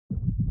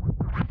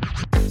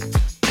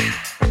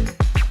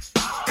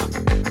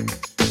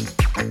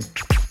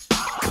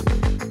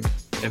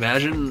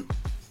Imagine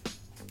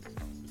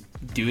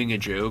doing a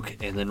joke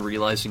and then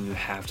realizing you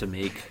have to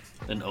make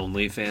an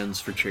OnlyFans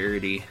for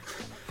charity.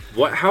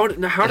 What? How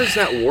does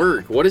that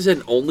work? What is an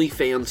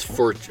OnlyFans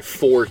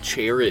for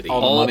charity?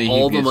 All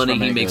the money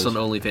he makes on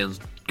OnlyFans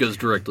goes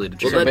directly to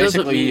charity. So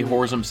basically, he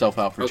whores himself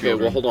out for children.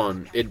 Okay, well, hold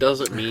on. It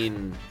doesn't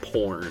mean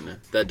porn.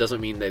 That doesn't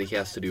mean that he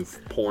has to do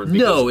porn.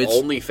 No,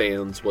 because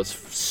OnlyFans was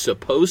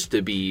supposed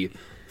to be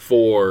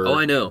for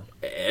I know.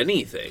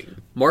 Anything.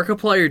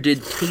 Markiplier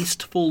did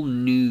tasteful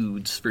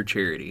nudes for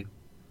charity.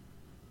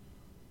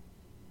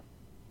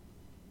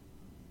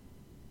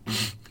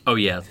 Oh,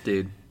 yeah,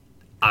 dude.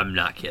 I'm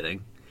not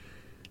kidding.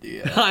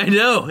 Yeah. I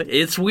know.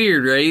 It's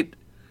weird, right?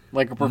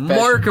 Like a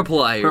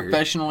Markiplier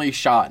professionally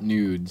shot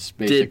nudes,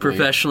 basically. did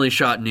professionally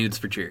shot nudes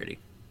for charity.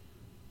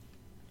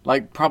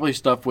 Like, probably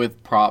stuff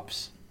with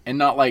props. And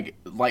not, like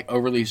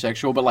overly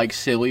sexual, but, like,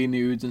 silly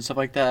nudes and stuff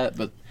like that.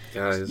 But,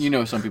 guys, you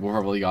know, some people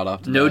probably got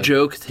off to No that.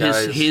 joke.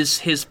 Guys.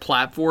 His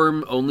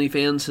platform,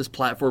 OnlyFans, his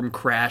platform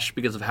crashed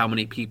because of how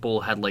many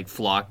people had, like,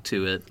 flocked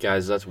to it.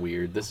 Guys, that's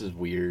weird. This is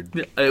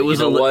weird. It was,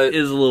 You know what?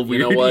 It was a little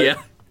weird. You know what? Yeah.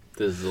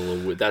 This is a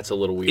little. That's a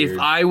little weird. If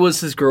I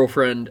was his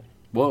girlfriend,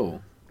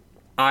 Whoa.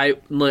 in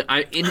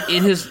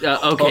his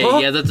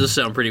okay, yeah, that does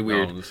sound pretty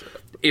weird.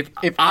 If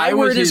I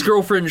were in his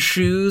girlfriend's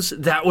shoes,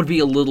 that would be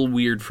a little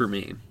weird for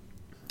me.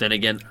 Then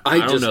again, I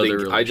don't know their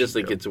relationship. I just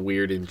think it's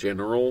weird in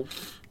general.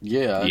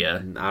 Yeah. Yeah.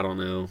 I don't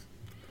know.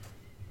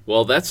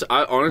 Well, honestly,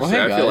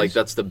 I feel like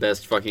that's the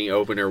best fucking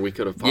opener we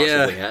could have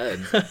possibly had.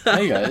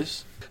 Hey,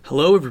 guys.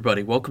 Hello,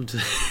 everybody. Welcome to.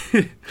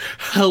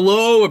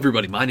 Hello,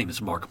 everybody. My name is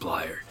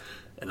Markiplier,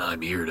 and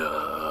I'm here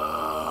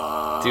to.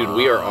 Dude,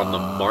 we are on the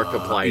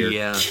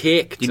Markiplier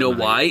kick tonight. You know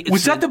why?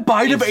 Was that the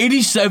bite of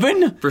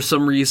 87? For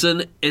some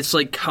reason, it's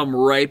like come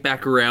right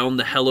back around.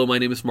 The "Hello, my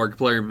name is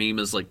Markiplier" meme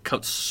is like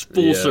cut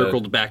full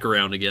circled back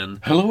around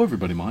again. Hello,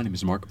 everybody. My name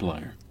is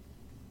Markiplier.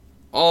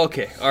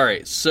 Okay, all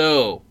right.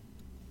 So,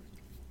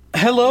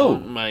 hello.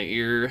 My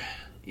ear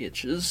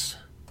itches.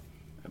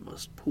 I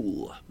must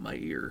pull my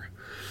ear.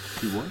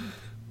 You what?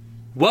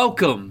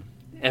 Welcome,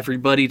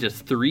 everybody, to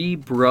Three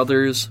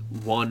Brothers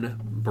One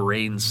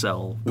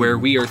Braincell, where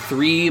we are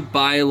three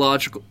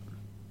biological.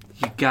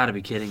 You gotta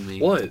be kidding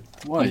me! What?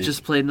 You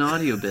just played an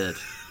audio bit.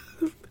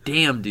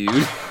 Damn, dude.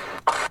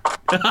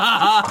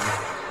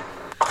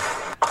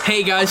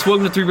 Hey guys,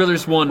 welcome to Three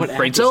Brothers One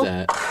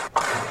Braincell,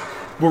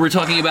 where we're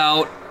talking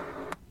about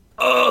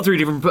three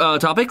different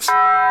topics.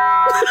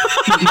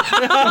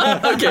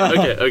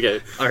 Okay.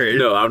 All right.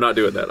 No, I'm not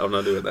doing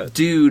that.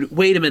 Dude,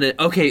 wait a minute.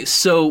 Okay,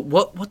 so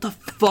what the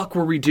fuck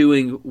were we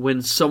doing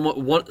when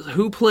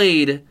who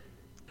played?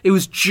 It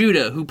was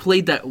Judah who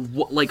played that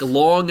like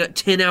long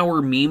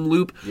 10-hour meme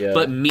loop,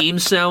 but meme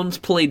sounds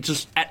played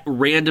just at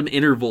random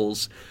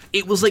intervals.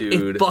 It was like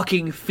a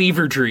fucking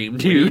fever dream,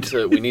 dude.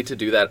 We need to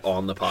do that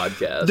on the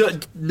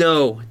podcast.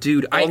 No,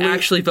 dude, I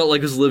actually felt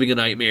like I was living a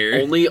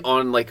nightmare. Only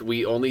on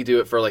we only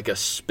do it for like a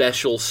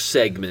special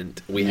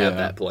segment. We have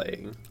that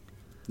playing.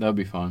 That'd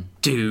be fun.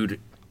 Dude,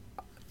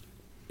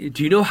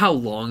 do you know how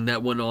long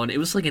that went on? It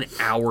was like an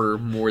hour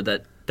more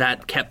that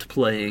kept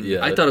playing.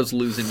 Yeah. I thought I was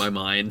losing my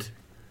mind.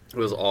 It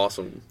was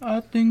awesome.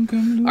 I think I'm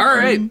losing. All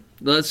right,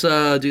 let's do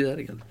that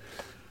again.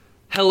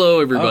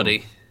 Hello,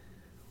 everybody.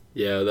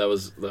 Yeah, that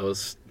was.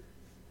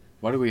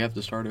 Why do we have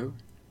to start over?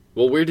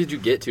 Well, where did you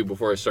get to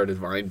before I started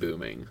Vine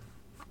booming?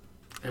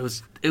 It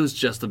was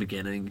just the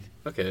beginning.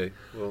 Okay,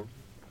 well.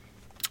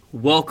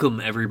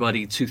 Welcome,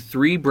 everybody, to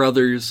Three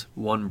Brothers,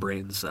 One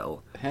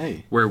Braincell.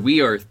 Hey. Where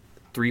we are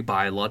three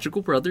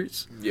biological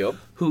brothers. Yep.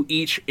 Who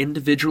each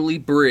individually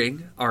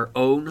bring our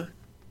own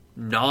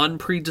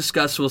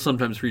non-pre-discussed, well,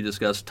 sometimes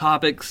pre-discussed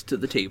topics to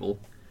the table.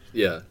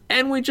 Yeah.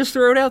 And we just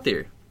throw it out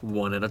there,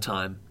 one at a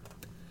time.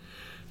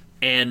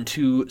 And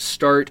to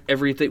start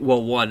everything,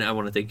 well, one, I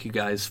want to thank you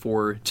guys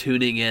for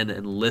tuning in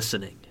and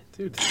listening.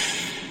 Dude.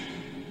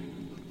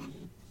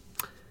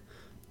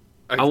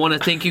 I want to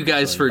thank you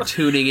guys for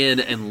tuning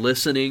in and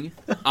listening.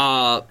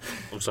 I'm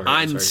sorry.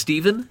 I'm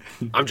Steven.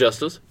 I'm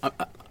Justice.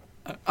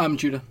 I'm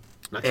Judah.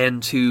 Nice.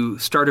 And to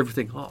start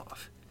everything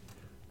off,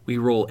 we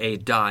roll a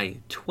die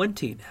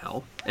 20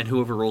 now, and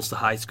whoever rolls the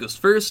highest goes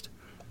first,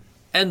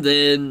 and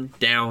then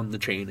down the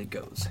chain it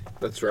goes.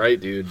 That's right,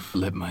 dude.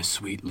 Let my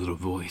sweet little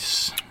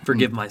voice.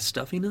 Forgive my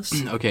stuffiness.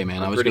 Okay,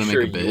 man, I was going to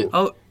make a bit.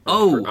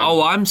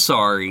 I'm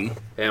sorry.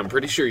 Hey, I'm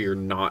pretty sure you're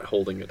not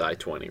holding a die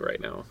 20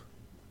 right now.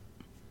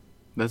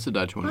 That's a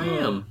die 20. I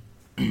am.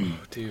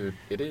 Dude,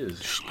 it is.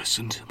 Just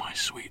listen to my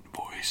sweet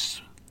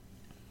voice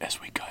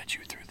as we guide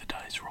you through the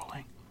dice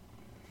rolling.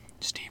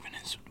 Steven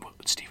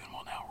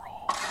will now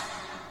roll.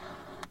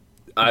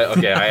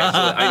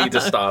 I need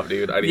to stop,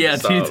 dude. I need to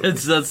stop. Dude,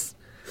 that's...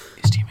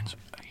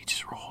 He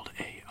just rolled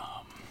a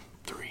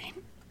 3.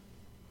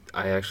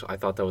 I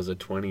thought that was a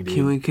 20,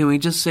 dude. Can we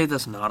just say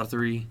that's not a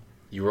 3?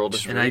 You rolled a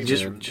 3. And I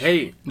just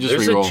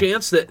there's re-roll. a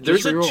chance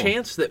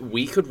that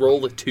we could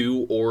roll a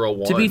 2 or a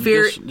 1. To be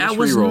fair, I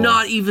was re-roll.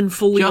 not even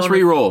fully Just on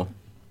re-roll.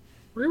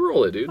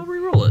 Re-roll it, dude. I'll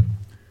re-roll it.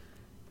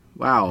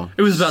 Wow.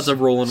 It was about to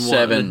roll in 1.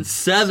 7.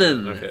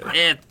 Seven.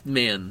 Okay.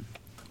 Man.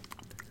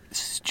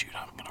 This is Judah.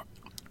 I'm gonna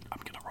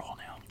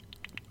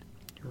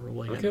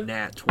Rolling a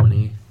nat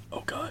 20.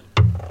 Oh, God.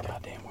 God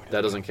damn.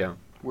 That doesn't count.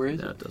 Where is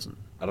it? No, it doesn't.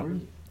 I don't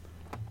know.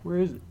 Where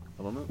is it?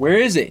 I don't know. Where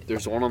is it?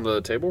 There's one on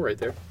the table right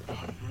there.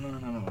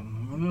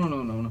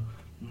 No.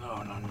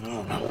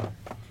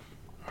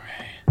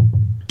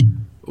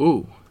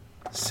 Ooh.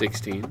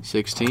 16.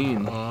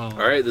 16. All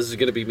right, this is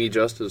gonna be me,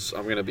 Justice.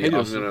 I'm gonna be. I'm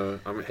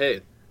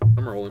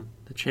rolling.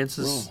 The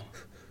chances. Roll.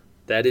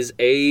 That is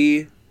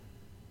a.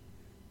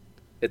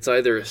 It's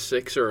either a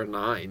 6 or a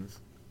 9,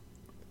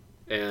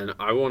 and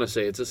I want to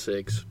say it's a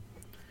 6.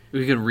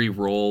 We can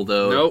re-roll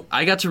though. Nope.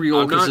 I got to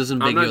re-roll because it's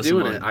ambiguous. I'm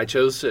not doing it. I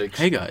chose 6.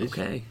 Hey guys.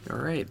 Okay. All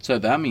right. So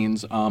that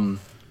means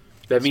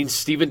That means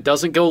Steven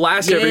doesn't go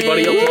last. Yay!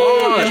 Everybody,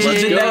 applause!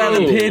 Let's Did that out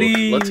of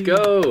pity. Let's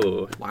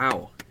go!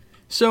 Wow.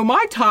 So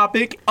my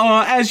topic,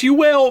 as you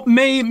well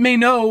may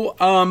know,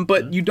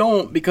 but you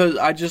don't because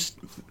I just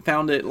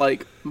found it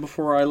like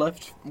before I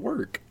left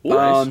work.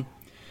 Nice.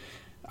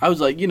 I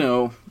was like,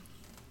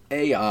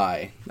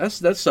 AI.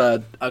 That's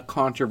a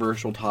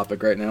controversial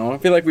topic right now. I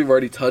feel like we've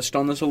already touched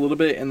on this a little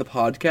bit in the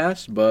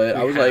podcast, but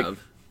I was like,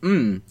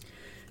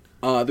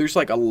 there's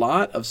like a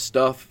lot of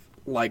stuff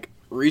like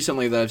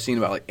recently that I've seen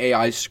about like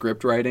AI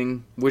script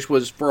writing, which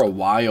was for a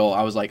while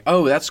I was like,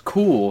 oh, that's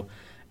cool.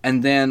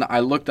 And then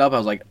I looked up, I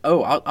was like,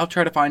 oh, I'll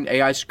try to find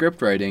AI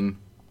script writing.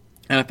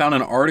 And I found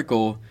an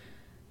article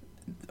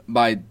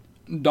by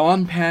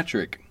Don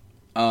Patrick.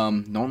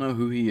 Don't know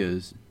who he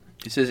is.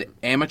 It says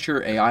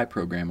amateur AI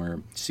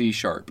programmer, C#.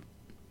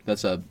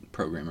 That's a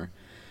programmer.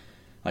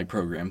 Like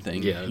program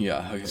thing. Yeah.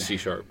 Yeah. Okay. C#.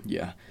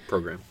 Yeah.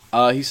 Program.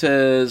 He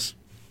says,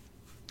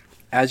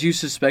 as you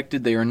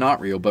suspected, they are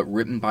not real, but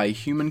written by a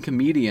human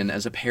comedian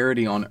as a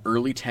parody on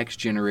early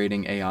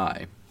text-generating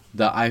AI.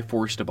 The I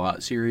Forced a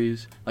Bot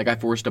series. Like, I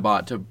forced a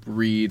bot to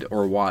read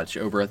or watch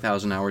over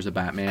 1,000 hours of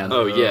Batman.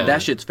 Oh, yeah.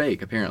 That shit's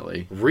fake,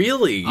 apparently.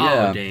 Really?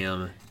 Yeah. Oh,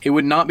 damn. It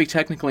would not be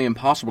technically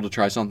impossible to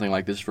try something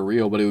like this for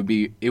real, but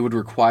it would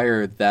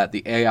require that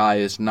the AI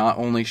is not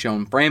only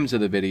shown frames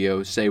of the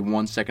video, say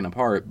 1 second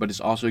apart, but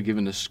is also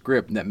given a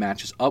script that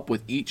matches up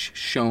with each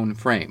shown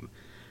frame.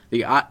 So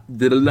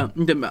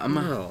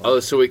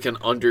we can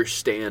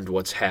understand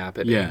what's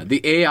happening. Yeah, the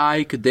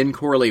AI could then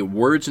correlate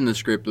words in the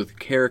script with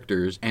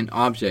characters and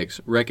objects,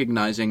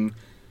 recognizing.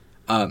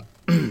 Okay.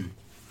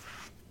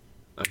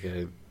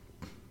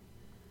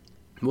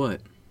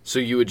 What? So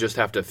you would just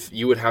have to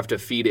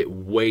feed it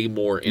way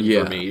more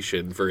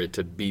information for it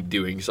to be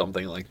doing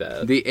something like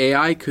that. The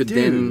AI could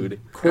then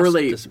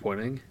correlate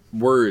disappointing.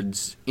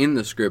 words in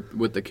the script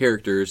with the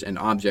characters and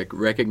object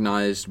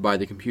recognized by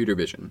the computer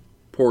vision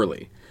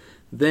poorly.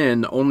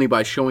 Then, only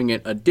by showing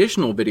it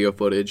additional video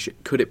footage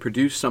could it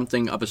produce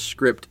something of a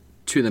script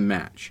to the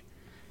match.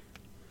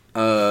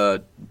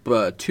 But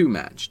to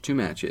match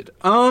it.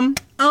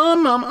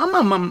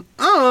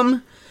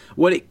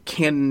 What it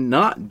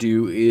cannot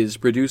do is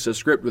produce a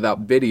script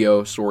without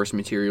video source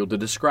material to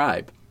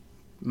describe.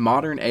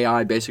 Modern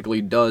AI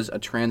basically does a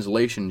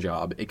translation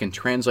job. It can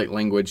translate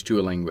language to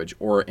a language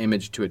or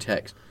image to a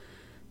text,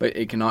 but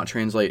it cannot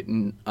translate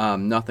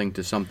nothing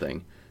to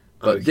something.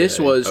 But this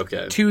was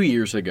 2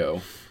 years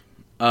ago.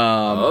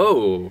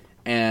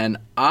 And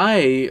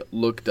I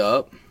looked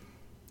up.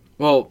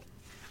 Well,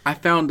 I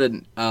found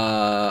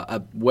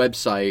a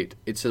website.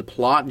 It's a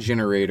plot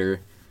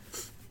generator.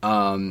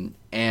 And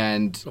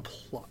a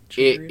plot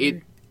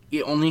generator?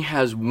 It only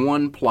has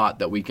one plot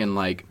that we can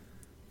like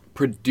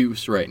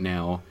produce right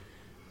now.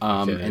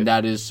 And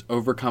that is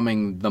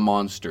overcoming the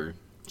monster.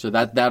 So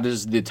that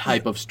is the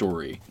type of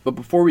story. But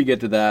before we get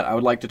to that, I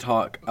would like to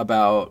talk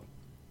about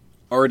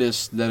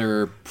artists that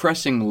are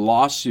pressing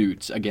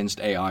lawsuits against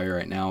AI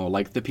right now,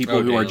 like the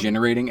people who are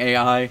generating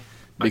AI.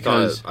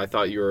 Because I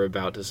thought you were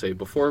about to say,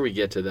 before we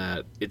get to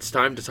that, it's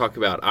time to talk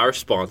about our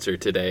sponsor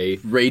today,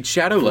 Raid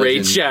Shadow Legends.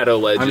 Raid Shadow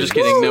Legends. I'm just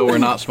kidding. Woo! No, we're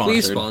not sponsored.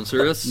 Please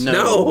sponsor us.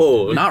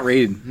 No. Not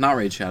Raid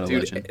Shadow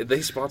Legends.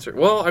 They sponsor.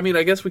 Well, I mean,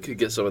 I guess we could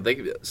get some.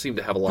 They seem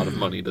to have a lot of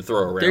money to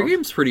throw around. Their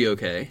game's pretty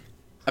okay.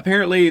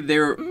 Apparently,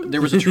 there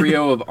was a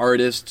trio of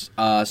artists,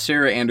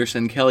 Sarah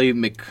Anderson, Kelly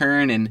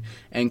McKern,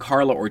 and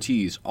Carla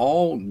Ortiz,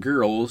 all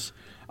girls,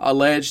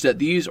 alleged that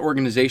these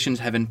organizations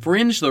have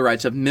infringed the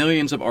rights of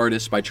millions of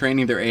artists by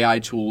training their AI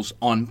tools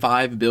on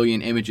 5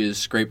 billion images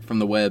scraped from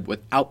the web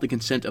without the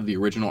consent of the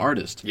original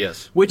artist.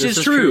 Yes. Which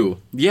is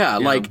true. Yeah,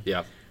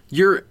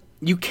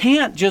 you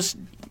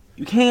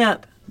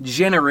can't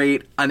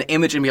generate an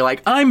image and be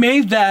like, I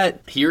made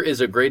that. Here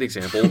is a great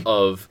example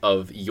of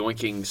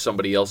yoinking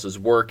somebody else's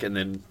work and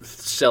then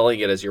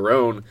selling it as your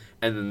own,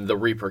 and then the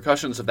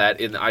repercussions of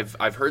that. And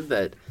I've heard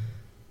that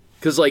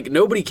because like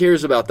nobody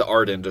cares about the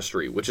art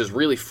industry, which is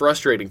really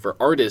frustrating for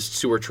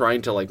artists who are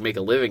trying to like make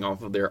a living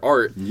off of their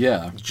art.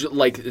 Yeah,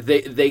 like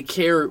they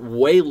care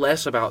way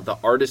less about the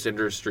artist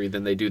industry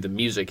than they do the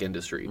music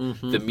industry.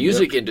 Mm-hmm. The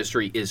music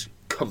industry is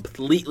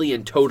completely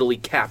and totally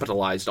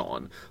capitalized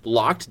on,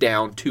 locked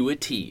down to a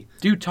T.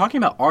 Dude, talking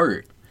about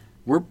art,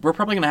 we're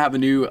probably gonna have a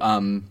new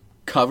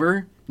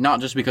cover, not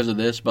just because of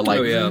this, but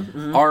like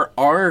our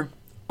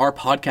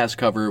podcast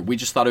cover. We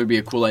just thought it would be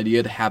a cool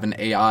idea to have an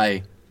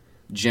AI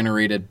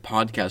generated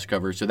podcast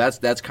cover. So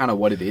that's kind of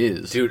what it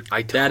is. Dude,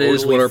 I totally That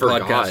is what our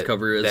forgot podcast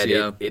cover is, that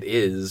yeah. it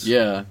is.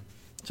 Yeah.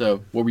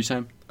 So what were you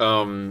saying?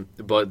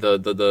 But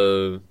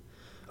the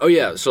oh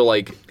yeah, so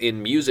like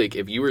in music,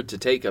 if you were to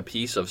take a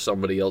piece of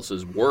somebody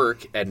else's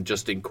work and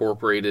just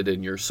incorporate it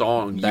in your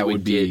song,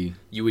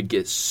 you would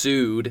get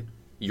sued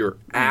your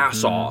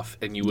ass off,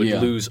 and you would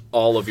lose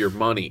all of your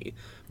money.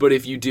 But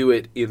if you do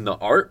it in the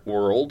art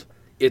world,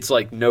 it's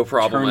like no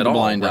problem at all,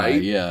 blind eye,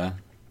 right? yeah.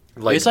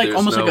 Like, it's like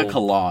almost like a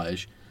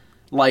collage.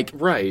 Like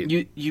right.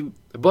 You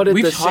but at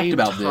we've the talked same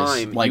about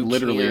time, this. Like you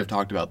literally can't- have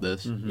talked about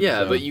this.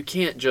 Yeah, So- but you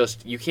can't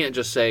just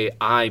say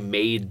I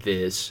made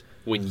this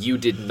when you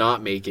did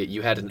not make it.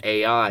 You had an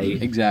AI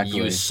Exactly.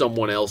 use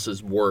someone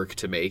else's work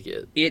to make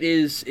it. It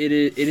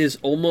is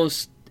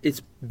almost,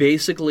 it's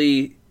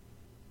basically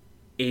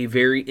a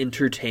very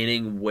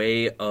entertaining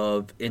way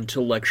of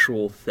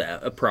intellectual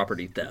theft,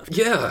 property theft.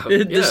 Yeah,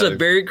 This is a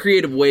very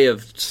creative way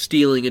of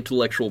stealing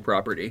intellectual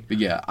property. But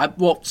yeah,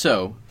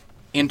 so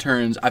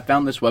interns, I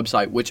found this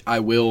website which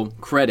I will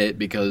credit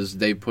because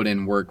they put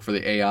in work for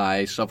the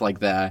AI, stuff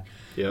like that.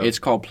 Yeah. It's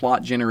called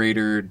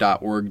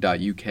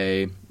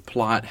plotgenerator.org.uk.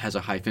 Plot has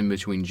a hyphen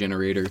between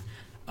generator.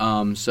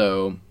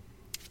 So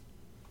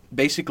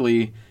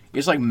basically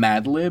it's like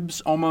Mad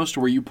Libs almost,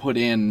 where you put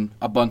in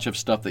a bunch of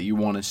stuff that you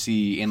want to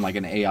see in like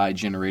an AI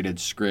generated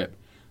script.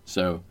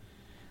 So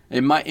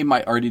it might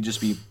already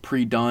just be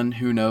pre-done,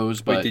 who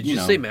knows, but Wait, did you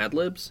know. say Mad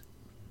Libs?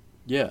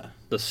 Yeah.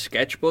 The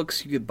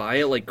sketchbooks you could buy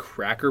at like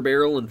Cracker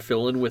Barrel and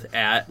fill in with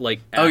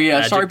Oh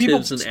yeah, sorry, people.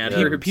 adjectives and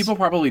adverbs. People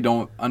probably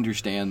don't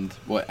understand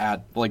what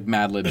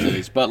Mad Libs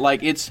is, but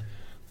like it's.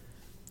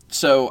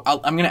 So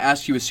I'm going to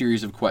ask you a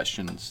series of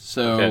questions.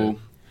 So Okay.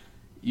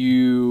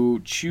 you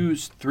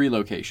choose 3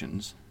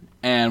 locations,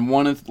 and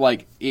one of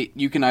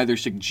you can either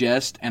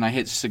suggest, and I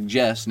hit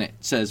suggest, and it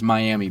says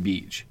Miami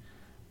Beach.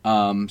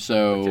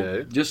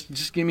 Okay.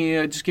 Just give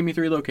me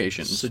 3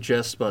 locations.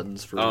 Suggest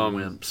buttons for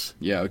wimps.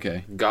 Yeah.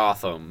 Okay.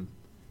 Gotham.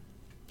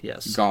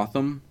 Yes.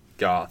 Gotham.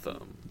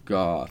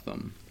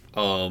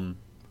 Um.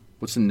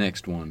 What's the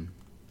next one?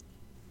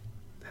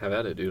 Have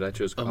at it, dude. I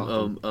chose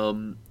Gotham.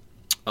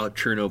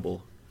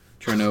 Chernobyl.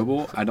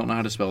 Chernobyl. I don't know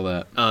how to spell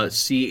that.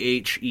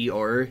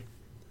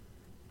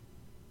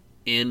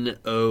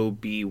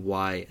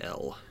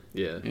 CHERNOBYL.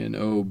 Yeah.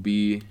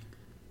 NOBYL.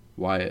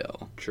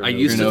 I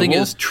used to think it Chernobyl?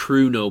 was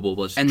True Noble,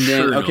 but it's And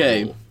then Chernobyl.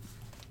 okay,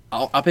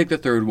 I'll pick the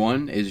third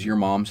one. Is your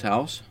mom's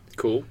house?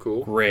 Cool.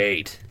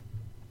 Great.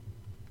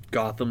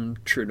 Gotham,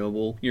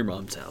 Chernobyl, your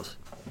mom's house.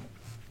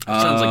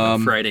 Sounds like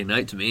a Friday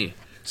night to me.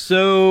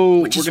 So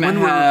Which is when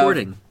we're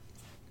recording.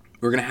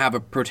 We're gonna have a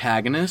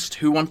protagonist.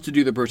 Who wants to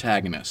do the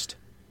protagonist?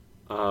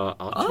 I'll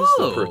choose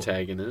the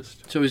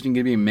protagonist. So is it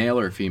gonna be male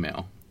or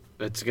female?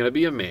 It's gonna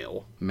be a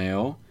male.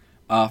 Male.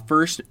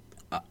 First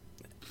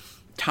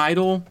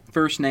title,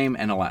 first name,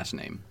 and a last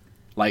name,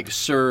 like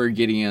Sir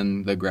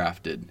Gideon the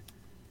Grafted.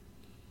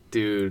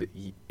 Dude,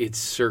 it's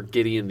Sir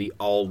Gideon the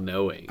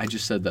All-Knowing. I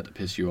just said that to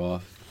piss you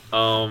off.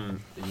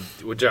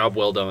 Job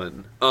well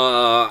done.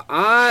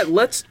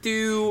 Let's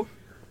do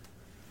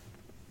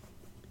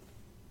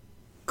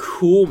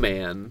Cool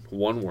Man,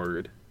 one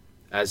word,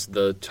 as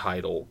the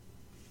title.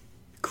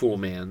 Cool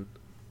Man.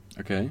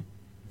 Okay.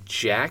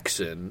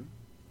 Jackson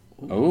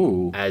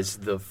Oh. as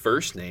the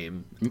first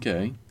name.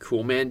 Okay.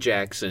 Cool Man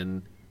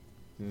Jackson,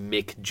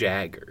 Mick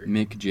Jagger.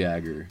 Mick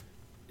Jagger.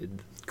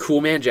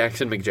 Cool Man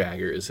Jackson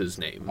McJagger is his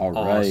name. All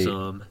right.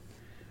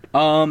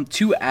 Awesome.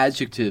 2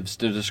 adjectives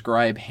to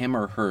describe him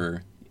or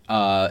her.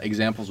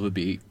 Examples would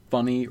be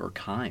funny or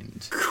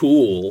kind.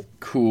 Cool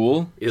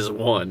Cool. is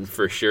one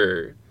for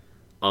sure.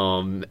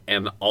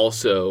 And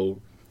also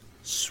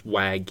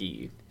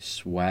swaggy.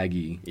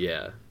 Swaggy.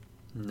 Yeah.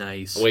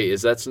 Nice. Wait,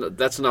 that's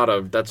not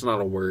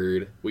a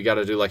word. We got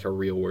to do like a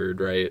real word,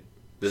 right?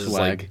 This is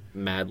Swag. like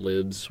Mad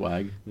Libs.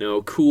 Swag.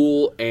 No,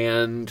 cool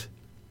and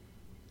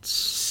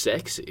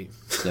sexy.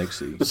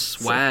 Sexy.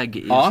 Swag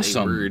is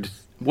Awesome. a word.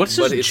 What's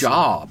But his it's-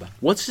 job?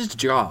 What's his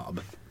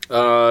job?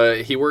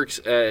 He works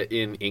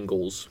in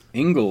Ingalls.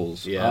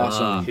 Ingalls. Yeah.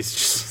 Awesome. He's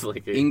just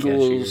like a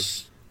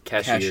Ingalls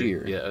cashier.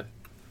 cashier. Yeah.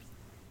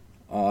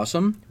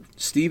 Awesome.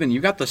 Steven, you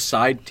got the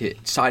sidekick.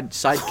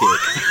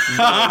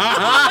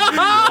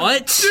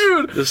 What?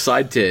 The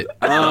side tit.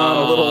 A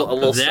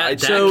little that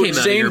side. came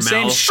out of your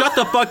same. mouth. Shut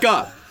the fuck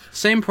up.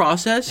 Same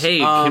process. Hey,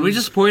 can we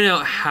just point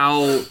out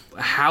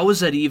how is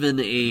that even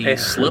a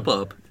slip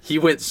up? He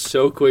went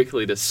so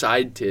quickly to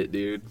side tit,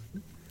 dude.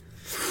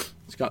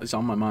 It's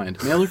on my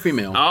mind. Male or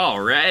female? All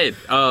right.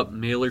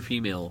 Male or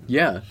female?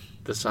 Yeah.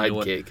 The You know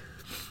what? sidekick.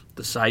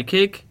 The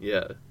sidekick?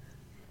 Yeah.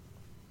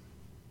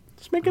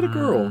 Let's make it a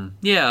girl.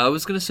 Yeah, I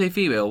was gonna say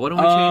female. Why don't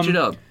we change it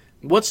up?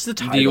 What's the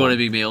title? Do you want to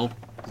be male?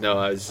 No,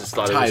 I just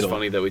thought it Title. was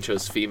funny that we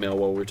chose female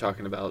while we were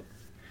talking about.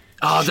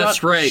 Oh,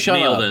 that's right. Shut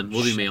Male up. then.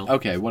 We'll do male.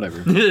 Okay,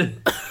 whatever.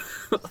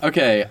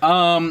 Okay.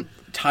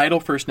 Title,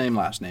 first name,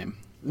 last name.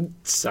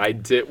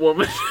 Side tit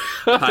woman.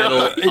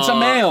 Title. It's a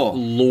male.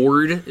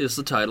 Lord is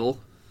the title.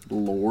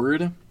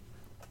 Lord.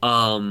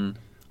 I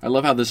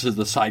love how this is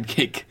the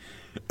sidekick.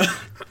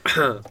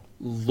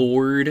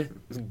 Lord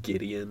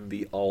Gideon,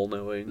 the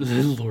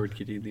all-knowing. Lord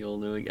Gideon, the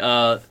all-knowing.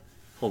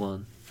 Hold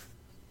on.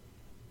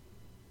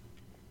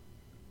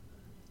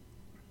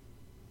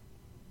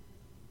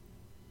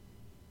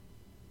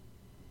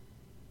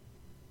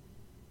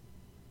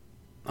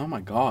 Oh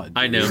my god.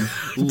 I know.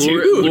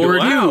 Dude, Lord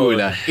wow. Dude.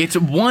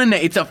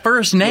 It's a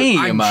first name.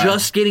 I'm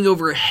just getting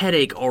over a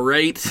headache, all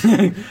right?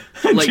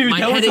 Like Dude,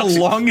 that was the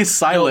longest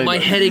silence. My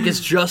headache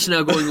is just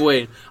now going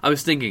away. I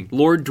was thinking,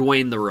 Lord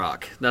Dwayne the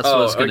Rock. That's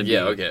what it's going to be.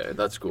 Yeah, okay,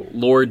 that's cool.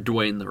 Lord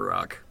Dwayne the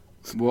Rock.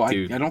 Well,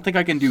 I don't think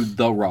I can do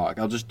The Rock.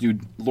 I'll just do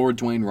Lord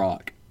Dwayne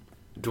Rock.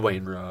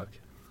 Dwayne Rock.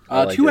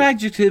 Two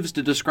adjectives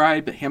to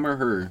describe him or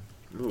her.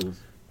 Ooh.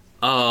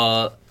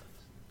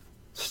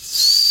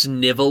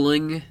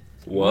 Sniveling.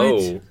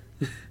 Whoa. What?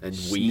 And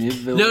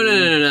weak.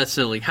 No, not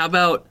sniveling. How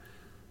about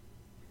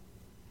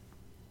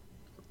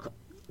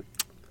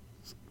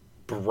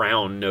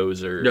Brown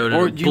noser. no,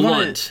 Or do you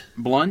blunt?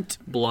 Blunt?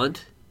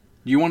 Blunt.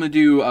 Do you want to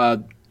do,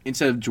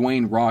 instead of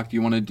Dwayne Rock, do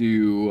you want to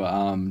do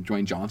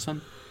Dwayne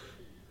Johnson?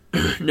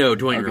 No,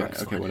 Dwayne Okay,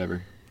 Rock's okay, fine.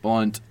 whatever.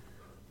 Blunt.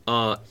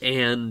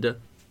 And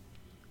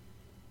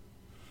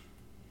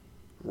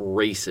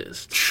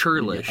Racist.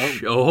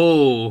 churlish.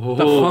 Oh,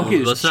 The fuck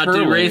is let's not do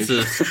churlish?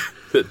 racist.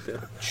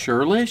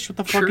 Churlish? What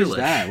the fuck is Churlish.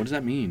 that? What does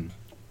that mean?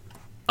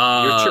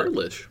 You're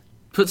churlish.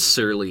 Put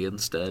surly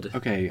instead.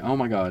 Okay, oh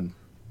my god.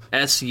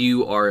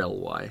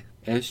 Surly.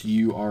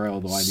 Surly,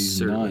 these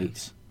Surly.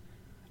 nuts.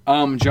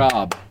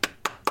 Job.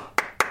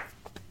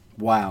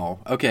 Wow.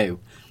 Okay.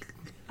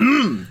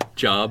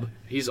 Job.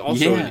 He's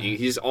also Yeah.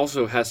 he's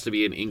also has to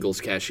be an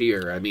Ingles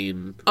cashier. I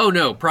mean, Oh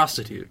no,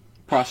 prostitute.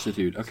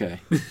 Prostitute. Okay.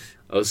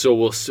 so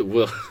we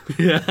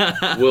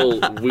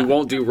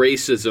won't do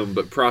racism,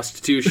 but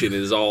prostitution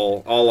is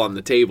all on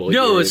the table.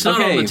 No, here. it's not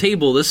Okay. on the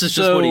table. This is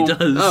just So- what he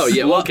does. Oh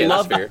yeah, well, okay,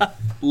 that's fair.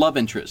 Love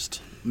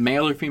interest.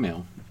 Male or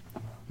female?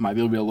 Might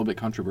be able to be a little bit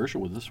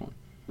controversial with this one.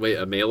 Wait,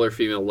 a male or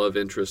female love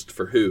interest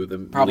for who? The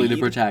Probably the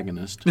lead?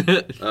 protagonist.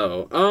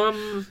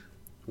 Oh,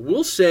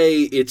 we'll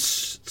say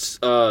it's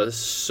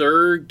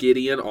Sir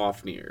Gideon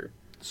Offnear.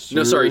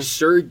 No, sorry,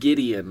 Sir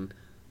Gideon.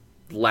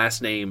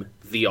 Last name,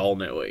 the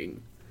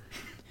All-Knowing.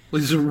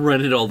 Let's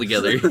run it all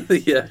together.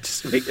 Yeah,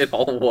 just make it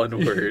all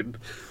one word.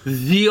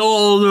 The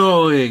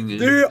all-knowing.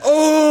 The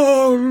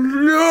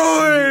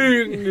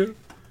All-Knowing.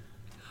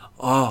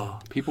 Oh,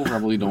 People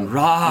probably don't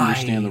rise,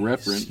 understand the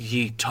reference.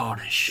 ye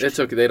tarnished. It's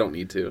okay, they don't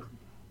need to.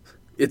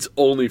 It's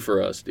only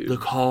for us, dude. The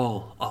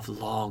call of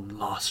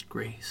long-lost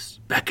grace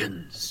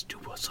beckons to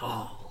us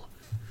all.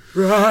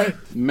 Right.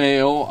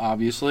 Male,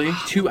 obviously.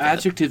 Two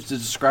adjectives to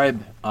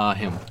describe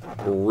him.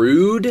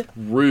 Rude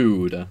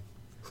Rude.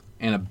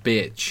 And a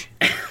bitch.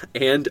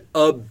 and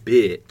a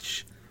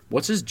bitch.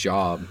 What's his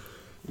job?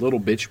 Little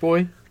bitch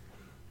boy?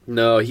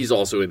 No, he's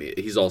also an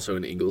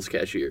Ingles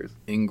cashier.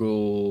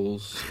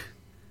 Ingalls.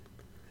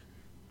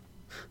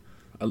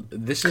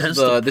 This Kinda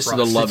is the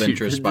love prostitute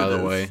interest, by the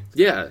into way.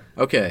 Yeah.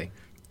 Okay.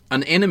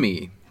 An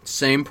enemy.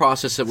 Same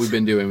process that we've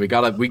been doing. We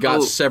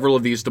got several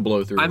of these to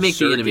blow through. I make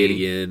the Sir enemy.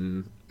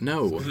 Gideon.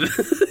 No.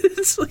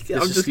 It's like,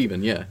 This is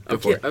Steven, yeah. Go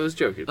for it. I was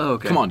joking. Oh,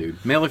 okay. Come on,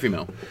 dude. Male or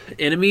female?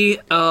 Enemy.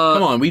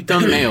 Come on, we've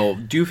done male.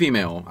 Do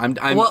female.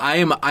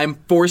 I'm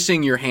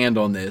forcing your hand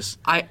on this.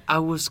 I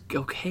was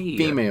okay.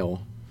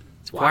 Female.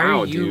 Why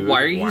Wow, are you? dude.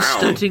 Why are you Wow.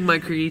 stunting my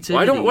creativity?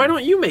 Why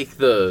don't you make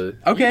the?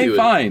 you Okay, do it.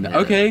 fine.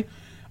 Okay.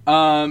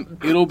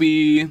 It'll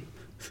be.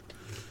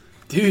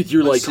 Dude,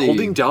 you're Let's like see.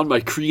 holding down my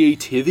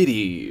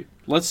creativity.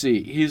 Let's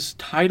see. His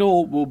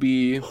title will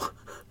be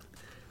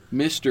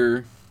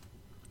Mr.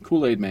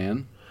 Kool-Aid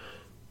Man.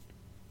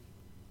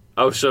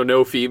 Oh, so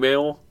no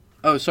female?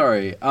 Oh,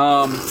 sorry.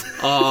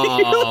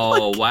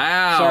 Oh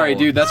wow! Sorry,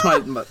 dude. That's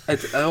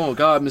oh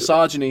god,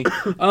 misogyny.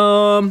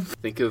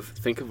 Think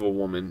of a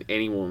woman,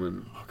 any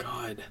woman. Oh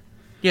god.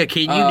 Yeah,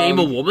 can you name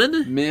a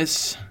woman?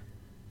 Miss.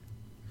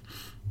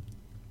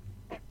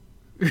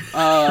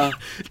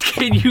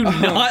 Can you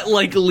not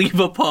like leave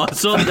a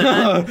pause on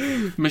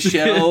that?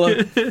 Michelle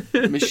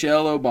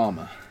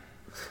Obama.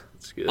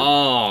 That's good.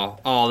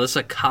 oh, that's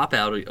a cop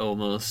out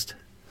almost.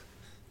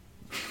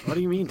 What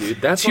do you mean, dude?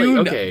 That's Two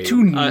like okay.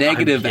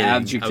 negative kidding. I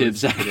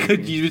adjectives was that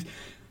could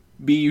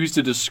be used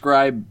to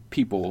describe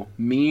people: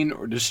 mean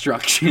or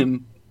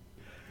destruction.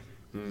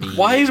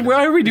 Why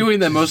are we doing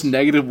that? Most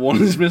negative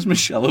one is Miss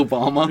Michelle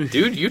Obama.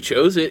 Dude, you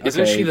chose it.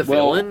 Isn't Okay, she the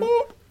well,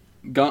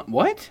 villain?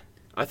 What?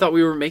 I thought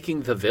we were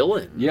making the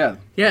villain. Yeah.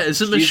 Yeah,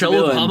 isn't She's Michelle the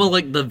villain. Obama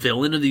like the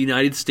villain of the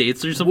United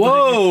States or something?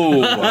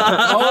 Whoa!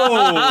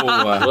 Oh!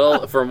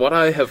 Well, from what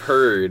I have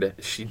heard,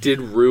 she did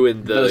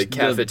ruin the The-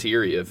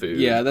 cafeteria food.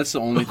 Yeah, that's the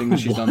only thing that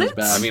she's done that's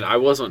bad. I mean, I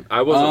wasn't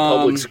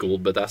public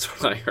schooled, but that's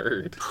what I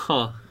heard.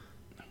 Huh?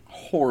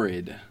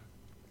 horrid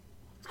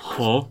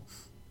Huh?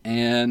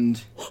 and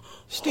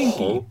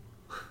stinky. Oh.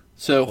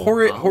 So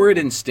horrid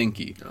and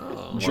stinky.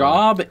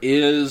 Job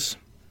is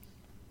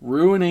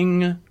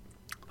ruining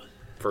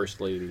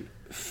First lady.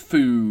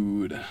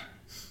 food.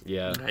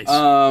 Yeah.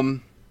 Nice.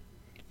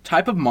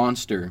 Type of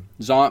monster.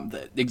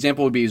 The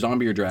example would be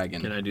zombie or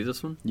dragon. Can I do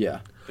this one? Yeah.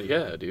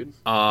 Yeah, dude.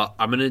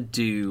 I'm gonna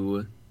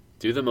do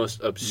Do the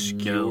most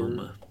obscure.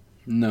 Gnome.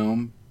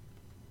 Gnome.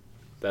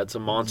 That's a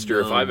monster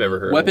if I've ever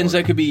heard Weapons of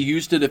one. that could be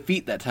used to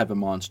defeat that type of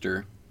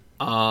monster.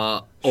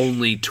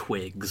 Only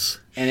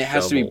twigs. And it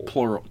has to be Shovel.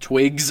 plural.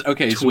 Twigs?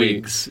 Okay,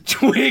 Twigs. sweet.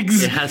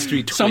 Twigs. It has to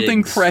be twigs.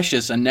 Something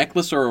precious, a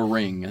necklace or a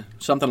ring.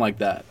 Something like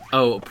that.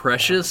 Oh,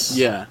 precious?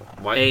 Yeah.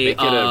 Might A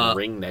make it a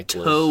ring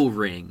necklace. toe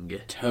ring.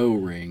 Toe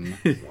ring.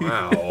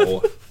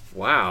 Wow.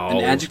 Wow.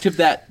 An adjective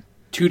that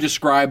to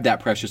describe that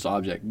precious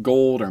object.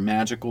 Gold or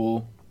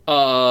magical.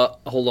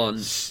 Hold on.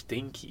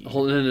 Stinky.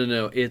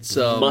 No. It's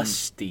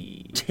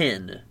Musty.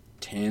 tin.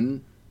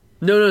 Tin.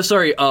 No,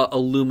 sorry.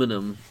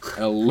 Aluminum.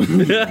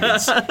 Aluminum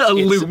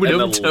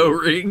an toe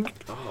ring.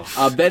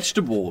 A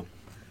vegetable.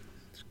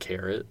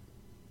 Carrot.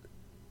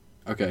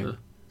 Okay.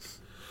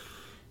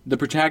 The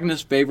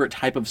protagonist's favorite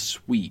type of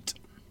sweet.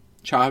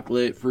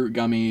 Chocolate, fruit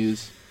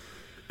gummies.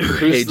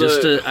 Hey, I'm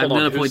hold on,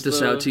 gonna point who's this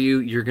the- out to you.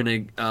 You're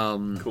gonna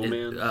Cool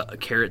man? a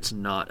carrot's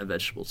not a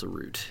vegetable; it's a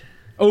root.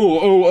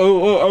 Oh.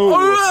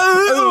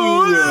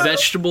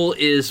 Vegetable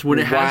is when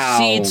it has Wow.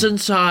 seeds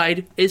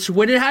inside. It's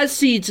when it has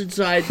seeds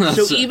inside. So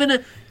So-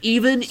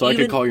 even So I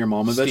could call your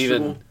mom a Steven.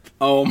 vegetable?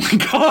 Oh my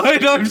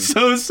god, I'm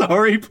so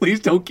sorry. Please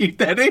don't keep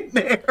that in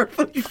there.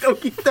 Please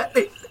don't keep that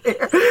in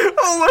there.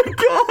 Oh my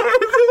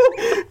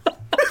god.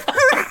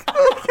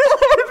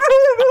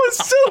 That was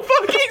so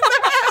fucking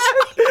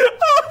bad.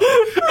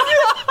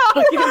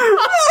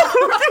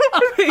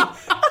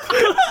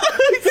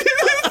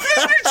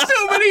 There's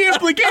so many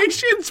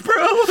implications,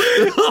 bro.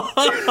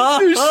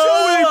 There's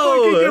so many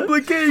fucking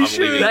implications.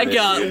 I'm leaving. that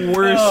got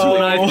worse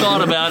when I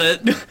thought about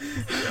it.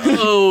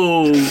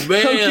 Oh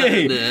man!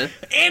 Okay.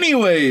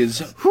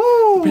 Anyways,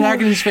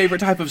 protagonist's favorite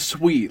type of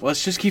sweet.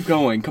 Let's just keep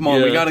going. Come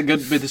on, we Yeah. got a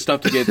good bit of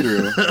stuff to get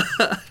through.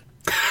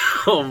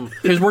 Um,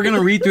 Because we're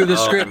gonna read through the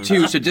script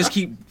too, so just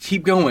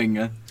keep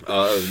going.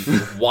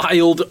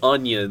 wild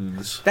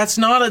onions. That's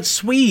not a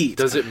sweet.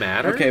 Does it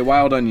matter? Okay,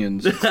 wild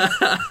onions.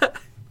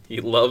 He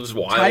loves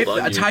wild A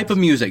onions. type of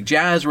music,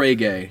 jazz,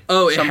 reggae.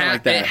 Oh, something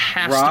like that. it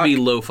has Rock, to be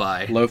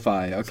lo-fi.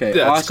 lo-fi. Okay,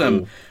 That's awesome.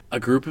 cool. A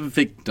group of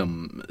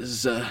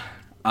victims,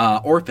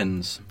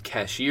 orphans,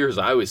 Cashiers,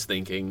 I was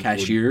thinking. would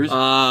cashiers,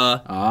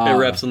 It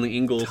reps on the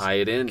Ingles. Tie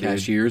it in, dude.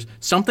 cashiers.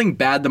 Something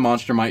bad the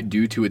monster might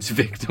do to its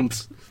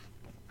victims.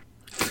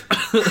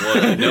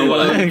 Well, you know what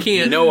I We can't-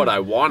 You know what I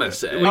want to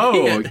say.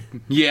 Oh,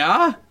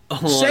 yeah.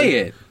 Hold Say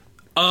on. it.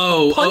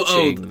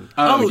 Punching.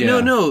 Oh, yeah.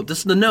 no, this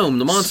is the gnome,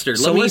 the monster.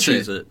 Let me Solicit.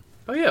 choose it.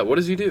 Oh yeah, what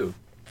does he do?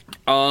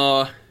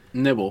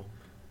 Nibble.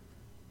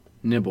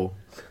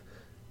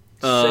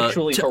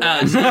 Sexually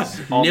harasses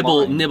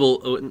online.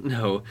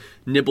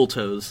 nibble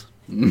toes.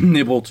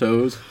 Nibble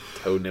toes.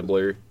 Toe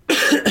nibbler.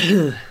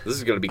 This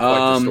is gonna be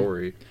quite the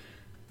story.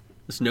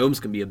 This gnome's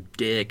gonna be a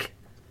dick.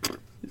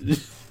 And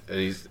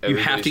You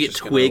have everybody's to get just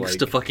twigs gonna,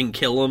 to fucking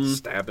kill him.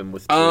 stab him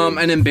with twigs.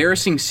 An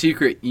embarrassing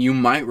secret you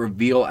might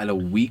reveal at a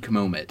weak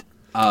moment.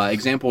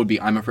 Example would be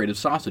I'm afraid of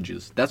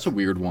sausages. That's a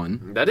weird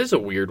one. That is a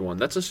weird one.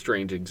 That's a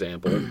strange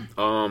example.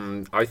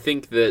 I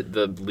think that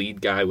the lead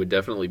guy would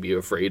definitely be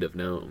afraid of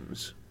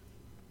gnomes.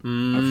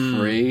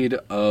 Afraid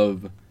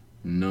of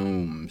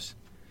gnomes.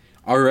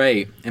 All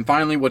right. And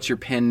finally, what's your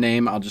pen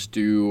name? I'll just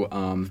do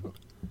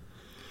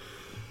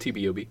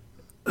TBOB.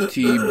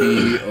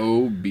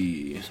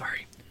 TBOB.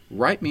 Sorry,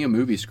 Write me a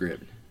movie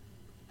script.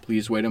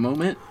 Please wait a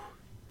moment.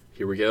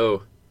 Here we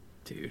go.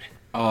 dude.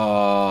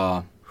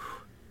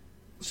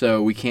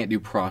 So we can't do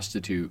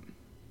prostitute.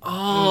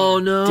 Oh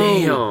no!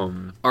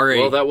 Damn. All right.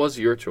 Well, that was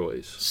your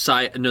choice.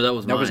 No, that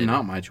was That mine. was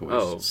not my choice.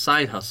 Oh.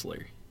 Side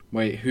hustler.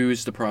 Wait,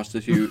 who's the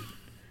prostitute?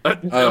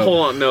 Hold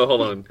on. No,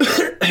 hold on.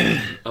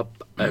 Oh,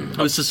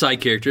 it's the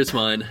side character. It's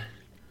mine.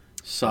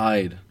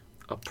 Side.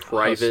 A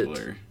private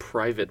Hustler.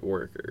 private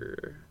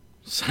worker.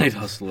 Side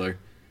hustler.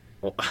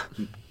 Well,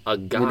 a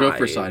guy. We'll go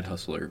for side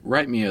hustler.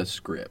 Write me a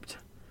script.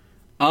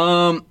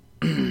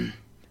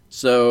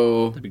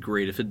 So That'd be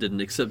great if it didn't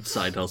accept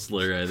side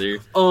hustler either.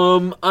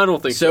 I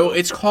don't think so.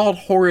 it's called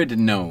Horrid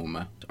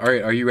Gnome. All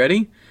right, are you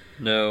ready?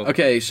 No.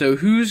 Okay, so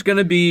who's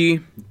gonna be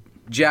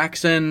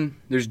Jackson?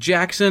 There's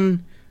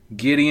Jackson,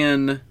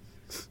 Gideon,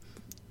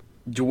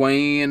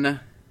 Dwayne,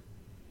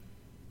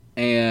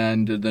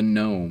 and the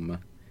gnome.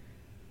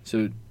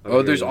 So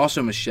there's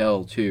also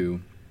Michelle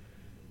too.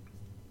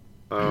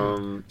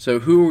 So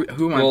who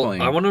am I Well,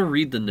 playing? I want to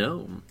read the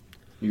gnome.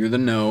 You're the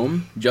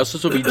gnome.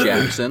 Justice will be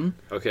Jackson.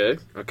 Okay.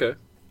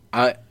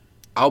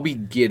 I'll be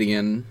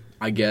Gideon,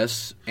 I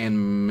guess,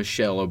 and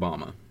Michelle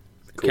Obama.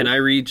 Cool. Can I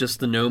read just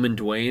the gnome and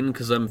Dwayne?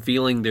 Because I'm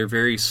feeling they're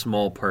very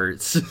small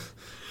parts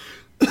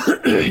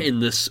in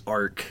this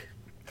arc.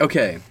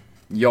 Okay,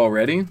 y'all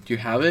ready? Do you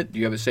have it? Do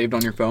you have it saved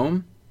on your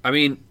phone? I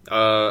mean,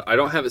 I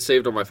don't have it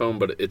saved on my phone,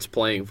 but it's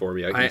playing for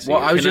me. I can see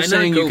Well, it. I was Can just I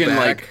not saying you go can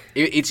back?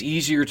 it's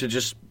easier to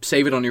just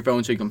save it on your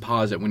phone so you can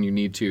pause it when you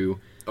need to.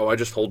 Oh, I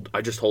just hold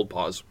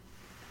pause.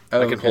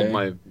 Oh, I can hold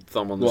my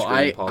thumb on the Well, screen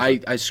and pause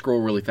it. I scroll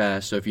really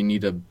fast, so if you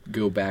need to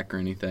go back or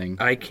anything,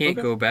 I can't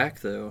go back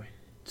though.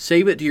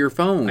 save it to your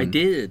phone. I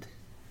did.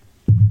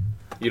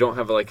 You don't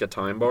have like a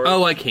time bar?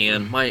 Oh, I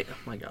can. My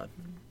God,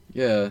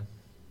 Yeah.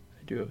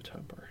 I do have a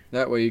time bar.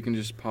 That way you can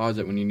just pause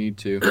it when you need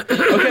to.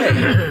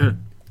 Okay.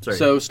 Sorry.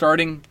 So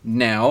starting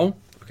now.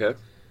 Okay.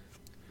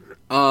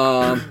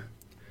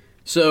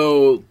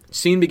 So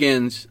scene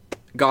begins.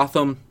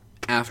 Gotham,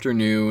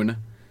 afternoon.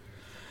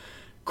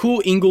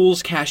 Cool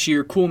Ingalls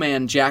cashier, cool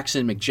man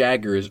Jackson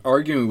McJagger is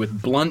arguing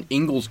with blunt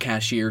Ingalls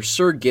cashier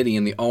Sir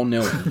Gideon the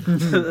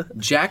All-Knowing.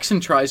 Jackson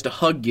tries to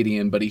hug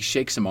Gideon, but he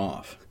shakes him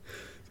off.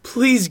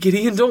 Please,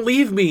 Gideon, don't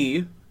leave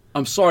me.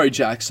 I'm sorry,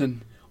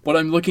 Jackson, but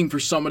I'm looking for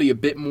somebody a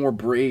bit more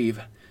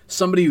brave.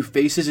 Somebody who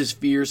faces his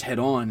fears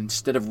head-on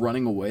instead of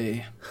running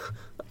away.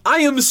 I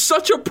am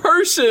such a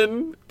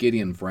person.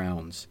 Gideon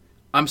frowns.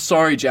 I'm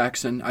sorry,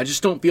 Jackson. I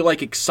just don't feel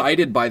like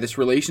excited by this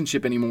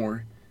relationship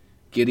anymore.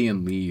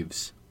 Gideon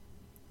leaves.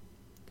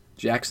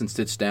 Jackson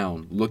sits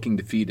down, looking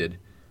defeated.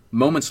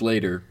 Moments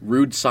later,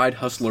 rude side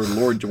hustler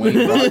Lord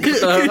Dwayne Rock,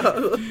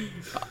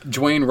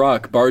 Dwayne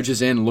Rock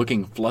barges in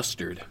looking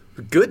flustered.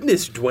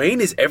 Goodness, Dwayne,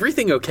 is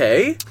everything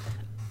okay?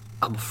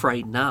 I'm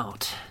afraid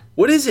not.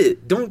 What is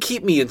it? Don't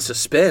keep me in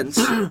suspense.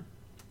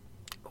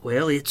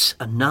 Well, it's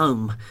a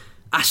gnome.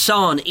 I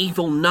saw an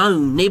evil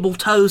gnome nibble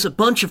toes a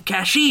bunch of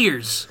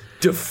cashiers.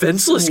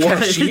 Defenseless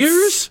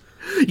cashiers?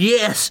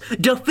 Yes,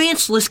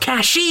 defenseless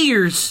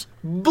cashiers.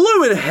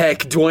 Bloomin' heck,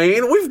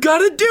 Dwayne, we've got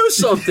to do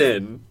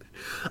something.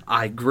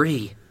 I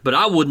agree, but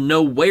I wouldn't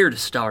know where to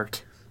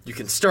start. You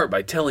can start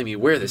by telling me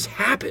where this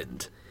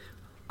happened.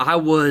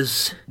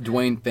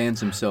 Dwayne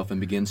fans himself and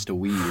begins to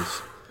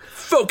wheeze.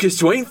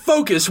 Focus, Dwayne,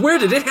 focus. Where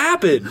did it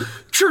happen?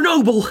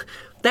 Chernobyl.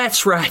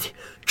 That's right.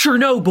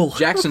 Chernobyl.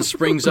 Jackson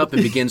springs up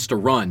and begins to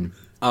run.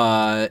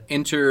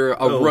 Enter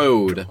a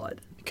road.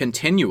 God.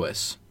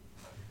 Continuous.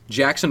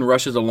 Jackson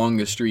rushes along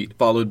the street,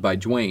 followed by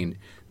Dwayne.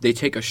 They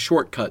take a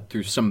shortcut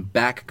through some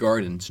back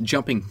gardens,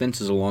 jumping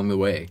fences along the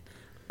way.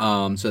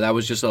 So that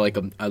was just like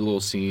a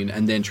little scene.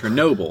 And then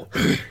Chernobyl.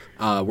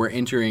 We're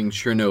entering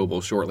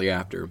Chernobyl shortly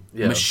after.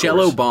 Yeah, Michelle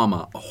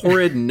Obama, a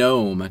horrid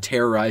gnome,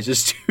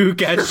 terrorizes two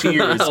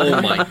cashiers.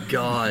 Oh my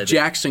God.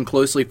 Jackson,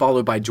 closely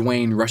followed by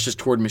Dwayne, rushes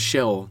toward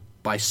Michelle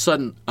but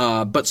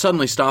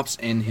suddenly stops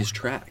in his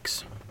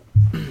tracks.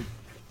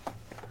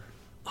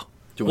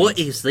 What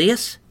is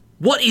this?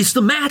 What is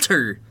the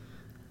matter?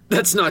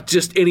 That's not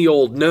just any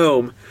old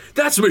gnome.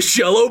 That's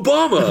Michelle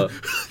Obama.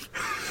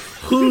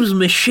 Who's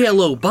Michelle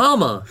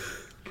Obama?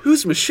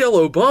 Who's Michelle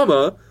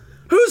Obama?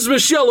 Who's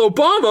Michelle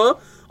Obama?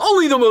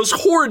 Only the most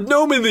horrid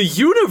gnome in the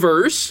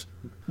universe.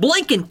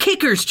 Blinking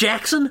kickers,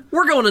 Jackson.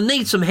 We're going to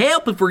need some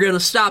help if we're going to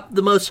stop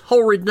the most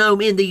horrid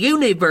gnome in the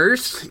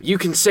universe. You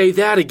can say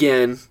that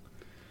again.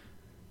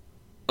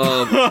 Wait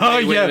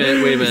a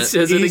minute. He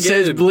says it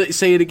again.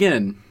 Say it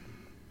again.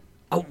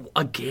 Oh,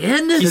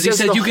 again? Because he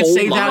said you can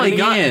say that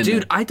again.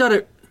 Dude, I thought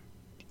it...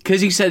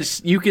 Because he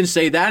says you can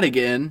say that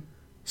again.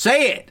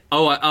 Say it!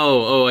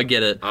 I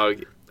get it. Wow.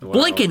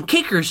 Blinking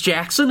kickers,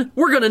 Jackson.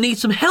 We're going to need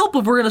some help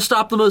if we're going to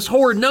stop the most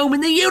horrid gnome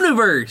in the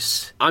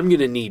universe. I'm going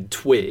to need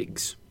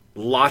twigs.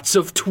 Lots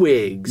of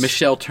twigs.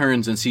 Michelle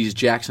turns and sees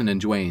Jackson and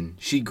Dwayne.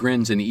 She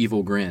grins an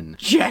evil grin.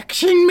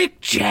 Jackson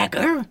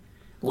McJagger,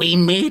 we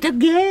meet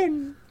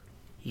again.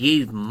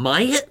 You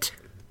might?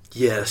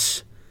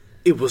 Yes.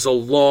 It was a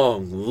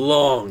long,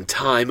 long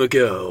time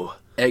ago.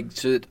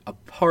 Exit a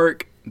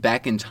park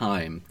back in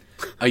time.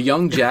 A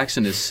young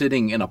Jackson is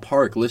sitting in a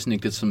park listening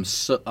to some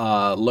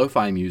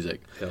lo-fi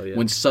music Hell yeah.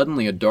 when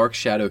suddenly a dark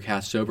shadow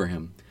casts over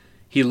him.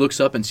 He looks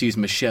up and sees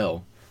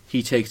Michelle.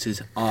 He takes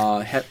his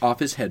off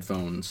his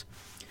headphones.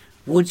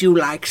 Would you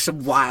like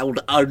some wild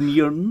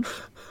onion?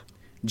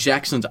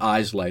 Jackson's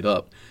eyes light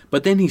up,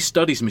 but then he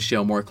studies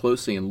Michelle more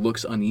closely and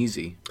looks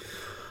uneasy.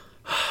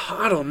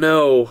 I don't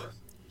know.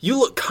 You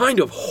look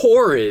kind of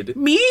horrid.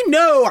 Me?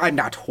 No, I'm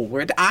not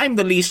horrid. I'm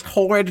the least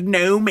horrid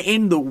gnome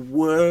in the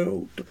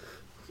world.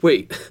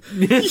 Wait,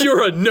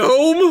 you're a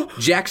gnome?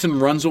 Jackson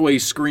runs away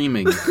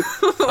screaming.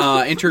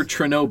 Enter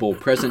Chernobyl,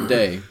 present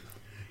day.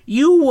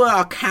 You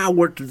were a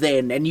coward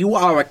then, and you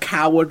are a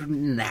coward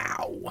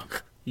now.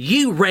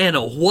 You ran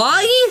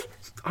away?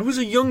 I was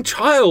a young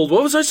child.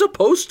 What was I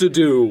supposed to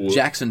do?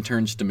 Jackson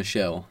turns to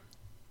Michelle.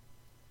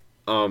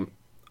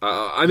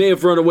 I may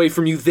have run away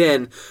from you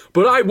then,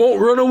 but I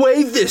won't run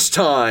away this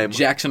time.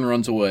 Jackson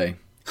runs away.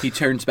 He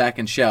turns back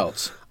and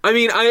shouts. I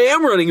mean, I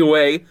am running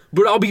away,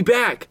 but I'll be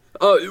back.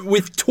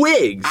 With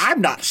twigs.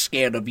 I'm not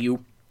scared of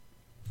you.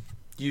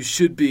 You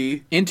should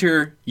be.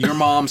 Enter your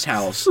mom's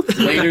house.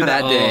 Later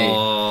that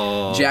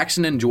day,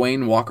 Jackson and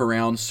Dwayne walk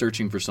around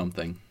searching for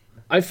something.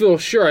 I feel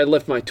sure I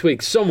left my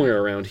twigs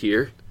somewhere around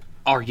here.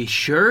 Are you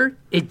sure?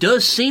 It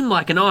does seem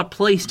like an odd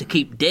place to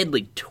keep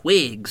deadly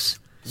twigs.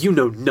 You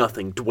know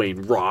nothing,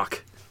 Dwayne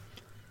Rock.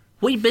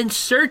 We've been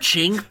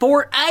searching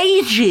for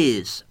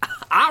ages.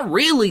 I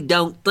really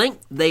don't think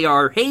they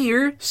are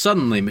here.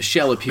 Suddenly,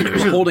 Michelle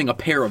appears, holding a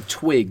pair of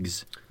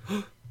twigs.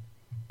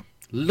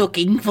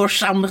 Looking for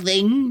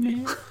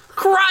something?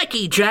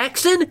 Crikey,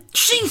 Jackson!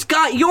 She's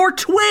got your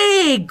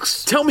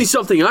twigs! Tell me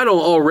something I don't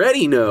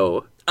already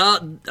know.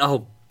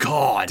 Oh,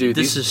 God, Dude,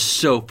 this is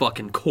so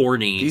fucking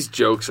corny. These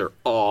jokes are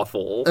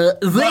awful.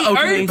 The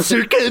Earth's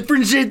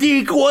circumference at the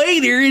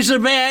equator is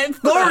about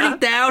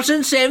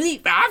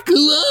 40,075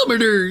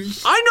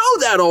 kilometers. I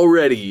know that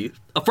already.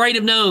 Afraid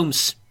of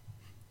gnomes.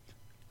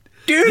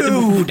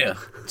 Dude!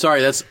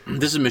 Sorry, this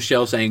is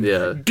Michelle saying,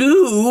 Yeah.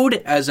 dude,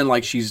 as in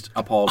like she's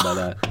appalled by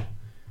that.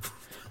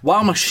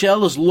 While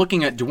Michelle is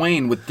looking at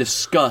Dwayne with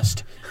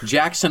disgust,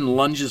 Jackson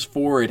lunges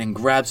forward and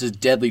grabs his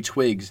deadly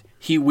twigs.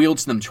 He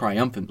wields them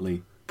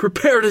triumphantly.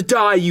 Prepare to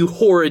die, you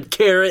horrid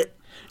carrot.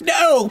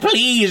 No,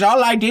 please.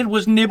 All I did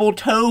was nibble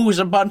toes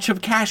a bunch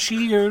of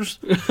cashiers.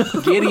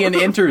 Gideon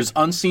enters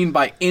unseen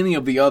by any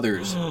of the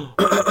others.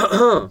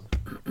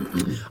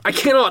 I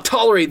cannot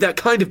tolerate that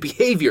kind of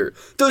behavior.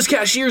 Those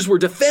cashiers were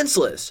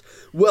defenseless.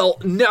 Well,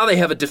 now they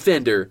have a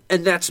defender,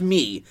 and that's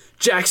me,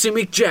 Jackson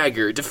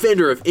McJagger,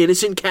 defender of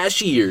innocent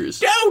cashiers.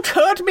 Don't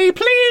hurt me,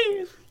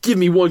 please. Give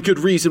me one good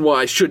reason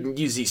why I shouldn't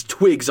use these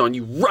twigs on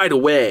you right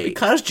away.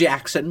 Because,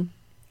 Jackson,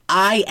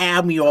 I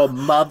am your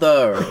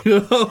mother.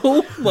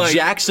 Oh my.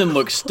 Jackson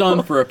looks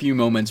stunned for a few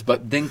moments,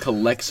 but then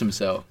collects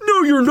himself.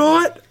 No, you're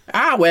not.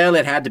 Ah, well,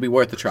 it had to be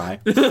worth a try.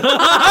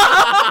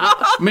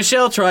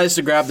 Michelle tries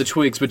to grab the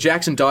twigs, but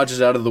Jackson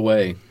dodges out of the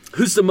way.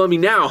 Who's the mummy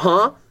now,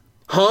 huh?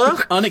 Huh?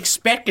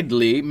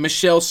 Unexpectedly,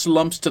 Michelle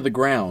slumps to the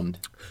ground.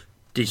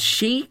 Did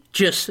she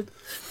just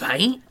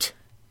faint?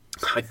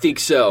 I think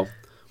so.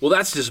 Well,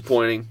 that's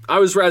disappointing. I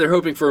was rather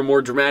hoping for a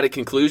more dramatic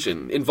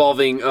conclusion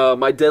involving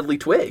my deadly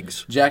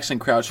twigs. Jackson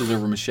crouches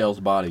over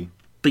Michelle's body.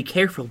 Be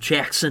careful,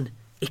 Jackson.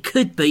 It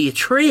could be a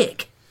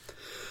trick.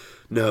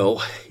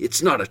 No,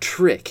 it's not a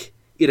trick.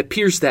 It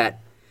appears that,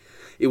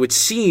 it would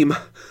seem,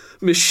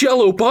 Michelle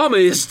Obama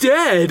is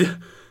dead.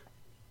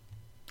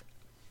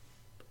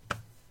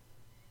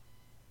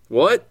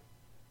 What?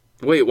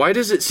 Wait, why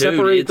does it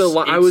separate the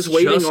line? I was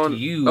waiting just on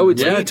you. Oh,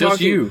 it's Yeah, me just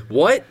talking. you.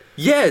 What?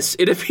 Yes,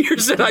 it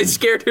appears that I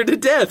scared her to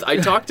death. I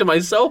talked to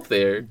myself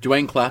there.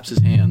 Dwayne claps his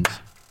hands.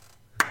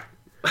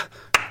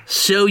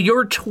 So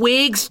your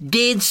twigs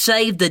did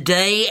save the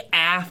day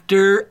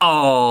after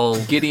all.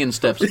 Gideon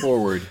steps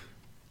forward.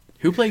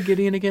 Who played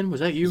Gideon again? Was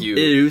that you? You.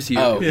 It was you.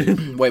 Oh,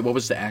 wait, what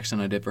was the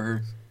accent I did for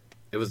her?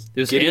 It was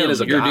Gideon as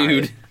a your guy.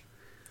 dude.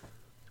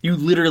 You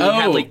literally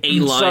had like a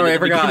line sorry, at I the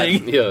forgot.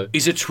 beginning. Yeah.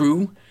 Is it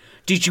true?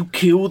 Did you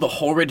kill the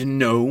horrid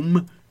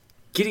gnome?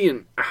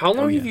 Gideon, how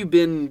long have you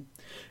been...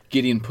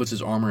 Gideon puts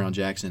his arm around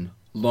Jackson.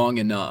 Long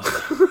enough.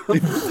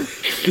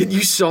 And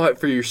you saw it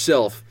for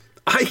yourself.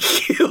 I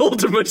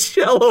killed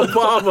Michelle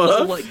Obama.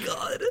 Oh my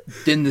god.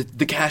 Then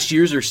the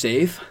cashiers are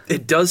safe?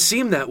 It does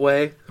seem that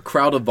way. A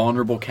crowd of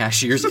vulnerable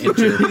cashiers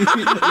enter,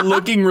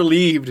 looking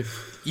relieved.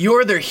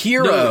 You're their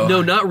hero.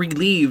 No, not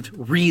relieved.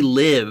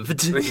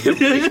 Relived.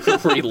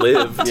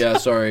 Relived. Yeah,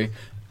 sorry.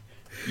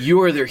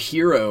 You are their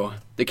hero.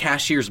 The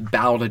cashiers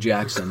bow to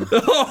Jackson.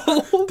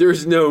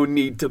 There's no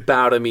need to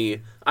bow to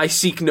me. I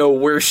seek no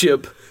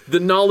worship. The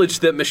knowledge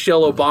that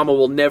Michelle Obama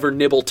will never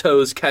nibble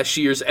toes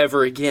cashiers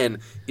ever again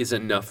is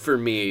enough for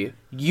me.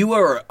 You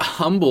are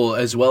humble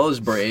as well as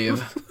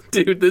brave.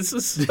 Dude, this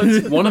is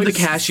such One of the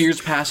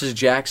cashiers passes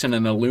Jackson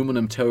an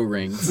aluminum toe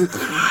ring.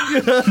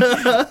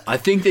 I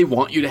think they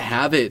want you to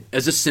have it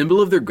as a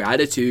symbol of their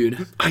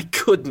gratitude. I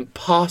couldn't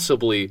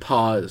possibly.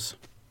 Pause.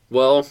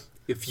 Well,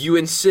 if you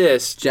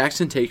insist,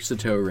 Jackson takes the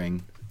toe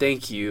ring.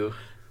 thank you.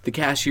 The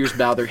cashiers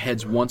bow their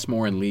heads once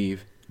more and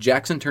leave.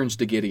 Jackson turns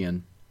to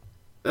Gideon.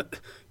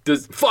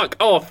 Fuck!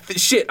 Oh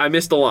shit! I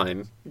missed the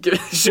line.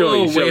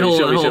 Show me.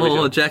 Hold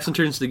on. Jackson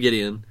turns to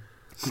Gideon.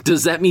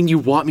 Does that mean you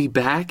want me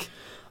back?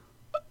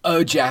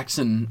 Oh,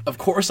 Jackson, of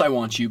course I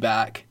want you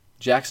back.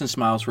 Jackson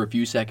smiles for a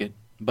few seconds,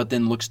 but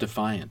then looks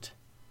defiant.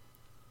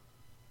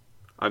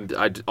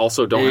 I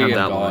also don't There have you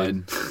that go.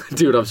 line,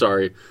 dude. I'm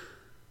sorry.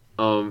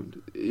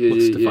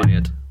 Looks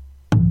defiant.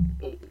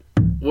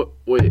 What?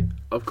 Wait.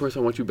 Of course I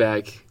want you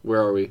back. Where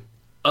are we?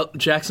 Oh,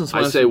 Jackson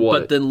smiles, I say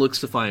what? but then looks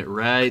defiant.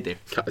 Right there.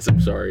 Guys, I'm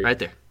sorry. Right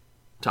there.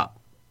 Top.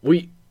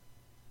 Well,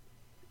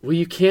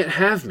 you can't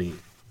have me.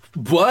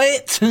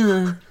 What?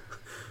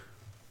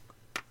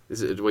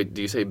 Is it? Wait.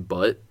 Do you say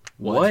but?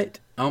 What?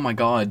 Oh my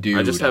god, dude.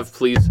 I just have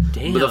please.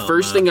 Damn. But the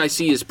first thing I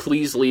see is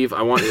please leave.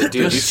 I want. Dude,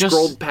 you Just-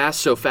 scrolled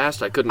past so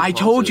fast I couldn't. I pause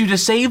told it. you to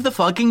save the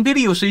fucking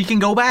video so you can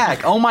go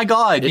back. Oh my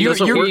god, you're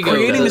doesn't work like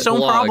creating that. this own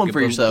Blog problem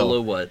for yourself.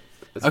 Below what?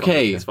 It's fine,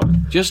 Okay, it's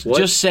fine. just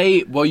What?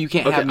 say, well, you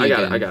can't Okay, have me I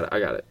got again. it. I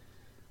got it.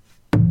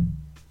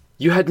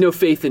 You had no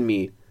faith in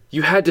me.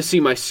 You had to see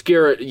my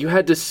scare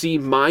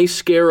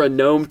a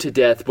gnome to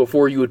death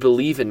before you would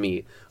believe in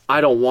me.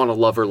 I don't want a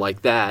lover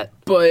like that.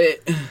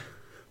 But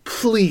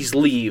Please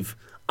leave.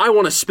 I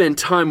want to spend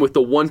time with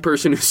the one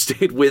person who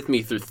stayed with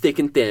me through thick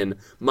and thin,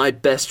 my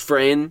best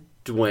friend,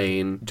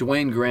 Dwayne.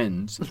 Dwayne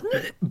grins.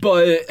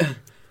 But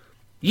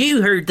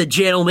You heard the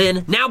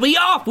gentleman. Now be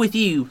off with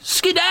you.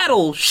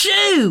 Skedaddle.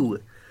 Shoo.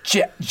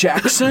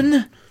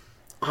 Jackson?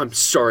 I'm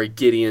sorry,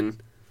 Gideon,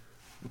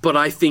 but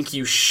I think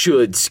you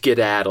should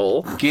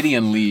skedaddle.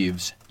 Gideon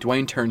leaves.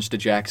 Dwayne turns to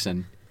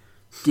Jackson.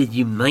 Did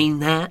you mean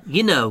that?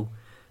 You know,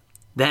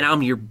 That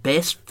I'm your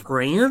best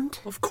friend?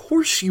 Of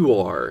course you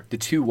are. The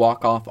two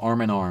walk off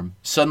arm in arm.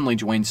 Suddenly,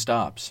 Dwayne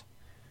stops.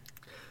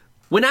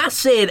 When I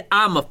said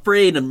I'm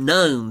afraid of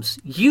gnomes,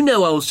 you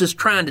know I was just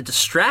trying to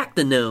distract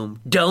the gnome,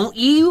 don't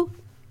you?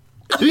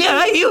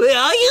 Yeah, you.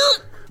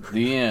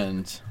 The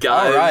end.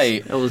 Guys, all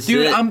right, that was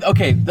dude. it. I'm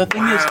okay. The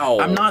thing is, Wow.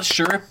 I'm not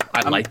sure. If,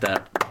 I like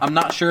that. I'm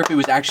not sure if it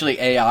was actually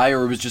AI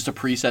or it was just a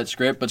preset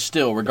script, but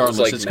still, regardless,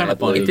 like it's kind of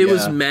Mad funny. Libs. If it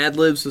was Yeah. Mad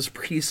Libs' was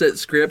preset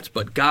script,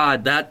 but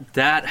God,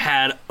 that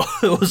had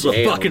it was a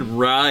Damn. fucking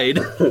ride.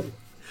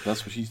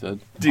 That's what she said.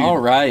 Dude. All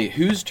right,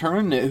 whose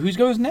turn? Who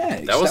goes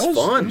next? That was fun.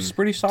 That was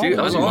pretty solid. Dude,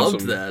 that I was loved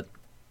awesome. that.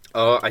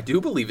 I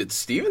do believe it's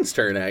Steven's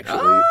turn, actually.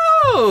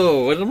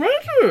 Oh, what a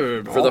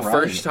record. For the All right.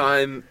 first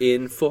time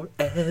in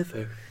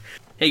forever.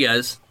 Hey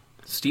guys,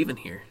 Steven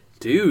here,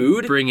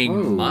 Dude.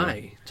 bringing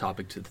my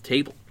topic to the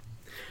table.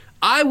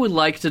 I would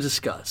like to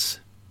discuss,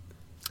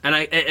 and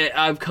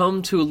I've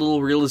come to a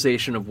little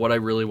realization of what I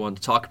really want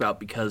to talk about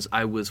because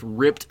I was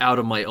ripped out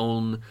of my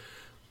own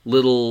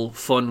little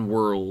fun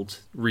world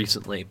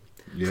recently.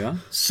 Yeah.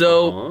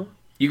 So, Uh-huh.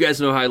 you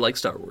guys know how I like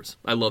Star Wars.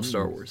 I love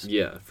Star Wars.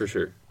 Yeah, for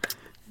sure.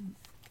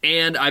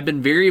 And I've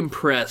been very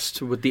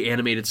impressed with the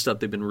animated stuff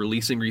they've been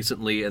releasing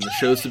recently, and the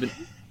shows have been...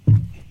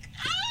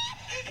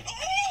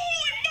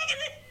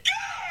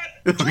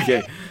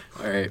 Okay.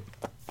 All right.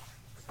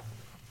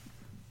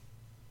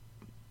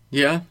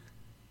 Yeah.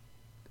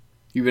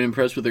 You've been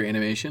impressed with their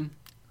animation?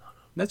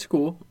 That's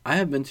cool. I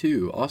have been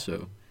too,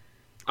 also.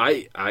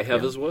 I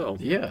have as well.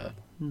 Yeah.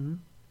 Mm-hmm.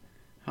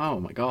 Oh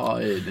my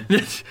god.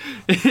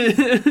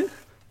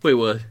 Wait,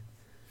 what? It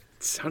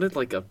sounded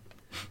like a...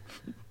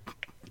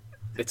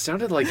 It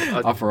sounded like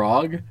A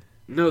frog?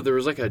 No, there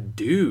was like a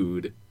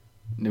dude.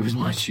 It was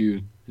my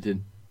shoe. It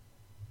did.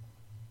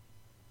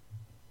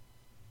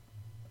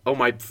 Oh,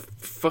 my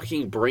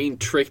fucking brain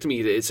tricked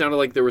me. It sounded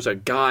like there was a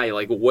guy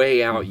like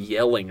way out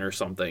yelling or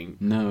something.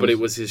 No, but it it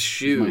was his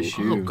shoe. my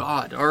shoe. Oh,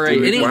 God. All right.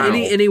 Dude, wow.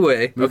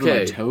 Anyway. Moving my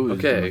Okay, toes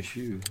with okay. my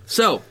shoe.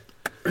 So,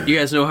 you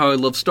guys know how I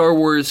love Star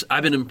Wars.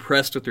 I've been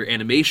impressed with their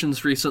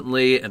animations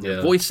recently and their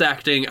Yeah. voice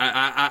acting.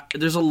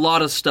 There's a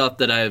lot of stuff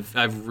that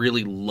I've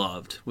really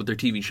loved with their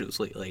TV shows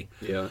lately.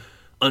 Yeah.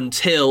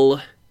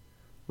 Until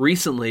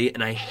recently,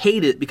 and I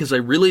hate it because I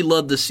really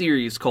love the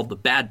series called The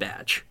Bad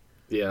Batch.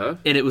 Yeah.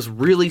 And it was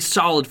really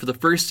solid for the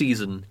first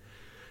season.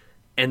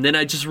 And then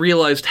I just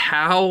realized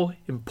how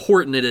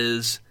important it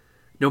is,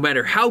 no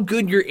matter how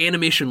good your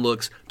animation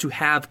looks, to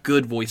have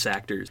good voice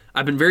actors.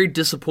 I've been very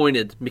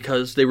disappointed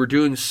because they were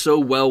doing so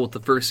well with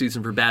the first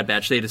season for Bad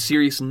Batch. They had a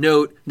serious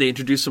note. They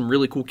introduced some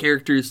really cool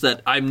characters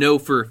that I know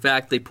for a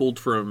fact they pulled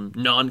from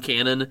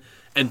non-canon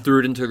and threw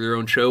it into their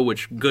own show,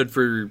 which good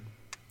for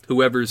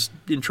whoever's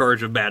in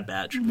charge of Bad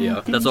Batch.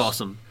 Yeah. That's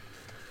awesome.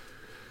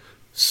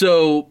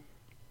 So,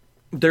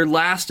 their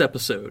last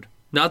episode,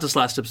 not this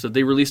last episode,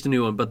 they released a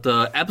new one, but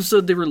the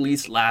episode they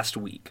released last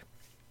week,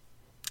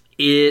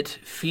 it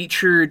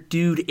featured,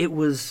 dude, it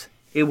was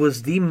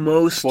the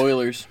most...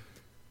 Spoilers.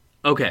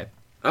 Okay.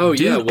 Oh,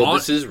 yeah. Dude, Well,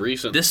 this is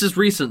recent. This is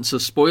recent, so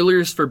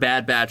spoilers for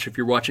Bad Batch if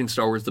you're watching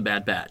Star Wars The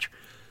Bad Batch.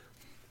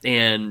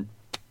 And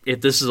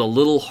if this is a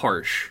little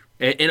harsh.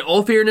 In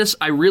all fairness,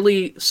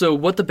 so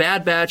what The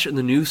Bad Batch and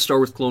the new Star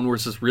Wars Clone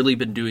Wars has really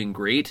been doing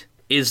great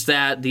is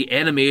that the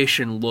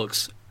animation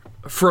looks...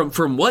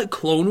 From what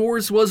Clone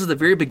Wars was at the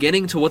very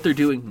beginning to what they're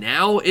doing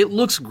now, it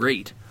looks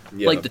great.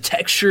 Yeah. Like, the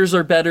textures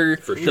are better,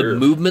 For the sure.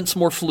 movement's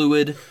more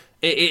fluid.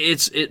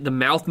 The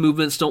mouth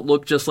movements don't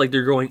look just like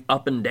they're going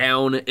up and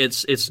down.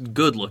 It's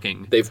good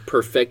looking. They've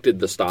perfected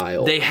the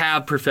style. They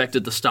have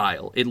perfected the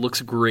style. It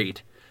looks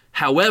great.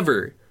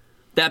 However,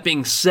 that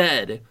being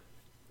said,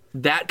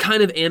 that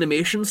kind of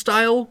animation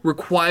style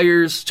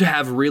requires to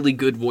have really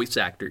good voice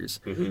actors.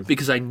 Mm-hmm.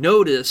 Because I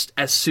noticed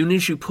as soon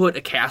as you put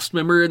a cast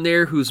member in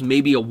there who's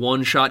maybe a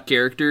one-shot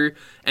character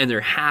and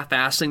they're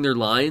half-assing their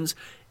lines,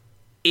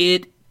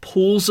 it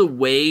pulls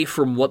away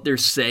from what they're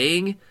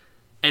saying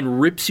and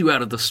rips you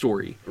out of the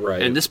story.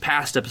 Right. And this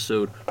past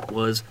episode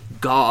was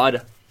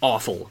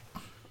god-awful.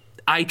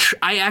 I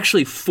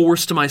actually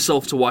forced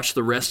myself to watch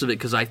the rest of it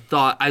because I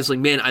was like,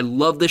 man, I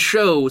love this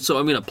show, so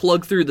I'm going to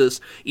plug through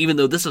this, even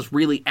though this is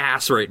really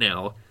ass right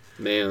now.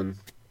 Man.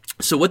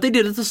 So what they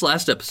did at this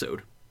last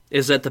episode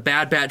is that the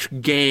Bad Batch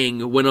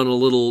gang went on a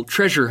little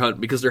treasure hunt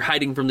because they're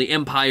hiding from the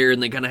Empire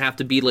and they kind of have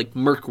to be like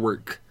merc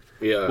work,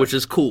 Yeah. which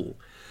is cool.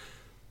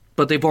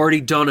 But they've already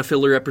done a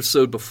filler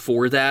episode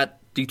before that,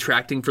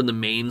 detracting from the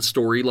main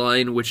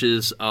storyline, which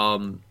is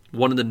one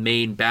of the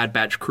main Bad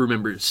Batch crew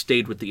members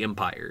stayed with the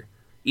Empire.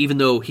 Even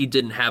though he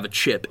didn't have a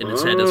chip in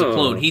his head as a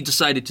clone, he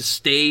decided to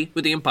stay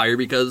with the Empire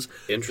because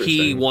he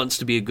Interesting. wants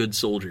to be a good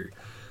soldier.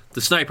 The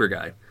sniper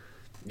guy.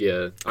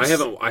 Yeah. I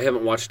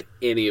haven't watched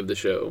any of the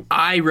show.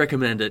 I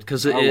recommend it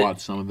because I'll watch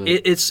some of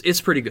it.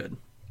 It's pretty good.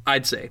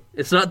 I'd say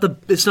it's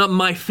not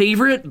my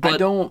favorite,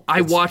 but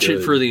I watch it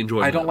good. for the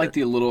enjoyment. I don't of like it.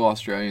 the little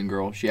Australian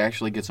girl. She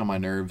actually gets on my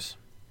nerves.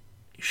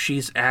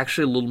 She's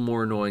actually a little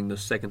more annoying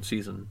this second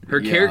season. Her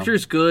Yeah.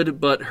 character's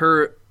good, but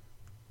her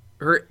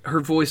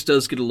voice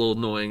does get a little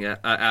annoying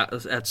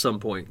at some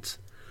points.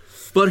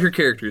 But her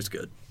character is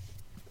good.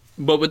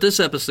 But with this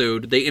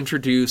episode, they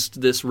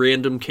introduced this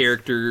random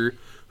character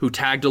who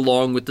tagged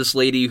along with this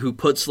lady who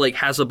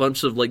has a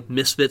bunch of, like,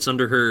 misfits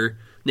under her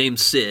named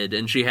Sid,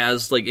 and she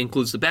has, like,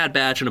 includes the Bad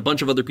Batch and a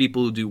bunch of other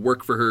people who do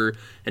work for her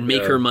and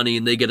make her money,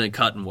 and they get a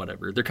cut and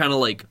whatever. They're kind of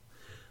like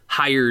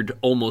hired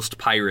almost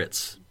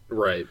pirates.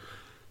 Right.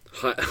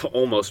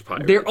 Almost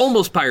pirates. They're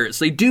almost pirates.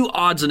 They do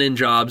odds and end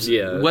jobs,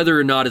 whether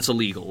or not it's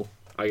illegal.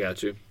 I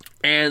got you.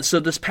 And so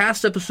this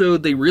past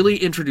episode, they really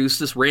introduced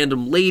this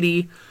random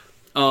lady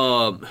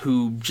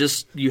who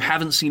just, you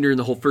haven't seen her in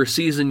the whole first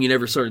season, you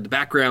never saw her in the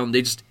background.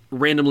 They just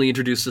randomly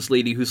introduced this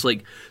lady who's,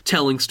 like,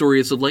 telling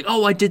stories of, like,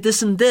 oh, I did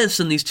this and this,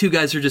 and these two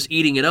guys are just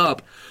eating it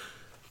up.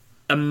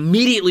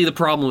 Immediately the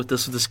problem with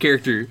this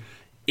character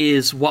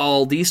is,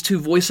 while these two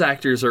voice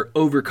actors are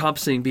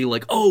overcompensating, being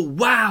like, oh,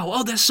 wow,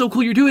 oh, that's so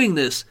cool you're doing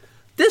this,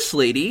 this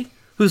lady,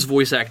 who's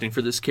voice acting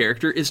for this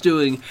character, is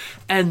doing,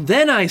 and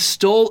then I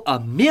stole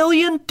 $1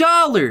 million.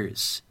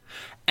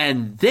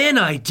 And then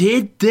I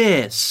did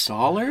this.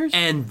 Dollars?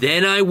 And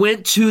then I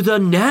went to the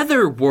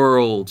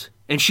netherworld.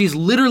 And she's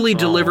literally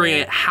delivering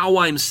it how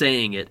I'm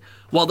saying it.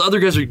 While the other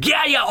guys are,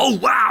 yeah, oh,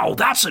 wow,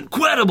 that's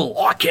incredible.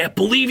 Oh, I can't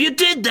believe you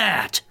did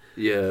that.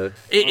 Yeah.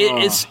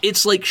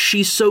 It's like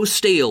she's so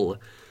stale.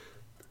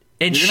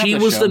 And she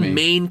was the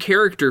main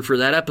character for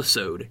that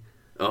episode.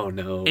 Oh,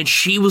 no. And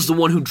she was the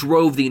one who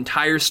drove the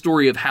entire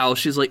story of how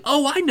she's like,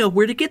 oh, I know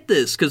where to get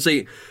this. Because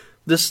the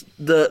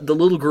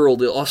little girl,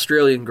 the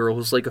Australian girl,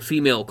 who's like a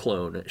female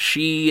clone.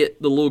 The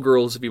little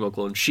girl is a female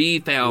clone. She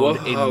found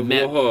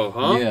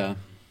Yeah.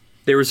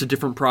 There was a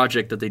different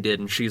project that they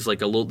did, and she's like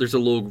there's a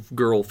little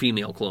girl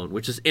female clone,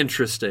 which is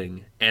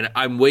interesting. And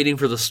I'm waiting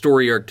for the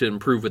story arc to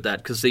improve with that,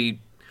 because they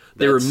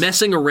were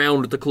messing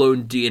around with the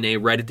clone DNA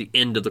right at the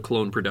end of the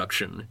clone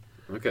production.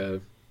 Okay.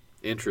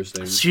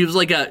 Interesting. She was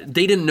like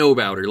they didn't know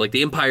about her. Like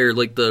the Empire,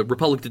 like the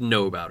Republic didn't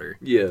know about her.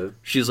 Yeah.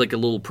 She's like a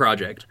little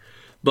project.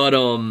 But,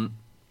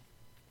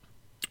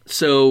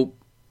 so,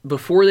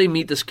 before they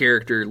meet this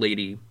character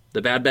lady,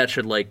 the Bad Batch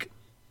had, like,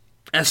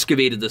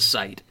 excavated this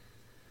site.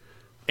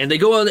 And they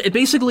go on,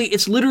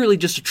 it's literally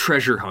just a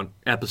treasure hunt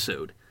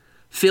episode.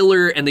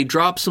 Filler, and they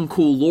drop some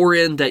cool lore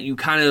in that you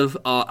kind of,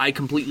 I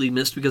completely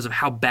missed because of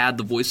how bad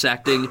the voice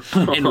acting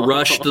and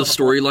rushed the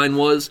storyline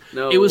was.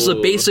 No. It was a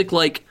basic,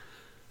 like,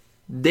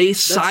 they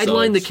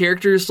sidelined the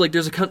characters. Like,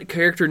 there's a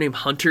character named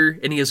Hunter,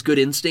 and he has good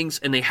instincts,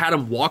 and they had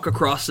him walk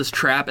across this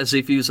trap as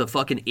if he was a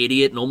fucking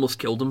idiot and almost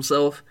killed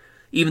himself.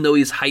 Even though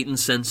he's heightened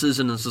senses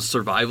and is a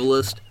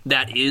survivalist,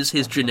 that is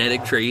his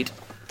genetic trait.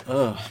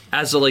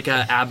 As a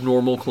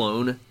abnormal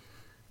clone.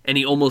 And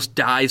he almost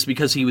dies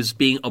because he was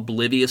being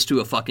oblivious to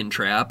a fucking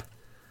trap.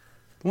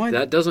 What?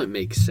 That doesn't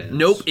make sense.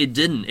 Nope, it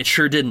didn't. It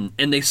sure didn't.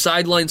 And they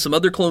sidelined some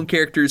other clone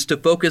characters to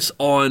focus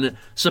on,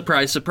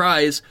 surprise,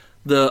 surprise,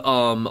 the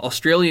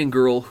Australian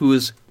girl who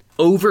is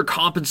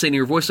overcompensating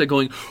her voice by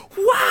going,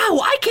 wow,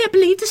 I can't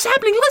believe this is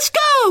happening, let's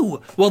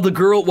go! While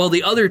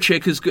the other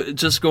chick is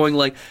just going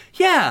like,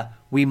 yeah,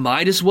 we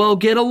might as well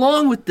get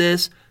along with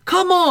this.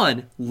 Come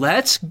on,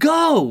 let's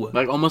go.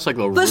 Like almost like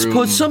let's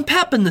put some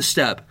pep in the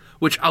step.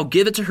 Which I'll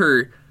give it to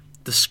her.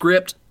 The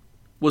script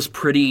was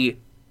pretty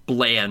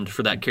bland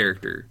for that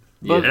character.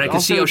 Yeah. And I can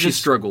see how she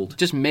struggled.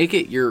 Just make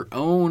it your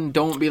own.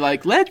 Don't be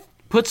like, let's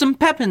put some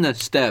pep in the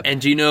step.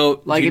 And do you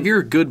know... if you're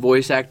a good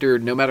voice actor,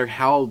 no matter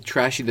how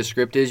trashy the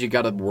script is, you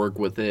got to work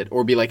with it.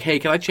 Or be like, hey,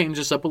 can I change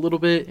this up a little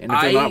bit? And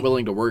if they're not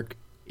willing to work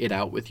it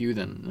out with you,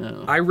 then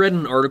no. I read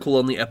an article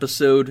on the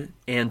episode,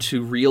 and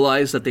to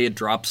realize that they had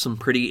dropped some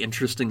pretty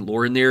interesting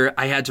lore in there,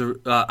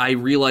 I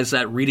realized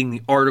that reading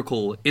the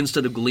article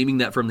instead of gleaming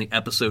that from the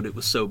episode. It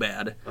was so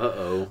bad.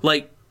 Uh-oh.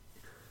 Like,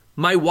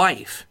 my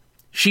wife,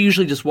 she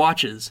usually just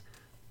watches.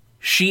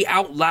 She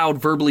out loud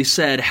verbally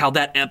said how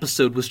that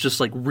episode was just,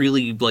 like,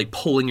 really, like,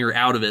 pulling her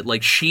out of it.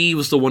 Like, she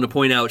was the one to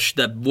point out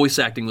that voice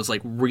acting was,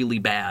 like, really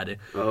bad.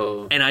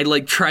 Oh. And I,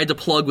 like, tried to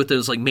plug with it. I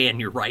was like, man,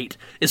 you're right.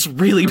 It's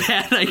really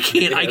bad. I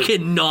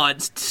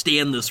cannot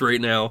stand this right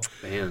now.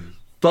 Man.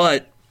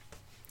 But...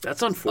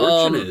 that's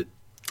unfortunate.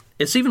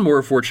 It's even more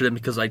unfortunate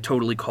because I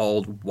totally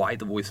called why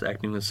the voice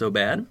acting was so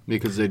bad.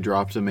 Because they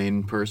dropped a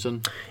main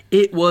person?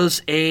 It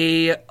was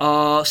a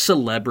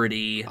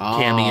celebrity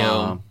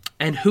cameo.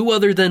 And who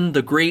other than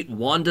the great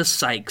Wanda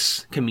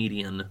Sykes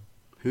comedian?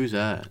 Who's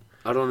that?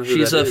 I don't know who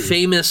She's that a is.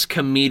 famous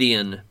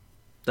comedian.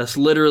 That's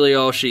literally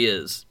all she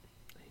is.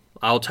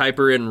 I'll type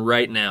her in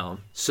right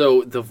now.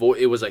 So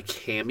it was a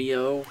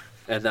cameo,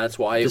 and that's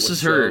why it was This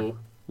is her,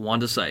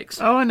 Wanda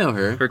Sykes. Oh, I know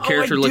her. Her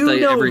character I looked do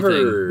like know everything.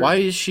 her. Why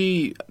is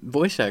she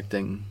voice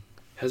acting?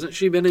 Hasn't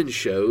she been in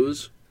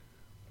shows?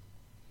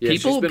 Yeah,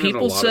 she's been in a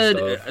People lot said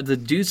of stuff. the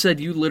dude said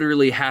you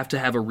literally have to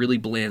have a really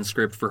bland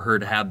script for her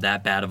to have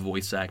that bad of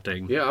voice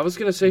acting. Yeah, I was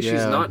gonna say she's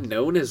Yeah. not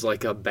known as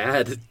like a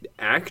bad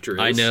actress.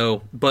 I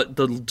know, but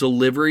the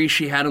delivery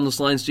she had on those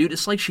lines, dude,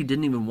 it's like she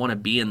didn't even want to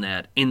be in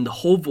that. And the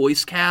whole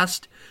voice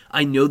cast,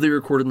 I know they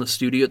recorded in the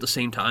studio at the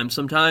same time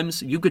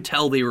sometimes. You could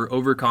tell they were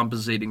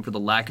overcompensating for the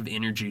lack of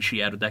energy she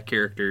had with that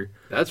character.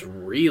 That's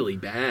really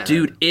bad,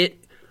 Dude,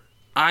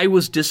 I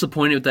was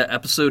disappointed with that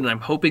episode, and I'm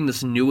hoping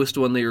this newest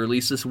one they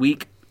released this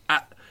week.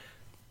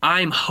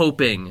 I'm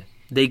hoping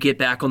they get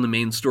back on the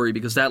main story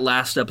because that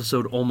last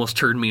episode almost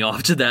turned me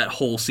off to that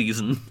whole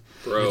season.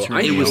 Bro,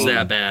 It was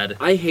that bad.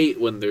 I hate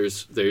when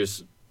there's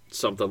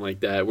something like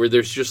that where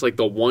there's just like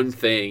the one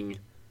thing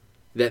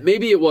that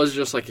maybe it was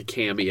just like a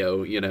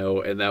cameo, you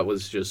know, and that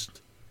was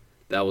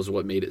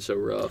what made it so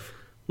rough.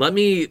 Let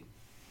me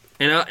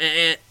and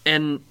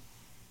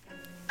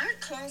Aren't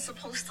clones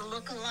supposed to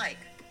look alike?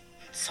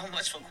 So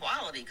much for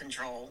quality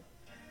control.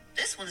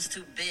 This one's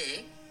too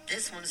big.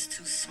 This one's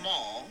too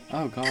small.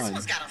 Oh, This God.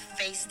 one's got a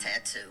face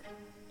tattoo.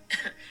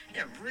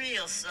 You're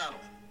real subtle.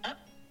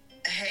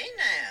 Hey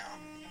now.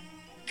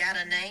 Got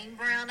a name,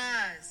 Brown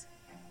Eyes?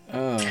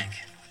 Oh.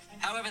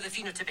 However, the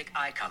phenotypic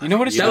eye color. You know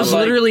what it that was sounds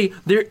like? literally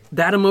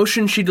that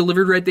emotion she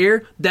delivered right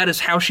there. That is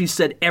how she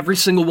said every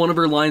single one of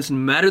her lines, no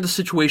matter the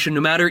situation,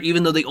 no matter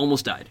even though they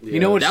almost died. You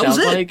know what it That was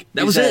sounds it. like?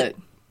 That Is was it.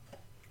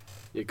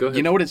 Yeah, go ahead.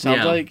 You know what it sounds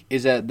Yeah. like?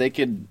 Is that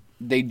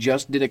they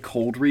just did a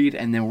cold read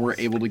and then we're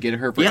able to get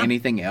her for Yeah.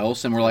 anything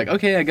else, and we're like,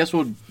 okay, I guess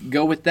we'll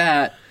go with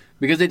that.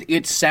 Because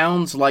it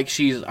sounds like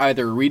she's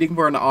either reading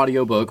for an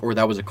audiobook or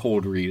that was a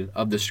cold read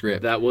of the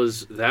script. That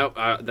was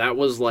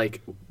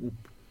like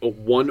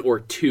one or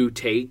two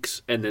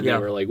takes, and then Yeah.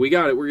 they were like, "We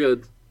got it, we're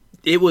good."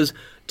 It was,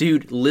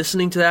 dude,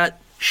 listening to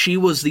that, she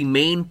was the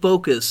main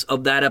focus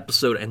of that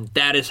episode, and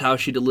that is how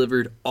she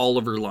delivered all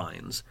of her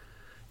lines.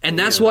 And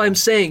that's why I'm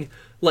saying,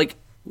 like,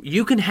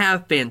 you can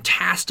have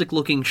fantastic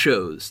looking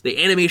shows.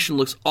 The animation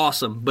looks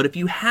awesome, but if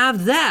you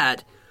have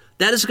that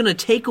is going to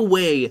take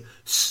away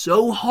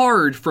so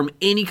hard from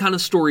any kind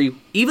of story,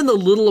 even the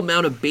little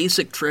amount of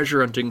basic treasure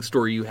hunting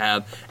story you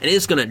have, and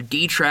it's going to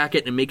detract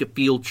it and make it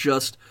feel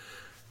just...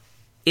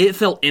 It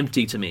felt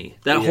empty to me.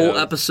 That whole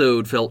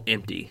episode felt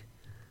empty.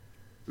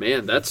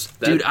 Man, that's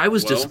Dude, I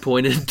was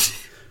disappointed.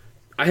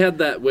 I had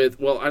that with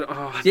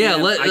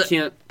I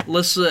can't.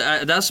 Let's.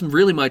 That's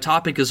really my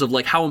topic is of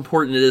like how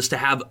important it is to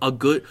have a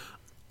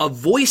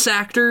voice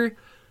actor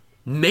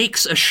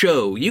makes a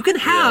show. You can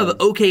have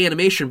okay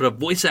animation, but a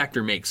voice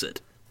actor makes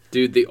it.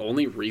 Dude, the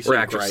only recent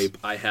actress. gripe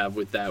I have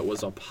with that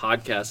was a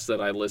podcast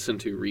that I listened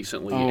to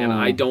recently, and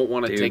I don't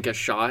want to take a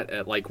shot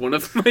at like one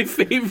of my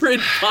favorite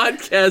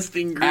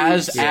podcasting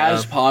groups.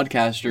 As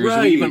podcasters,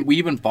 Right. we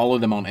even follow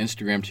them on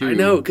Instagram too. I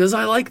know, because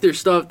I like their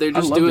stuff. They're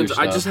just love doing. their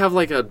I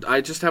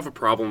stuff. just have a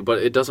problem, but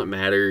it doesn't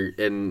matter,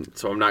 and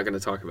so I'm not going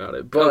to talk about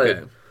it. But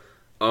Okay.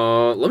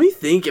 let me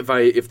think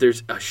if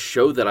there's a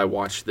show that I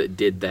watched that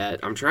did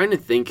that. I'm trying to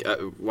think.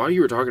 While you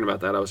were talking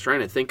about that, I was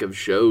trying to think of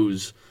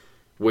shows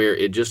where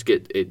it just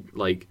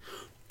like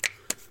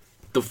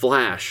The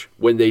Flash,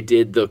 when they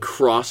did the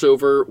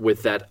crossover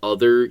with that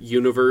other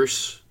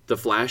universe, the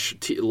Flash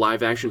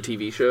live action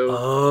TV show.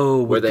 Oh,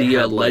 where with they the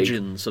had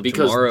Legends of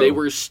because Tomorrow. they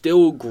were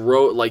still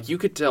like you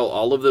could tell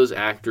all of those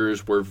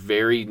actors were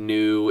very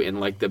new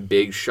in like the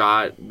big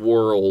shot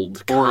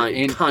world,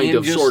 kind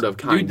of.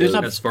 There's a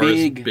as far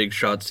as big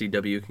shot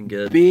CW can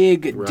get.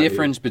 big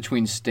difference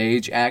between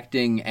stage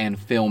acting and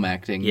film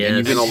acting. Yes. And you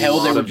And can a tell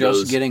they lot were of just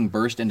those- getting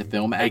burst into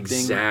film acting.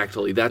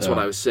 Exactly. That's what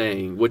I was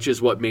saying, which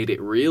is what made it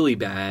really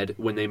bad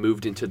when they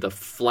moved into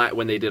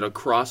when they did a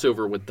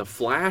crossover with the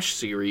Flash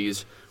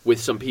series with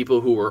some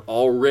people who were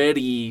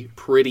already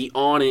pretty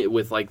on it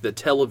with like the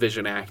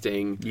television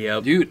acting.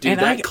 Yep. Dude, and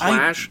That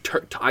clash,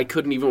 I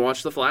couldn't even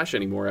watch The Flash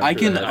anymore after I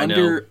can that. I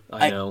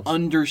know.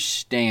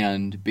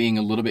 understand being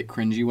a little bit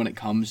cringy when it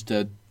comes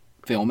to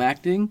film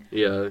acting.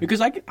 Yeah.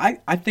 Because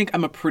I think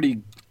I'm a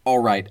pretty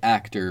alright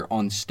actor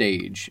on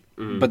stage.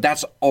 But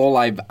that's all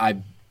I've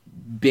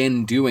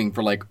been doing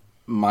for like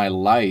my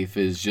life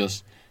is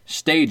just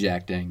stage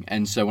acting.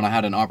 And so when I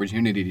had an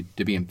opportunity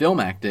to be in film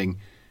acting,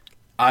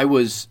 I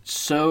was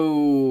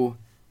so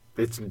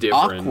It's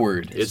different.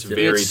 awkward. It's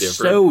very different.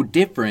 So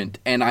different.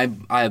 And I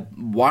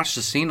watched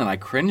the scene and I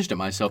cringed at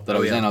myself that I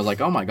was in. I was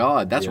like, oh my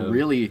god, that's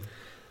really,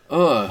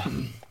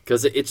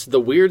 Because it's the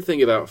weird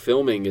thing about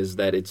filming is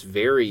that it's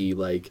very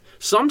like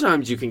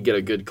sometimes you can get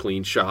a good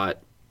clean shot,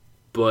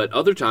 but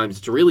other times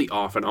it's really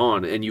off and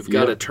on, and you've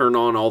got to turn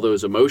on all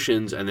those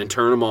emotions and then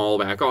turn them all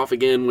back off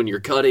again when you're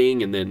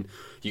cutting, and then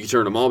you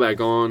turn them all back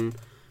on.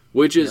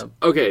 Which is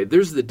okay.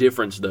 There's the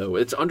difference though.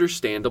 It's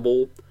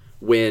understandable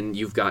when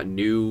you've got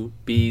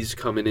newbies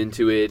coming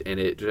into it, and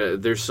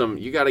there's some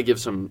you got to give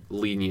some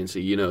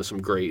leniency,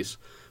 some grace.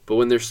 But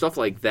when there's stuff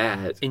like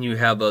that, And you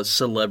have a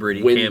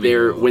celebrity when cameo.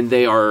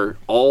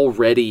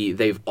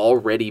 they've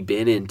already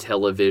been in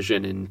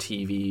television and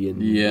TV and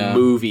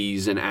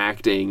movies and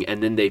acting,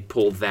 and then they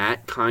pull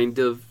that kind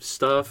of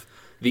stuff.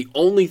 The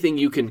only thing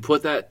you can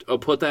put that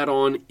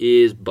on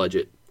is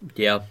budget.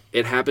 Yeah.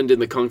 It happened in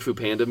the Kung Fu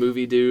Panda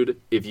movie,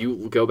 dude. If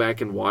you go back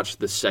and watch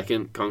the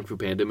second Kung Fu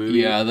Panda movie,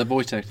 yeah, the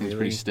voice acting is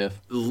pretty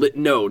stiff.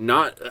 no,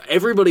 not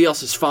everybody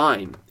else is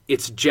fine.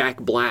 It's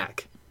Jack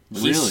Black.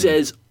 He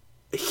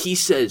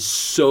says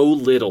so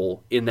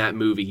little in that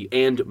movie,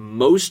 and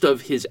most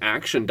of his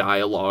action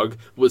dialogue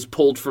was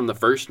pulled from the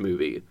first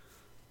movie.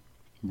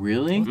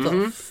 Really? What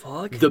the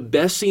fuck? The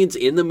best scenes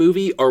in the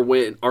movie are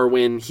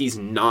when he's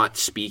not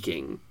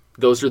speaking.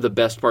 Those are the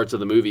best parts of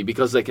the movie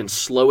because they can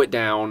slow it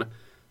down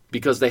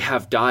because they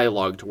have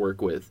dialogue to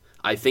work with.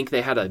 I think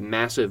they had a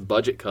massive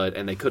budget cut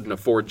and they couldn't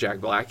afford Jack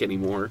Black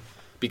anymore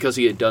because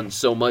he had done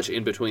so much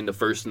in between the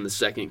first and the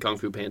second Kung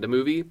Fu Panda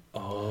movie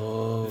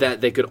that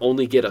they could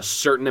only get a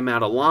certain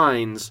amount of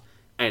lines.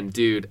 And,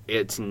 dude,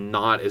 it's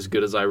not as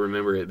good as I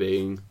remember it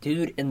being.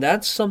 Dude, and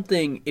that's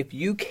something, if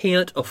you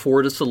can't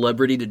afford a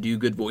celebrity to do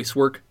good voice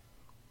work,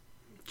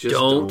 Just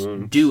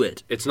don't do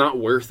it. It's not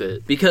worth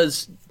it.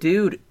 Because,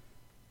 dude,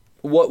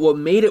 what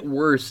made it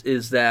worse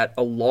is that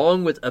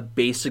along with a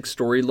basic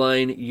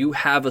storyline, you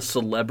have a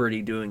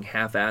celebrity doing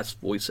half-assed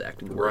voice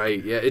acting work.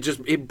 Right, yeah,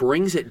 it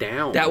brings it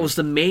down. That was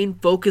the main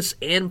focus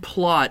and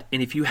plot,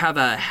 and if you have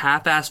a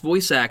half-assed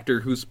voice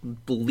actor who's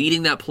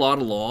leading that plot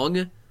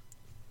along,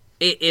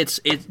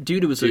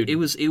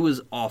 it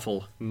was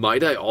awful.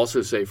 Might I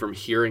also say, from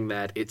hearing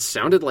that, it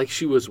sounded like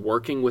she was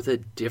working with a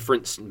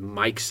different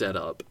mic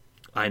setup.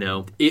 I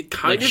know. It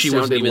kind of she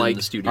wasn't sounded even like in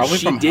the studio.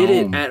 she did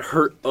home. it at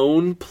her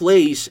own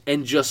place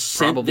and just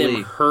sent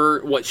Probably.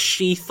 them what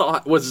she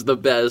thought was the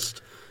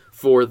best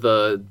for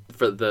the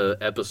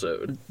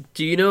episode.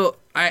 Do you know,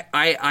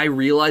 I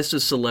realized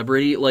as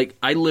celebrity, like,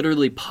 I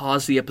literally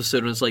paused the episode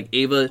and was like,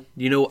 Ava,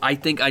 you know, I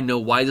think I know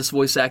why this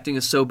voice acting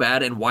is so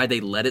bad and why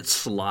they let it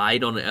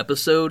slide on an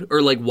episode,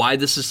 or, like, why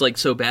this is, like,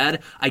 so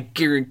bad. I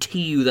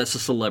guarantee you that's a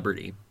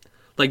celebrity.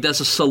 Like, that's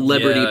a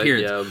celebrity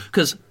appearance.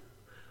 Because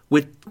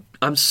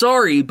I'm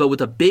sorry, but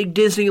with a big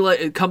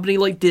Disney company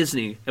like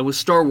Disney, and with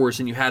Star Wars,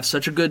 and you have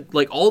such a good,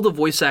 like, all the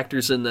voice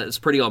actors in that is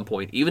pretty on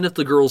point. Even if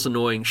the girl's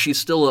annoying, she's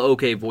still an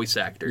okay voice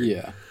actor.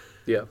 Yeah.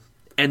 Yeah.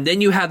 And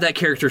then you have that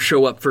character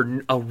show up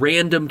for a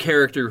random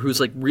character who's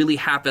like really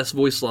half-assed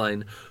voice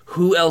line.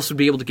 Who else would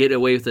be able to get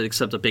away with it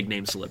except a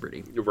big-name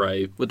celebrity?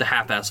 Right. With the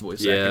half-assed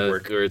voice acting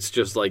work. Or it's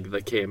just like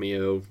the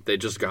cameo. They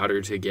just got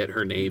her to get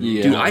her name.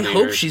 Yeah. Dude, on I there.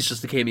 hope she's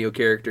just a cameo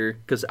character,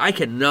 because I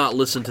cannot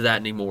listen to that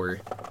anymore.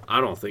 I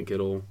don't think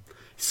it'll.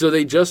 So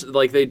they just,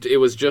 like, it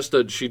was just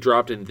she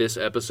dropped in this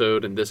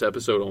episode and this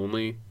episode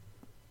only?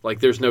 Like,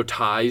 there's no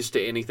ties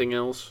to anything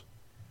else?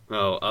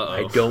 Oh, uh-oh.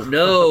 I don't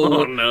know.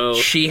 Oh, no.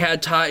 She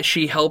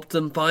helped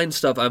them find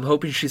stuff. I'm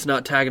hoping she's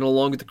not tagging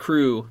along with the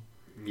crew.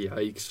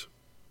 Yikes.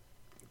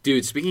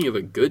 Dude, speaking of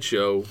a good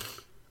show,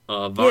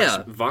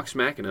 Vox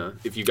Machina.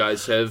 If you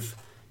guys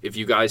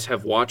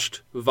have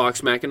watched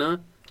Vox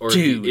Machina, or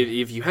Dude.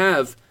 if you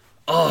have,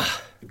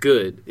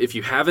 good. If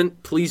you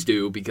haven't, please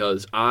do,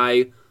 because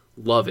I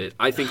love it.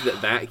 I think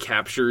that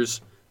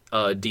captures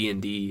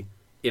D&D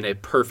in a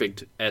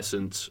perfect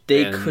essence.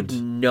 They could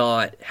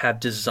not have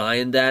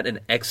designed that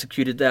and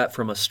executed that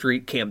from a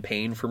street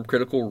campaign from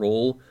Critical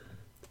Role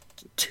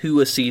to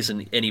a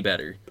season any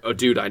better. Oh,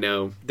 dude, I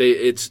know.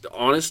 It's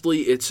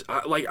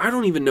like, I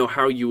don't even know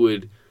how you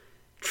would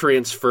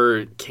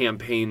transfer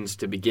campaigns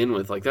to begin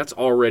with. Like, that's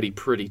already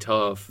pretty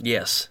tough.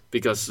 Yes.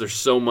 Because there's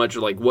so much,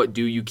 like, what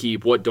do you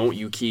keep, what don't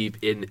you keep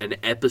in an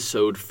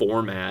episode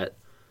format.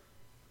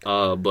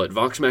 But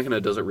Vox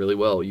Machina does it really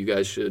well. You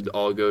guys should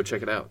all go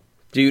check it out.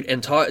 Dude,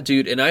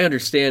 and I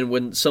understand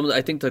when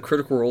I think the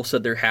Critical Role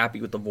said they're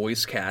happy with the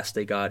voice cast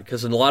they got,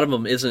 because a lot of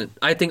them isn't.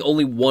 I think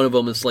only one of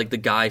them is like the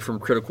guy from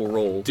Critical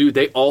Role. Dude,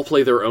 they all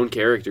play their own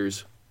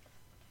characters.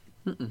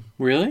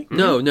 Really?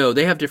 No,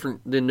 they have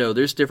different. No,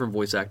 there's different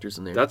voice actors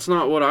in there. That's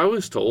not what I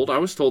was told. I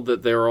was told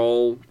that they're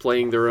all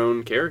playing their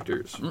own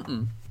characters.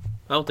 I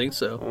don't think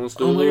so. Let's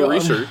do a little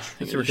research.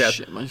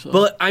 Shit myself.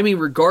 But I mean,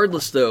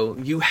 regardless, though,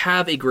 you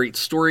have a great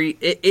story.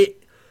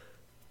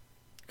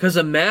 Because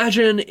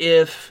imagine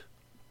if,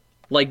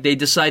 like, they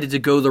decided to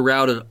go the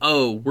route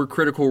of, we're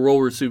Critical Role,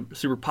 we're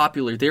super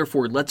popular,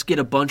 therefore let's get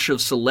a bunch of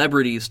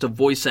celebrities to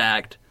voice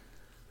act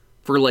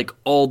for, like,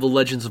 all the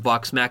Legends of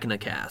Vox Machina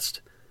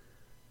cast.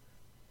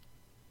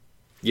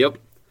 Yep.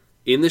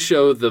 In the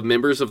show, the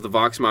members of the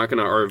Vox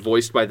Machina are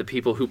voiced by the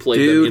people who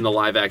played them in the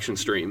live-action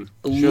stream.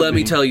 Let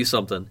me tell you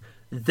something.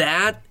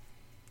 That,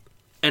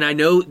 and I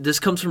know this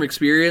comes from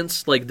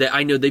experience, like, that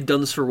I know they've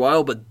done this for a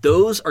while, but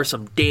those are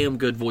some damn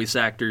good voice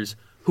actors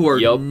who are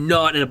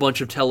not in a bunch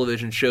of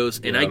television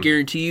shows, and I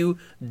guarantee you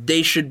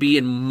they should be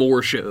in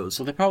more shows.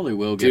 Well, they probably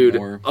will get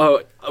more.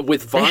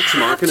 With Vox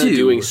Machina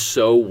doing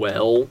so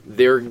well,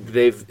 they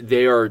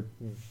are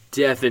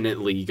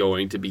definitely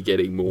going to be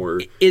getting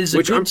more.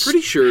 Which I'm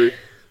pretty sure,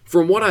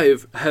 from what I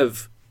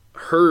have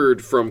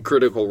heard from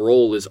Critical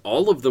Role, is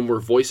all of them were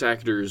voice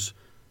actors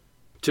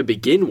to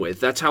begin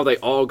with. That's how they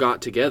all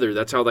got together.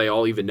 That's how they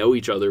all even know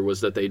each other, was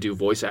that they do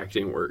voice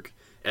acting work,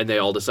 and they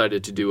all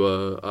decided to do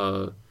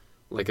a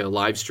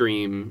live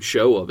stream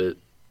show of it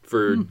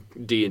for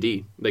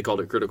D&D. They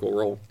called it Critical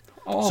Role.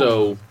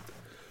 So,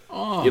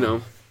 you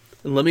know.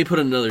 Let me put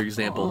another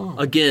example.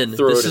 Again,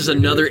 this is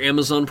another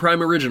Amazon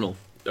Prime original.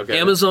 Okay.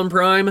 Amazon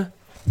Prime.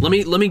 Let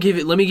me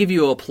give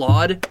you a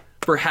applaud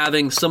for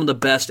having some of the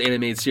best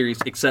animated series,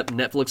 except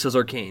Netflix has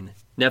Arcane.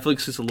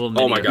 Netflix is a little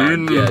mini. Oh my god,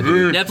 yeah,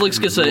 dude.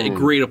 Netflix gets a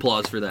great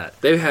applause for that.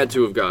 They had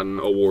to have gotten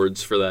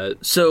awards for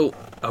that. So,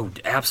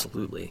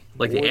 absolutely.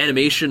 Like, the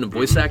animation and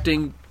voice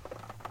acting,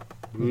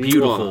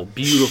 beautiful.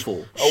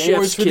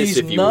 Chef's kiss,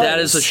 if you will. That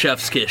is a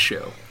chef's kiss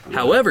show.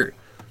 However,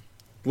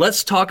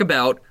 let's talk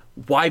about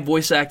why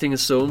voice acting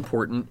is so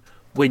important,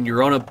 when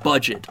you're on a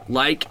budget,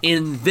 like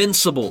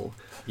Invincible.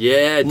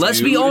 Yeah,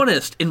 Let's be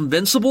honest,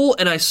 Invincible,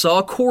 and I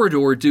saw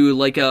Corridor do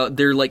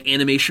their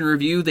animation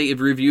review. They have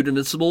reviewed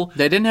Invincible.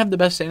 They didn't have the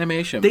best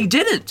animation. They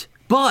didn't.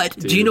 But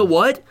do you know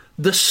what?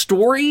 The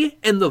story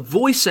and the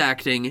voice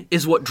acting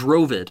is what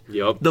drove it.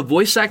 Yep. The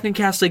voice acting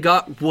cast they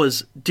got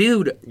was,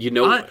 dude.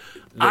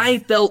 I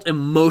felt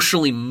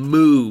emotionally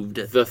moved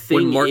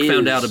when Mark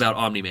found out about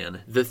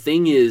Omni-Man. The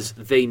thing is,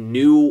 they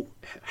knew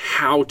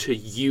how to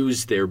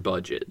use their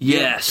budget.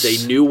 Yes. They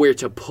knew where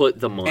to put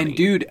the money. And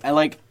dude,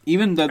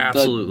 even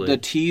the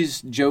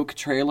tease joke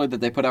trailer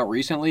that they put out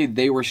recently,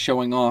 they were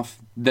showing off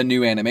the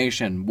new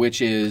animation,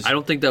 which is... I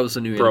don't think that was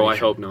the new Bro,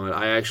 animation. I hope not.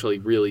 I actually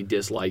really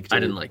disliked it. I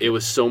didn't like it. It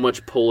was so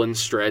much pull and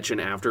stretch, and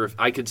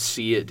I could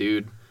see it,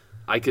 dude.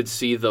 I could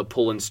see the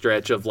pull and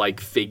stretch of,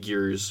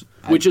 figures,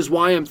 which is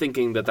why I'm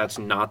thinking that that's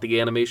not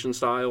the animation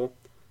style.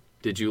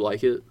 Did you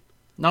like it?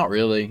 Not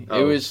really. Oh.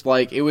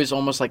 It was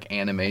almost like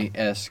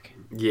anime-esque.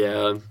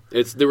 Yeah.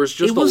 There was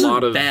just it wasn't a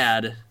lot of...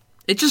 bad.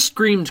 It just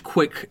screamed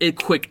quick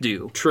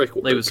do. Trick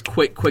work. It was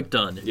quick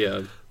done.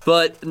 Yeah.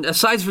 But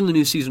aside from the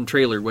new season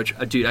trailer, which,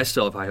 dude, I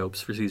still have high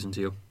hopes for season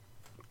 2.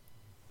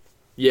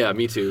 Yeah,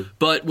 me too.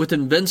 But with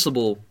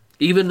Invincible,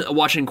 even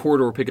watching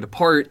Corridor pick it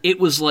apart, it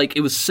was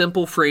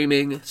simple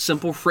framing,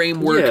 simple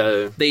framework.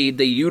 Yeah.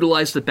 They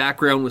utilized the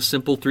background with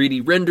simple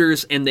 3D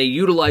renders, and they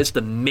utilized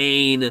the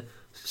main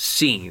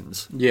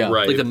scenes. Yeah.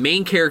 Right. Like the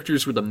main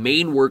characters were the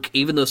main work,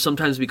 even though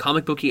sometimes it'd be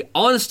comic booky.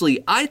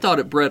 Honestly, I thought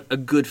it brought a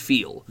good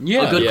feel.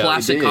 Yeah. A good Yeah,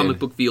 classic it did. comic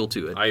book feel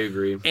to it. I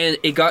agree. And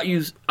it got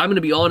used, I'm going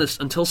to be honest,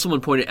 until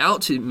someone pointed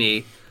out to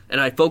me, and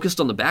I focused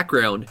on the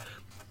background,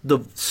 the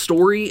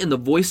story and the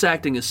voice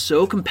acting is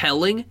so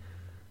compelling,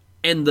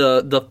 and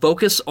the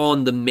focus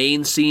on the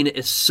main scene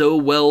is so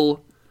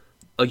well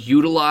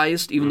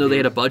utilized, even though they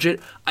had a budget.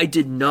 I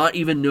did not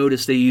even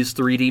notice they used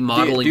 3D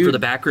modeling Dude, for the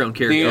background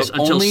characters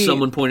until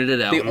someone pointed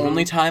it out. The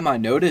only time I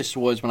noticed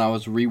was when I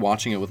was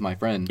rewatching it with my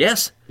friend.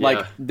 Yes.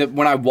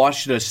 When I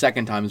watched it a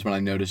second time is when I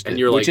noticed it. And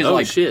you're which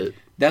like, is oh, shit.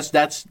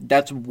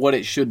 That's what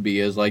it should be,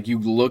 is you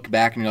look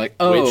back and you're like,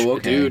 oh,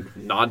 okay. Dude,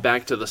 nod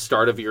back to the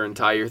start of your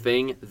entire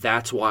thing.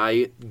 That's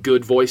why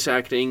good voice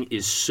acting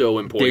is so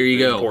important. There you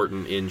go.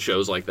 Important in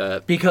shows like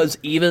that. Because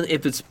even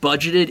if it's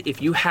budgeted,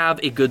 if you have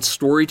a good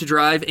story to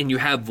drive and you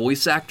have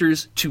voice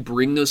actors to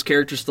bring those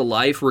characters to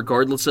life,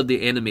 regardless of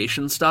the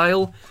animation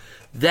style,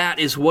 that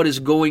is what is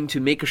going to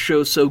make a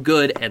show so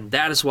good, and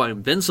that is why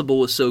Invincible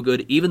was so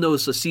good, even though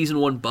it's a season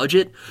 1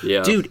 budget.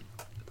 Yeah. Dude,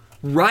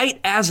 right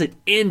as it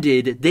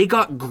ended, they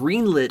got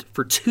greenlit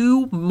for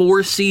 2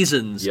 more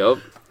seasons. Yep.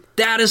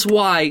 That is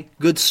why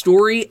good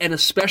story and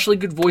especially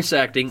good voice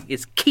acting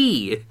is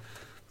key.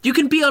 You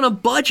can be on a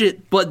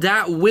budget, but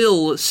that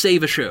will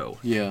save a show.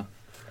 Yeah.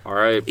 All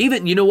right.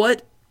 Even, you know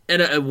what?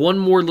 And one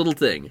more little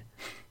thing.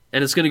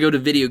 And it's going to go to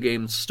video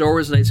games. Star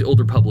Wars Knights of the Old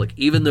Republic,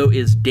 even though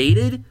it's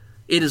dated,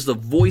 it is the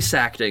voice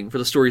acting for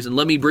the stories. And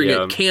let me bring it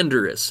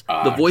Canderous,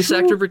 the voice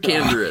actor for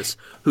Canderous,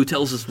 who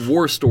tells us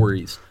war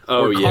stories.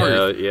 Oh, or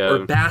Karth, yeah.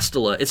 or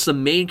Bastila. It's the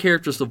main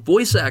characters, the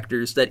voice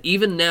actors, that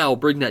even now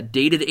bring that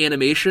dated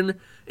animation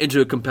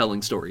into a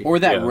compelling story. Or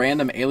that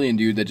random alien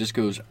dude that just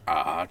goes,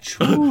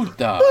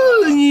 chuta.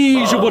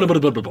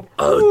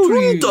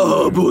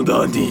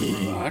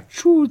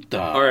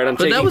 All right,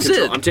 But that was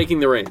control. it. I'm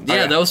taking the reins.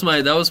 Yeah, that was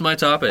my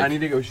topic. I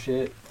need to go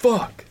shit.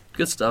 Fuck.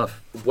 Good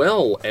stuff.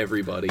 Well,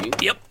 everybody,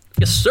 Yep.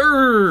 Yes,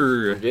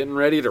 sir. getting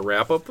ready to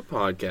wrap up the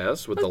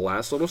podcast with the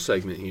last little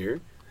segment here.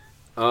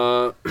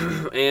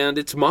 And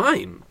it's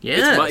mine.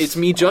 Yes. It's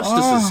me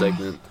Justice's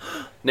segment.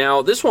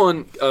 Now, this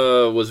one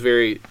was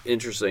very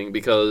interesting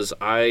because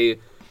I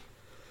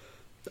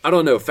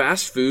don't know,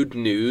 fast food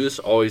news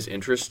always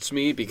interests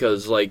me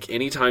because,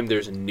 anytime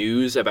there's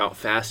news about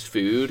fast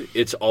food,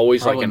 it's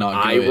always Probably an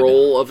not eye good.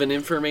 roll of an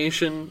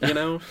information, you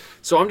know?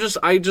 So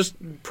I just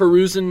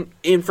perusing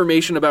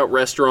information about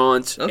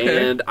restaurants,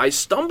 Okay. and I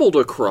stumbled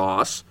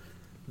across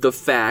the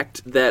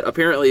fact that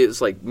apparently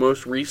it's,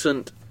 most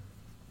recent,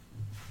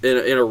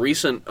 in a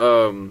recent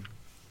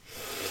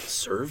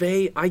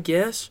survey, I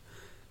guess,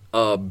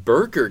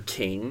 Burger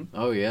King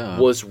Oh, yeah.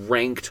 was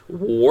ranked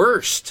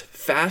worst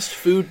fast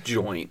food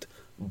joint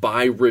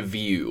by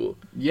review.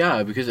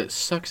 Yeah, because it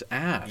sucks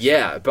ass.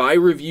 Yeah, by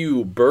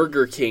review,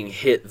 Burger King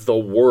hit the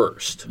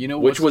worst. You know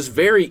which what's- was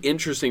very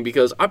interesting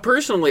because I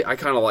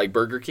kind of like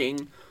Burger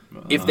King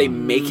if they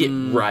make it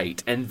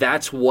right, and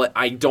that's what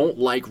I don't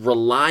like,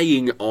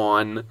 relying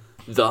on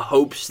the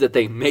hopes that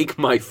they make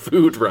my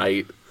food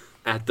right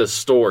at the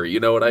store.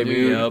 You know what I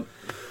mean? Yep.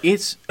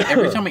 It's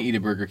every time I eat a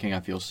Burger King, I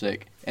feel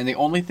sick. And the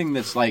only thing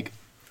that's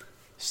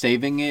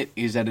saving it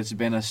is that it's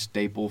been a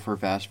staple for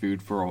fast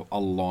food for a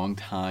long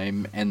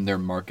time, and their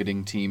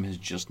marketing team has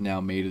just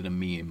now made it a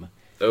meme.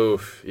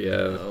 Oof,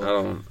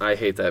 yeah. I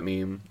hate that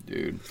meme.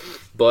 Dude.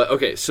 But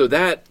okay, so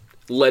that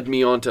led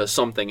me on to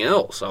something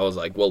else. I was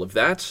like, well, if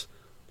that's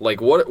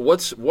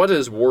what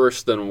is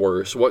worse than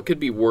worse? What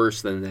could be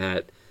worse than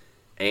that?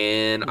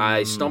 And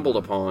I stumbled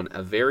upon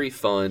a very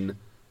fun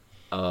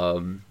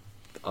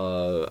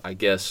I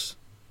guess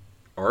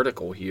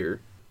article here.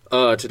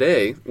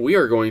 Today, we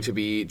are going to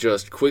be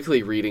just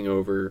quickly reading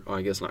over... Oh,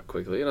 I guess not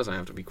quickly. It doesn't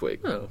have to be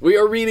quick. Oh. We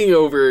are reading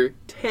over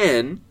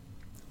 10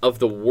 of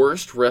the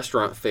worst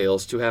restaurant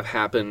fails to have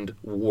happened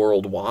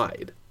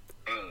worldwide.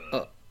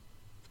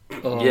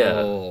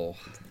 Oh.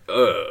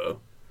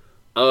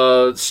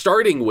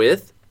 Starting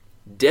with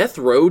death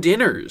row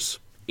dinners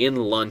in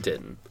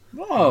London.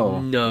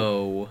 Whoa.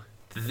 No.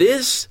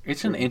 This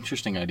It's an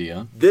interesting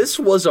idea.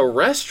 was a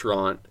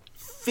restaurant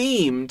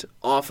themed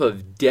off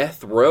of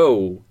death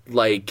row,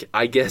 like,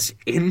 I guess,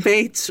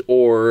 inmates,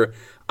 or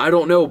I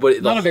don't know,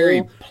 but Not a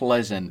very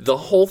pleasant. the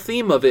whole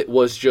theme of it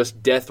was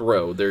just death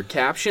row. Their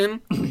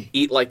caption,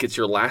 eat like it's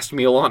your last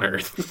meal on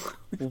earth.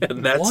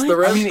 And that's What? the I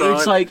restaurant. mean,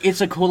 it's like, it's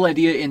a cool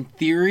idea in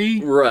theory,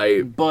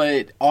 right.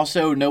 but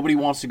also nobody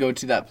wants to go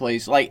to that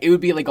place. Like, it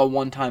would be like a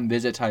one-time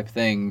visit type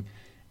thing,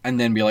 and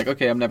then be like,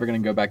 okay, I'm never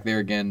going to go back there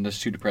again. That's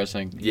too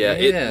depressing. Yeah,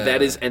 Yeah.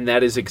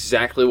 that is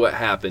exactly what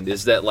happened.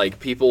 Is that like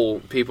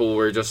people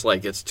were just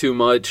like, it's too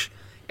much,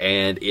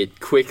 and it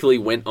quickly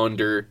went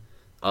under.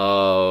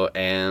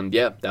 And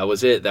yeah, that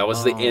was it. That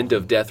was the end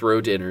of Death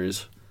Row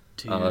Dinners.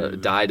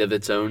 Died of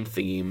its own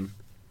theme.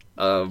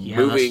 Yeah,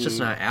 that's just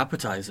not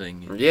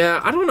appetizing.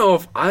 Yeah, I don't know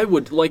if I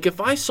would like if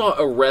I saw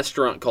a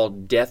restaurant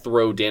called Death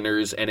Row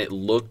Dinners and it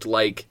looked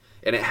like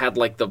and it had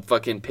like the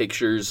fucking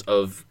pictures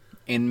of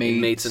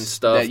inmates and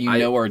stuff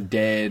that are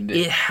dead.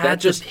 It had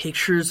just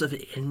pictures of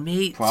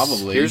inmates?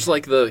 Probably. Here's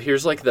like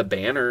the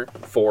banner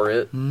for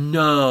it.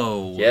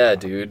 No. Yeah,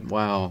 dude.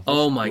 Wow.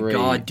 Oh my great.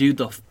 god, dude,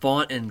 the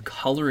font and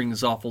coloring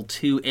is awful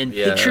too. And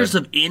Yeah. pictures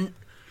of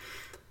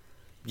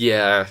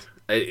Yeah.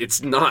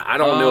 It's not. I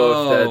don't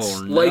know if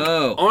that's like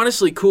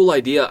honestly cool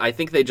idea. I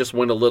think they just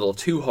went a little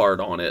too hard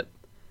on it.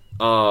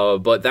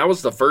 But that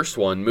was the first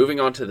one. Moving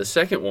on to the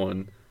second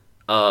one,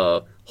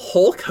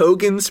 Hulk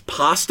Hogan's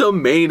Pasta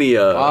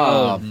Mania.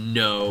 Oh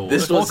no.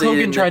 This Hulk was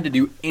Hogan in tried to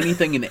do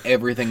anything and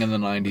everything in the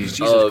 90s.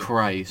 Jesus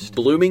Christ.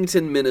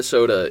 Bloomington,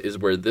 Minnesota is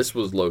where this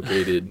was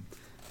located.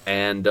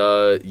 And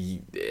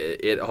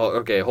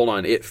okay, hold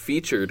on. It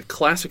featured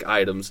classic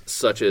items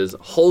such as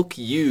Hulk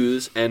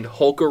U's and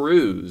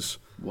Hulkaroos.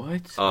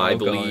 What? I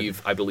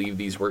believe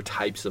these were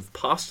types of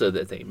pasta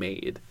that they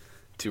made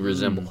to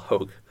resemble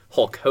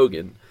Hulk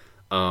Hogan.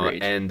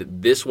 And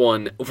this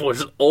one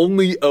was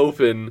only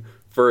open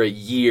for a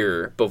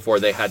year before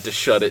they had to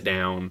shut it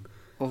down.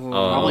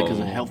 Probably because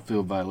of health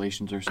food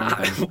violations or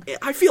something.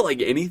 I feel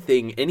like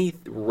any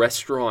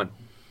restaurant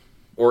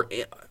or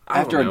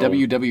After a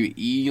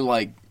WWE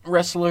like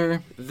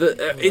wrestler,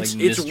 it's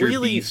Mr.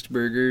 really Beast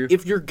burger.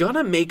 if you're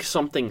gonna make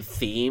something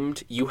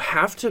themed, you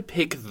have to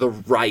pick the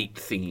right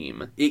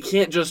theme. It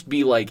can't just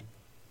be like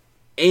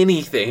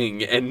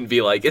anything and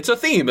be like it's a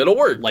theme, it'll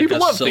work. Like People a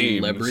love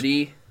themes.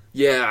 celebrity.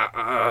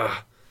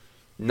 Yeah,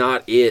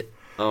 not it.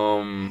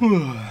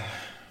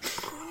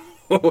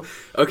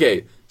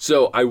 Okay,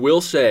 so I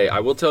will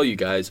tell you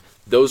guys,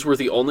 those were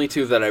the only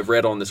two that I've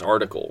read on this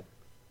article.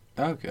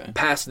 okay.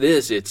 Past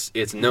this, it's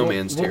no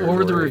man's territory. What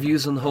were the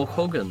reviews on the Hulk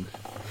Hogan?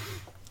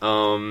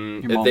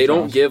 They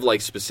don't house. give like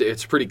specific.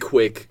 It's pretty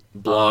quick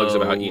blogs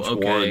about each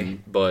okay.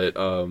 one, but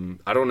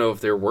I don't know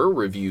if there were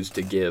reviews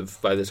to give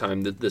by the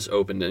time that this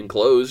opened and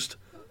closed.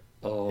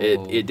 Oh.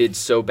 It did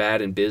so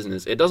bad in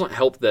business. It doesn't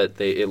help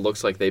that it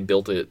looks like they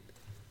built it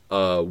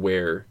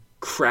where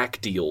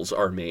crack deals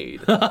are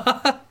made.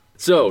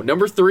 So,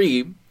 number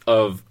 3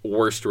 of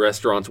worst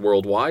restaurants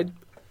worldwide.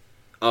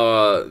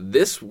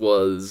 This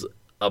was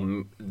a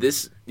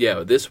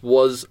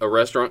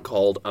restaurant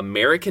called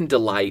American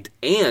Delight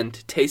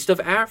and Taste of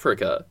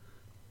Africa,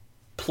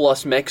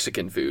 plus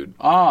Mexican food.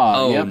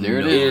 Yep, there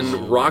it is.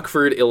 In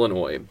Rockford,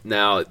 Illinois.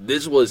 Now,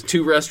 this was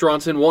 2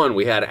 restaurants in one.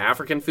 We had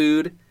African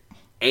food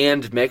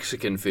and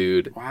Mexican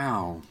food.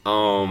 Wow.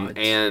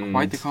 And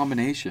Quite the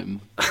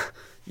combination.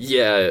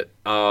 yeah,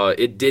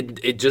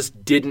 it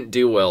just didn't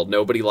do well.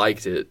 Nobody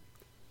liked it.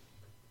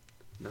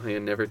 No, I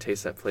never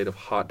taste that plate of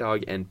hot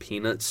dog and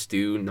peanut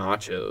stew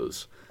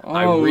nachos.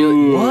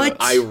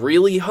 I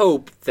really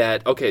hope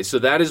that. Okay, so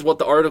that is what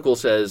the article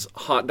says: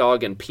 hot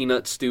dog and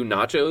peanut stew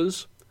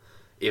nachos.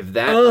 If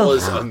that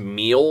was a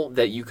meal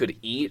that you could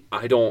eat,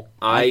 I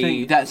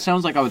think that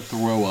sounds like I would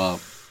throw up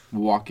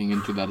walking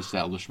into that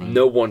establishment.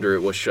 No wonder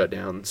it was shut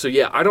down. So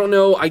yeah, I don't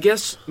know. I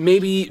guess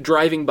maybe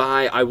driving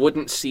by, I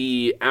wouldn't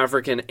see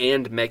African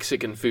and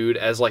Mexican food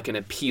as like an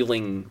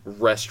appealing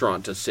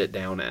restaurant to sit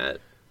down at.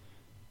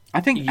 I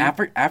think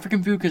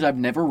African food, because I've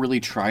never really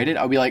tried it,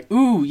 I'll be like,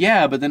 ooh,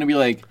 yeah, but then it'll be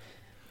like,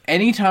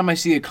 anytime I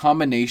see a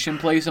combination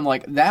place, I'm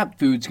like, that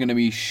food's going to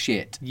be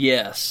shit.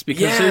 Yes,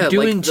 because Yeah, they're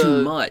doing like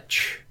too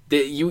much.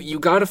 You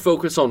got to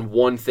focus on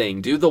one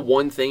thing. Do the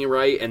one thing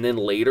right, and then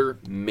later,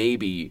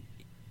 maybe...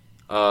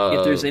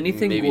 if there's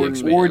anything maybe more...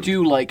 expand. Or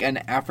do, like, an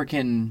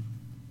African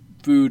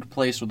food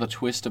place with a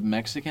twist of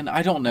Mexican.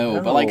 I don't know,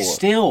 but, like,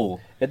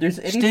 still, If there's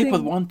stick with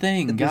one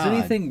thing, If God. there's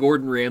anything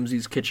Gordon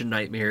Ramsay's kitchen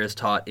nightmare has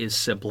taught is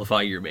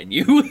simplify your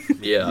menu.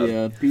 Yeah.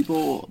 Yeah,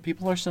 people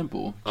are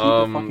simple. People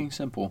are fucking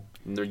simple.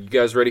 Are you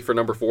guys ready for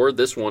number 4?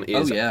 This one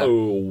is Oh, yeah.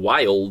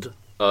 wild.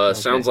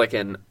 Sounds like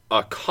an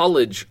a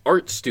college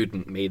art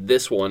student made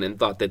this one and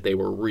thought that they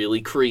were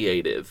really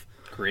creative.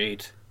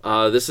 Great.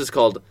 This is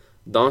called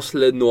Dans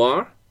le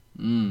Noir.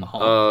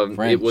 French.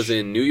 It was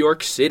in New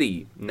York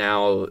City.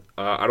 Now,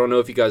 I don't know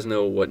if you guys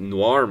know what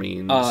noir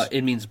means.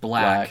 It means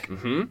black.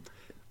 Mm-hmm.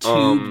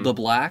 To the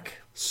black.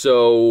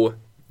 So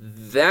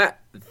this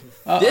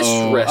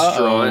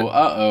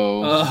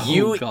restaurant,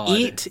 you God.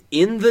 eat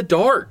in the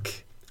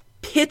dark,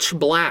 pitch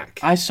black.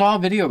 I saw a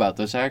video about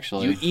this,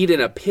 actually. You eat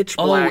in a pitch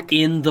black.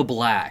 In the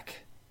black.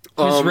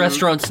 His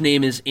restaurant's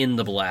name is In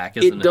the Black,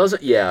 isn't it? It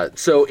doesn't. Yeah.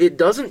 So it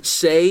doesn't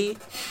say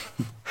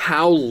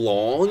how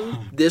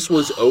long this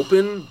was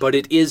open, but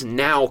it is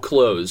now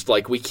closed.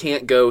 Like, we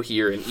can't go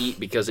here and eat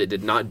because it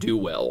did not do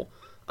well.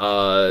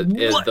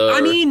 What?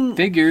 I mean,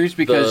 Figures,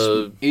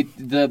 because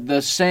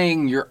the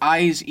saying "your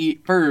eyes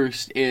eat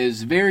first"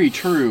 is very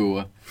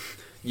true.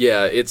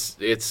 yeah,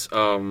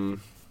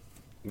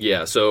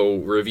 yeah. So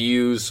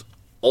reviews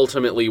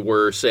ultimately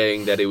were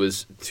saying that it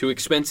was too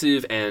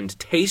expensive and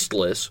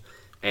tasteless,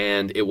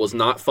 and it was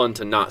not fun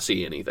to not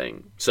see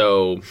anything.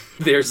 So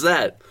there's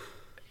that.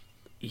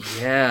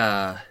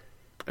 yeah.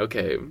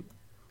 Okay.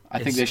 I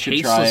think It's they should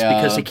tasteless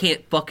try because you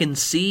can't fucking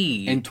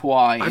see.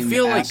 Entwine. I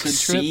feel like acid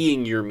trip.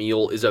 seeing your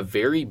meal is a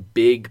very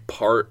big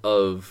part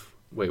of...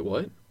 Wait,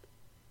 what?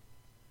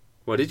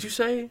 What did you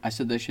say? I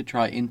said they should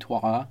try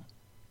Entwine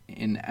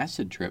in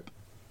acid trip.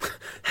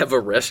 Have a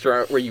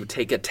restaurant where you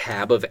take a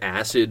tab of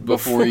acid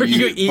Before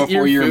you eat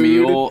before your food?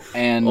 meal,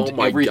 and Oh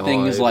my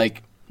everything is God.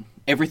 like,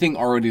 everything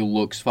already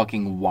looks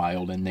fucking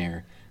wild in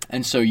there.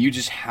 And so you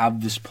just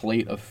have this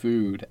plate of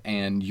food,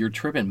 and you're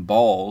tripping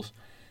balls,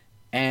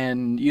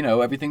 and, you know,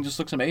 everything just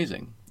looks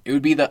amazing. It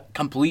would be the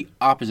complete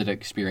opposite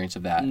experience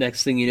of that.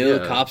 Next thing you know,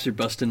 the Yeah. cops are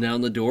busting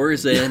down the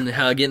doors and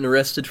getting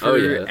arrested for Oh,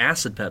 yeah.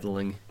 acid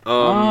peddling.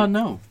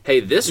 No. Hey,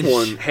 this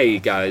one... Hey,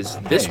 guys.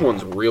 This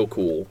one's real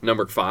cool.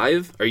 Number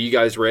 5. Are you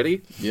guys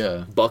ready?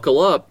 Yeah. Buckle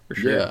up.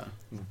 Yeah.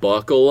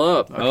 Buckle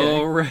up.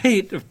 All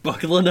right,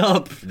 buckling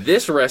up.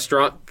 This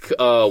restaurant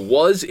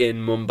was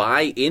in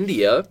Mumbai,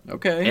 India.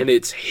 Okay. And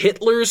it's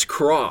Hitler's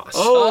Cross.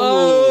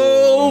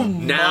 Oh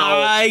Now,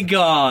 my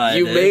God!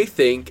 You may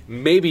think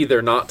maybe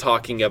they're not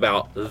talking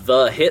about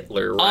the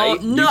Hitler,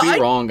 right? No, You'd be I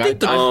wrong. think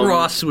the I-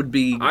 cross would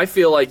be. I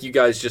feel like you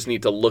guys just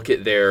need to look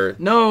at their...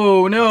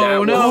 No.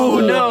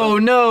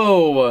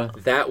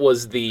 That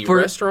was the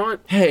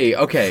restaurant? Hey,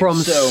 okay. From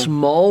so,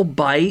 small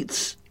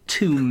bites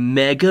to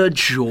mega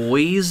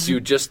joys.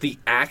 Dude, just the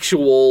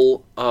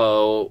actual,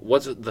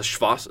 what's it, the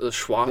swastika?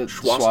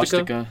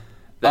 swastika.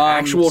 The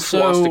actual so-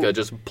 swastika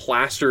just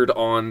plastered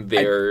on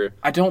their...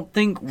 I don't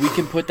think we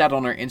can put that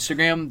on our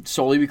Instagram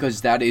solely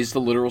because that is the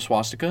literal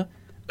swastika.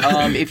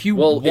 If you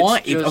Well, it's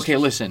want, just- okay,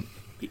 listen.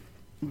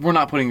 We're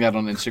not putting that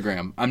on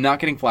Instagram. I'm not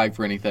getting flagged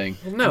for anything.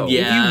 No.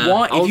 Yeah.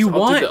 I'll If you do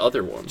want, the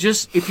other one.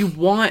 just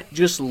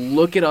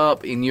look it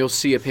up and you'll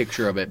see a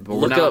picture of it. But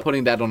we're Look not up-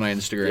 putting that on our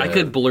Instagram. I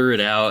could blur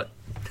it out.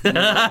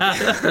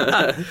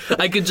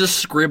 I could just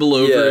scribble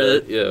over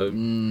it. Yeah.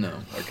 No.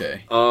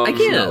 Okay. I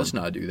can. No, let's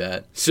not do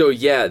that. So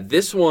yeah,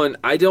 this one,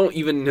 I don't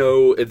even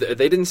know,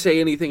 they didn't say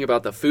anything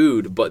about the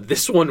food, but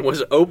this one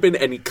was open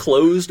and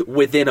closed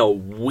within a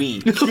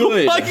week.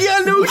 Good. Yeah,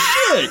 no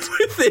shit.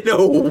 Within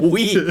a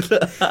week.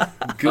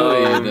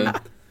 Good.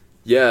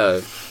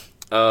 Yeah.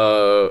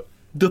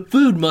 The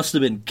food must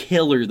have been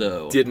killer,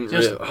 though.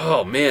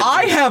 Oh man.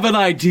 I have an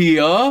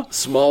idea.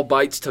 Small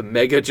bites to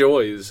mega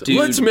joys. Dude.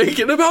 Let's make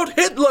it about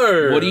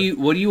Hitler. What do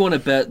you want to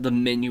bet the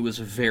menu was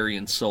very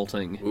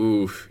insulting?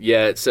 Oof.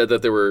 Yeah, it said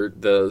that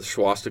the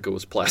swastika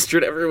was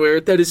plastered everywhere.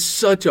 That is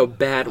such a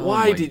bad.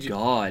 Why oh my did you?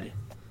 God.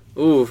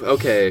 Oof.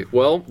 Okay.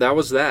 Well, that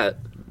was that.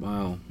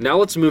 Wow. Now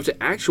let's move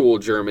to actual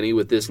Germany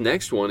with this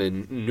next one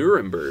in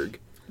Nuremberg.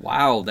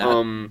 Wow,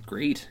 that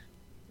great.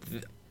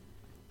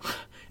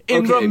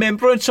 In Okay.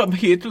 remembrance of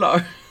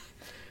Hitler.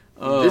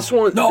 This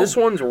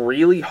one's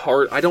really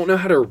hard. I don't know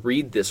how to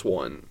read this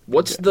one.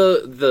 What's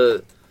the Let me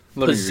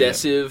read it.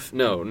 possessive?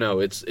 No.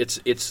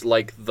 It's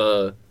like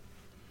the.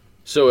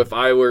 So if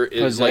I were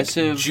it's like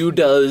Possessive?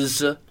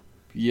 Judas,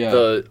 Yeah.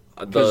 the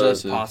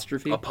Possessive.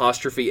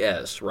 Apostrophe?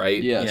 S,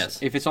 right? Yes. Yes.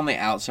 If it's on the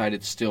outside,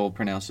 it's still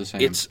pronounced the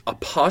same. It's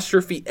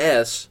apostrophe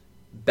S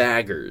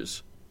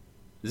baggers.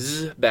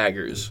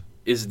 Baggers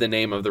is the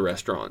name of the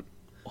restaurant.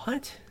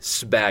 What?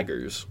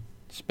 Spaggers.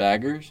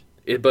 Spaggers?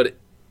 But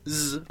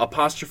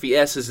apostrophe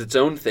S is its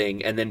own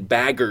thing, and then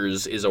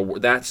baggers is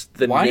that's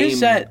the Why name. does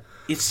that...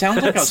 It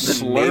sounds like a That's the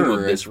slur. name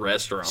of this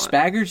restaurant.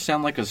 Spaggers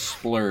sound like a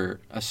slur.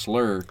 A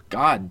slur.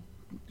 God.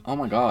 Oh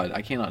my God.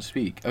 I cannot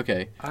speak.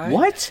 Okay.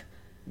 What?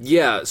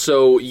 Yeah,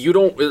 so you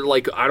don't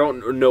I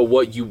don't know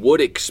what you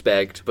would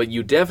expect, but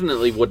you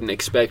definitely wouldn't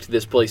expect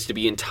this place to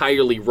be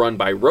entirely run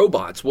by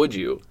robots, would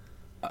you?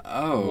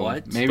 Oh.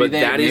 What? Maybe But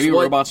that is maybe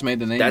what- robots made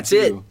the name That's too.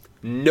 it.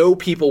 No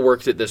people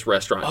worked at this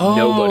restaurant.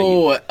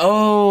 Nobody.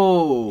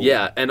 Oh.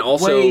 Yeah, and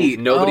also Wait,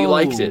 nobody oh.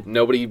 liked it.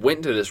 Nobody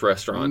went to this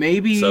restaurant.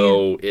 Maybe-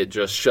 so it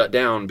just shut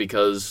down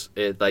because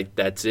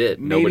that's it.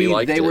 Nobody Maybe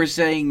liked it. they were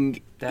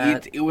saying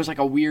it was like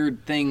a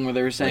weird thing where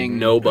they were saying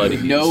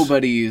nobody's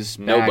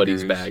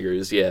baggers.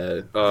 baggers.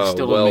 Yeah, It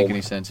still doesn't make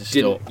any sense. It's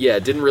still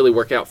it didn't really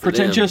work out for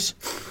pretentious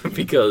them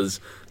because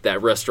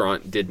that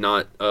restaurant did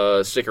not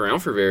stick around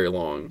for very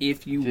long.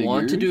 If you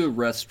want to do a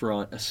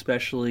restaurant,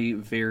 especially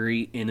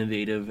very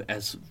innovative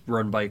as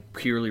run by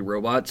purely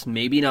robots,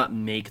 maybe not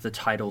make the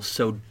title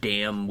so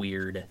damn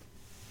weird.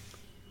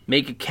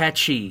 Make it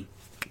catchy.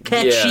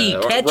 Catchy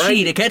right?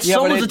 to catch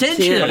someone's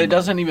attention. But it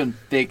doesn't even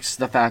fix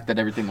the fact that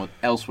everything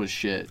else was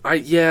shit. I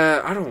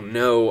don't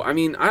know. I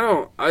mean,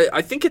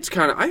 I think it's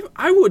kind of.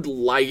 I would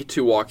like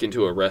to walk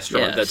into a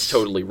restaurant that's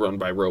totally run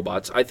by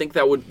robots. I think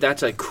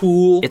that's a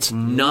cool. It's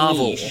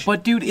novel. niche.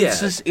 But dude,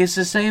 it's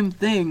the same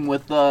thing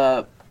with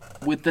the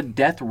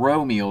death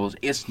row meals.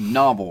 It's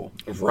novel,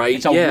 Right?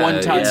 It's a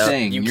one-time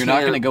thing. You're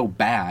not going to go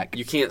back.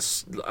 You can't.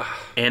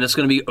 And it's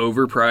going to be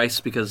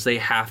overpriced because they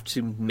have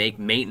to make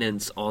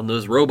maintenance on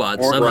those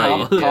robots Or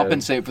somehow.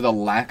 compensate for the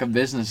lack of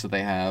business that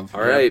they have.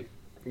 All right,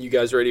 you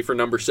guys ready for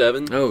number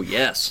 7? Oh,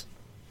 yes.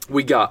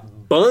 We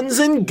got Buns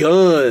and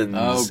Guns.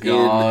 Oh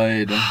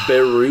God, in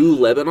Beirut,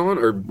 Lebanon,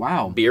 or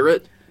wow,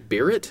 Beirut,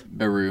 Beirut,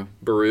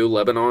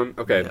 Lebanon.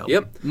 Okay,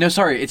 yep. No,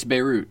 sorry, it's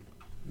Beirut.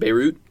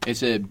 Beirut.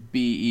 It's a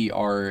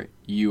Beruit.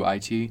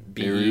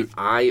 Beirut.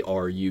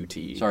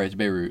 Sorry, it's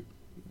Beirut.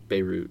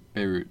 Beirut,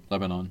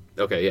 Lebanon.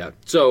 Okay, yeah.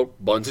 So,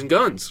 Buns and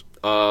Guns.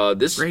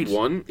 This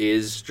one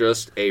is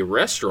just a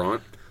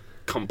restaurant,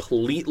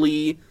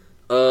 completely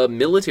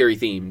military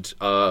themed.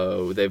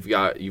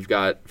 You've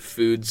got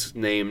foods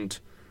named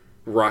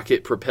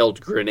Rocket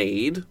Propelled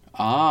Grenade.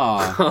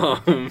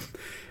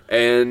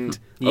 And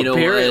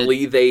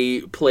apparently they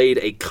played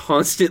a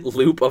constant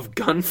loop of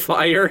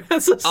gunfire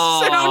as a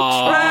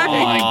soundtrack.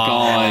 Oh my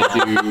God,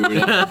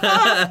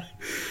 dude.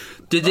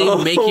 Did they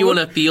make you want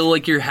to feel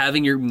like you're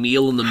having your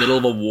meal in the middle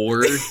of a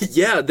war?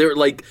 Yeah, they're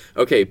like,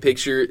 okay,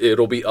 picture,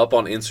 it'll be up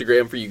on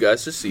Instagram for you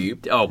guys to see.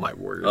 Oh my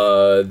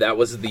word. That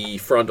was the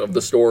front of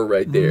the store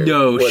right there.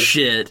 No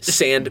shit.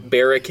 Sand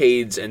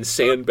barricades and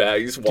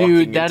sandbags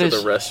walking into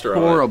the restaurant.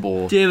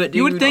 Horrible. Damn it, dude.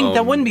 You would think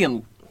that wouldn't be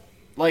in,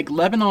 like,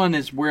 Lebanon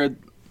is where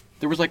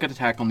there was like an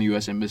attack on the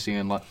U.S. embassy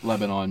in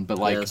Lebanon, but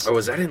like, Oh,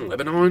 was that in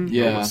Lebanon?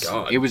 yeah, Oh my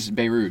God. it was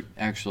Beirut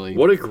actually.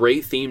 What a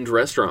great themed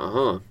restaurant,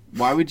 huh?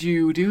 Why would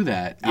you do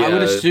that? Yeah, I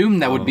would assume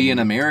that would be an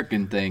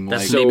American thing.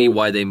 That's Like, maybe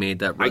why they made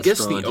that restaurant. I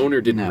guess the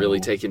owner didn't No. really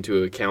take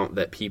into account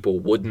that people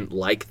wouldn't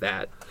like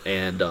that,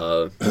 and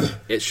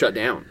it shut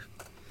down.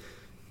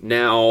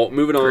 Now,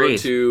 moving on Great.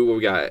 to what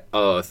we got.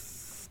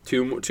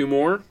 Two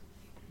more?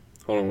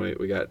 Hold on, wait.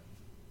 We got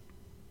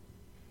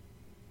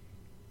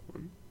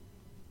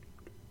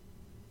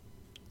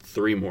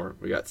 3 more.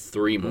 We got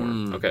 3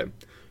 more. Okay.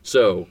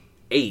 So,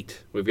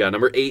 8. We've got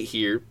number 8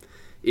 here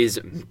is...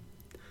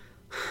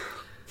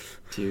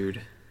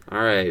 Dude.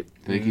 All right.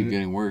 they keep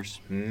getting worse.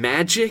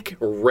 Magic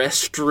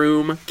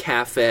Restroom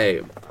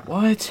Cafe.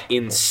 What?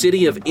 In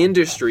City of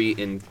Industry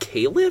in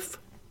Calif?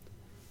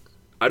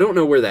 I don't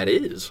know where that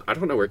is. I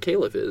don't know where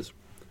Calif is.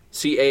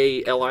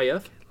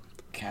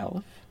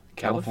 Calif?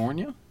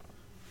 California?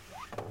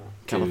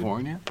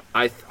 California?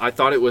 I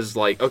thought it was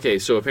like, okay,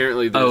 so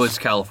apparently there's... Oh, it's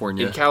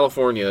California. In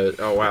California,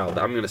 oh wow,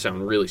 I'm going to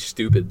sound really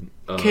stupid.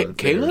 Calif?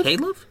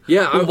 Calif?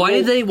 Yeah. Well, why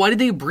did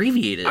they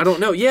abbreviate it? I don't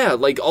know. Yeah,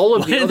 like all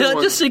of Why the did other that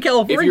ones... just say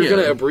California? If you're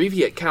going to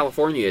abbreviate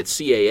California, it's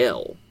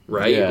CAL,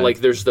 right? Yeah. Like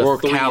there's the Or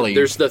Cali.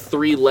 there's the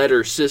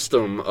 3-letter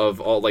system of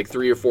all, like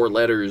 3 or 4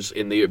 letters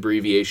in the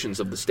abbreviations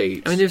of the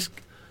states. I mean, there's...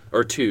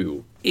 Or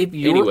 2. If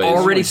you're Anyways.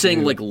 already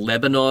saying, like,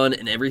 Lebanon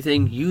and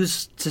everything,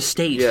 use to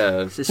state.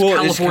 Yeah. It's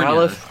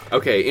California.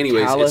 Okay,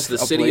 anyways, it's Calif, the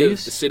a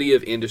place? city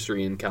of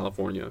industry in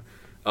California.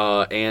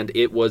 And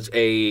it was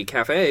a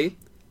cafe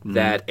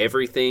that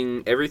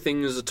everything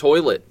is a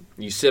toilet.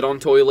 You sit on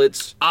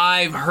toilets.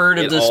 I've heard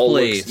of It this all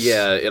place.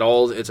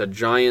 looks, it's a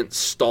giant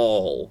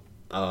stall.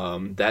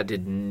 That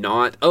did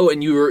not. Oh,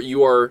 and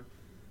you are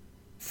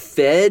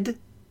fed.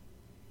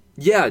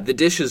 Yeah, the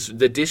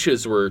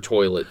dishes were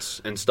toilets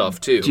and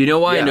stuff too. Do you know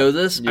why Yeah. I know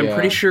this? I'm Yeah.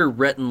 pretty sure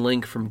Rhett and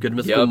Link from Good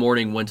Mythical Yep.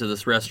 Morning went to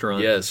this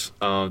restaurant. Yes,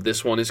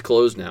 this one is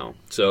closed now,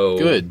 so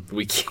Good.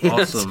 We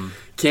can't Awesome.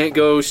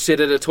 go sit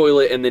at a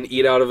toilet and then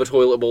eat out of a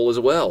toilet bowl as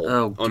well.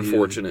 Oh, dude.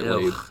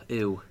 unfortunately. Ugh,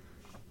 ew.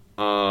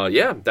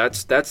 Yeah,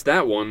 that's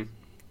that one.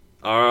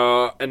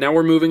 And now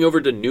we're moving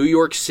over to New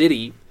York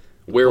City,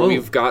 where Whoa.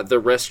 we've got the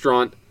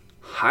restaurant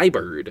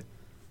Hybird.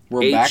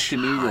 We're back to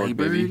New York,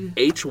 Hybrid?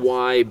 baby.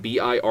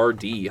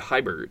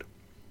 Hybird.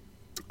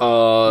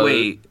 Hybird.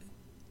 Wait.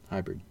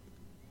 Hybrid.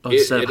 Oh, it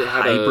so had a-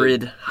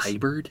 hybrid?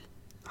 Hybrid?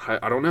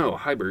 I don't know.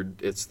 Hybrid.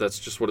 That's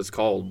just what it's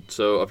called.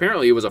 So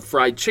apparently it was a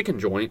fried chicken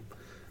joint.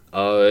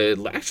 It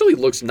actually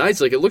looks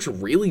nice. Like it looks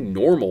really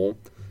normal.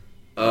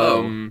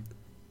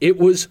 It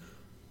was.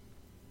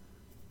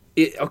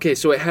 Okay,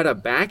 so it had a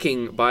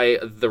backing by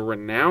the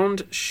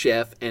renowned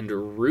chef and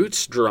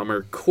roots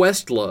drummer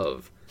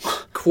Questlove.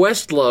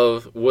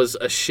 Questlove was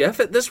a chef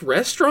at this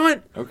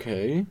restaurant?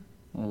 Okay.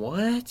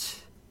 What?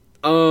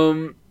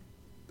 Um,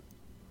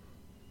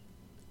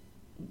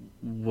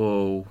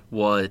 Whoa,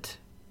 what?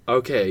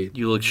 Okay.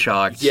 You look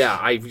shocked.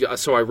 Yeah,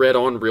 so I read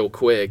on real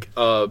quick.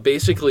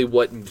 Basically,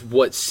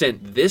 what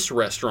sent this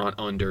restaurant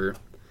under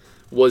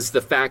was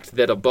the fact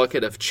that a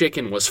bucket of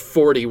chicken was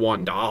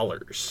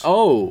 $41.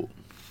 Oh.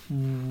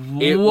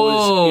 It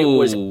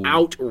was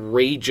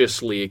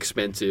outrageously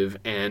expensive,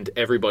 and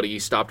everybody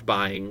stopped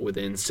buying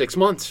within 6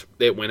 months.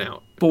 It went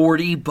out.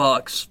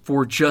 $40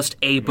 for just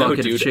a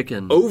bucket of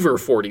chicken. Over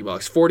 $40,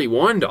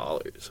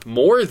 $41,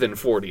 more than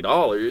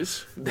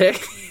 $40.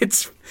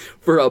 It's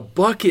for a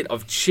bucket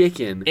of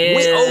chicken.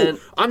 And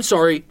I'm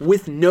sorry,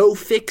 with no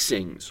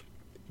fixings,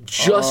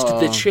 just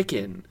the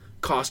chicken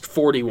cost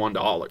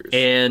 $41.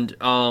 And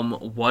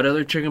what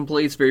other chicken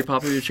place? Very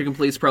popular chicken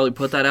place. Probably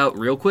put that out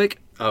real quick.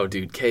 Oh,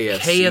 dude, KFC.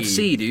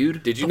 KFC,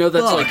 dude. Did you know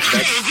that's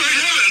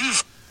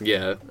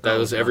yeah, that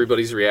was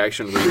everybody's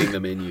reaction reading the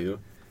menu.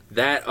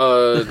 That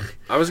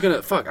I was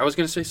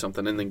gonna say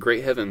something, and then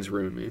Great Heavens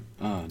ruined me.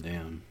 Oh,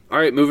 damn. All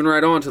right, moving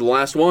right on to the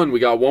last one. We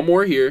got one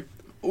more here.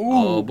 Ooh,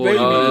 Oh boy,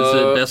 is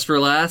it best for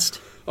last?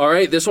 All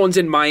right, this one's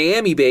in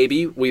Miami,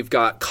 baby. We've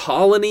got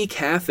Colony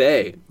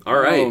Cafe. All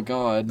right. Oh,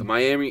 God. The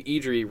Miami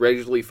Eatery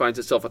regularly finds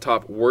itself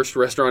atop worst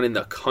restaurant in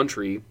the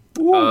country.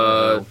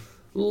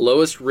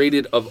 Lowest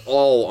rated of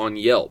all on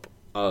Yelp.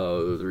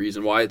 The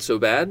reason why it's so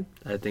bad?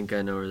 I think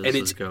I know where this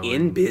is going. And it's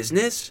in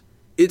business?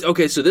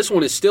 Okay, so this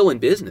one is still in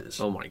business.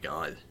 Oh my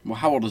god. Well,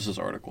 how old is this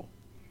article?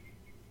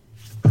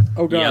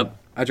 Oh, God. Yep.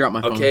 I dropped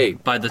my phone. Okay.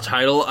 By the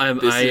title,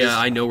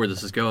 I know where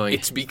this is going.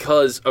 It's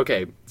because,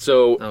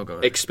 so Oh, go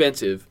ahead.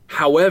 expensive.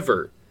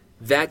 However,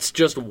 that's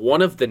just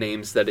one of the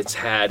names that it's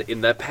had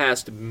in the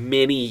past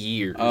many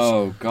years.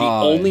 Oh, God.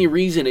 The only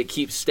reason it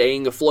keeps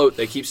staying afloat,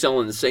 they keep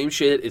selling the same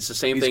shit, it's the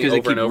same It's thing because they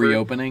over keep and over.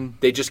 reopening?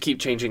 They just keep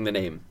changing the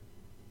name.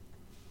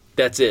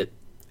 That's it.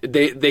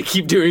 They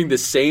keep doing the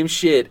same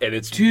shit, and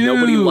it's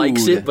nobody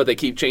likes it, but they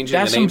keep changing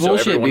That's the name some so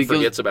bullshit everyone because-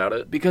 forgets about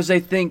it. Because they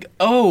think,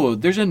 oh,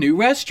 there's a new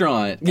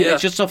restaurant. And Yeah.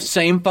 it's just the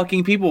same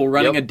fucking people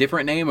running Yep. a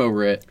different name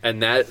over it.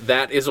 And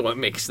that is what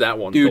makes that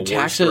one Dude, the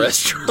worst taxes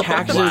restaurant.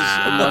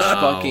 must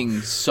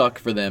fucking suck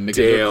for them because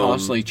they're Damn.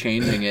 constantly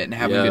changing it and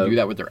having Yeah. to do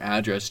that with their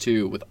address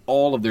too, with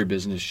all of their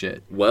business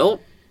shit.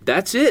 Well,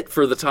 that's it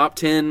for the top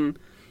 10,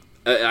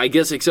 I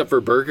guess, except for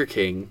Burger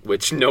King,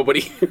 which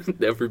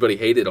everybody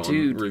hated on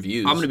Dude,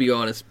 reviews. I'm gonna be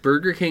honest.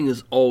 Burger King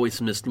has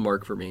always missed the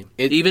mark for me.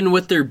 It- Even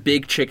with their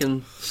big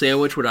chicken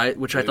sandwich, which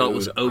I thought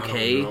was Dude, I don't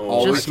okay, know.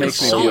 Always just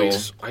makes me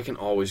sucks. I can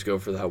always go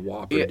for that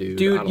Whopper,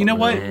 dude. I You know don't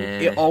what? know.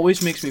 It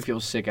always makes me feel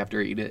sick after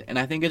I eat it, and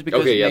I think it's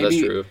because Okay, yeah, maybe,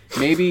 that's true.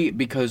 maybe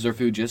because their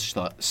food just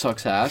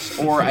sucks ass,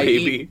 or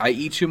Maybe. I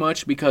eat too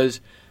much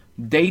because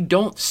they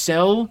don't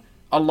sell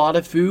a lot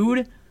of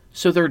food,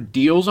 so their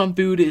deals on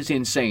food is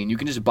insane. You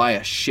can just buy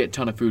a shit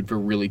ton of food for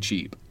really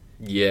cheap.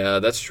 Yeah,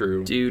 that's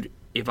true. Dude,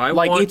 if I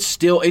Like want,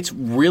 it's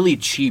really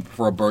cheap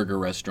for a burger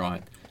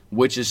restaurant,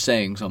 which is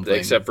saying something.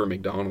 Except for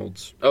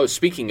McDonald's. Oh,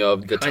 speaking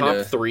of the Kinda.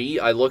 top 3,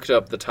 I looked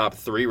up the top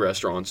 3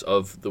 restaurants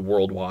of the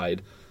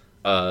worldwide,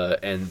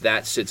 and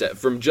that sits at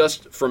from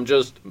just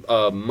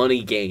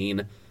money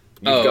gain.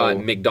 You've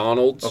got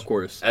McDonald's, Of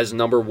course. as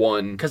number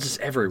 1. because it's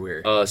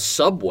everywhere.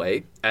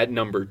 Subway at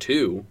number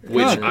 2,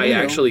 which God, I you know.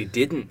 actually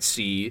didn't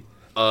see,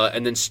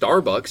 and then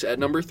Starbucks at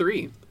number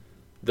 3.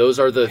 Those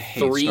are the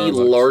hate 3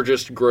 Starbucks.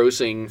 largest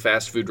grossing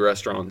fast food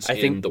restaurants I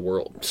in think- the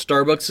world.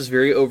 Starbucks is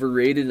very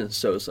overrated, and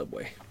so is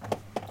Subway.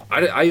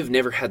 I have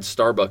never had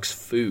Starbucks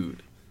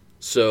food,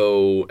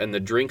 and the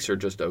drinks are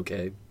just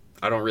okay.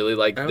 I don't really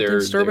like I don't their...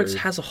 think Starbucks their-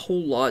 has a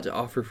whole lot to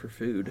offer for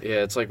food,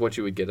 Yeah, it's like what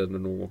you would get at a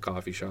normal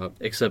coffee shop.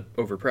 except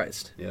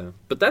overpriced. Yeah,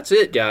 but that's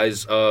it,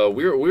 guys.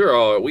 We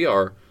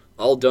are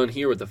all done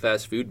here with the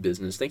fast food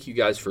business. Thank you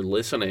guys for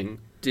listening.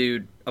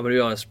 Dude, I'm gonna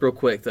be honest, real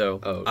quick though.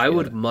 Oh, I yeah.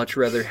 would much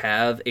rather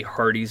have a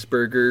Hardee's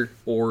burger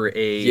or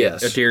a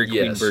Dairy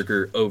Queen yes.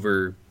 burger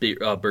over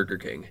Burger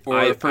King.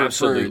 Or for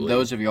absolutely.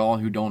 those of y'all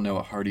who don't know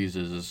what Hardee's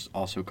is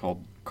also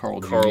called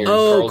Carl Jr.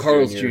 Oh,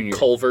 Carl's Jr.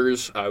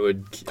 Culver's. I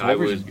would.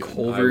 Culver's is good.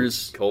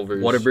 Culver's,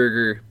 Culver's.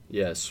 Whataburger,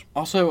 Yes.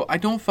 Also, I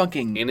don't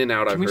fucking...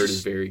 In-N-Out, I've Can we heard, just-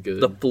 is very good.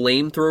 the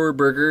flamethrower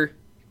burger.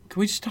 Can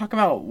we just talk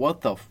about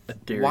what the...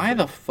 Dairy Why Queen.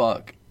 the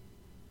fuck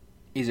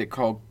is it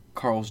called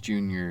Carl's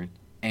Jr.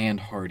 and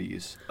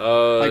Hardee's?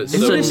 like, It's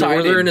Who a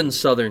decided? northern and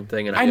southern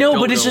thing, and I know,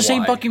 don't but it's the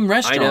same why. fucking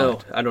restaurant. I know.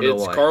 I don't know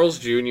it's why. Carl's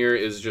Jr.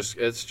 It's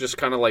just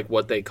kind of like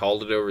what they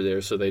called it over there,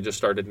 so they just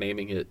started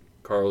naming it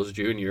Carl's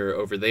Jr.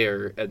 over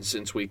there, and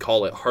since we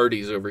call it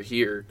Hardee's over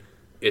here,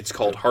 it's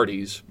called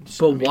Hardee's.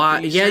 But why?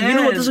 Yeah, you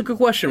know what? This is a good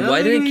question.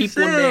 Why did it keep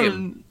one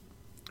name?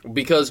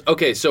 Because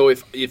so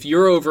if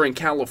you're over in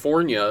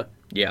California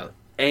Yeah.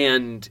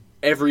 and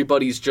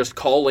everybody's just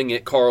calling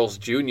it Carl's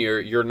Jr.,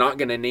 you're not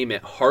going to name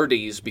it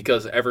Hardee's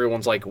because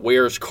everyone's like,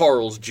 "Where's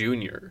Carl's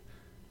Jr.?"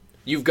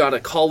 You've got to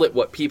call it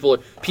what people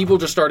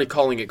just started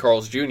calling it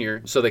Carl's Jr.,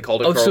 so they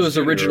called it Oh, Carl's so it was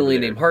Jr. originally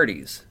over there. named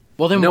Hardee's.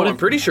 Well, then No, what I'm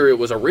pretty sure it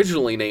was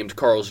originally named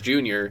Carl's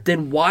Jr.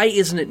 Then why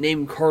isn't it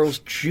named Carl's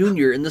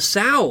Jr. in the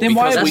South? Then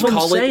why- Because that's we what I'm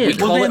call it saying. we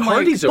call it then, like,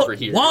 Hardee's over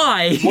here.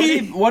 Why?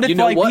 What if You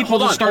know like what? people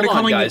Hold just on, started hold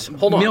on, calling guys.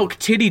 Hold on. milk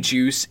titty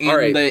juice in All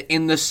right.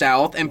 the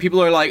South, and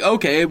people are like,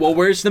 okay, well,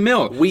 where's the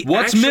milk? We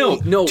What's actually-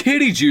 milk? no.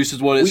 Titty juice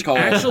is what it's called.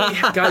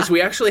 Guys,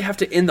 we actually have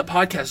to end the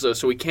podcast though,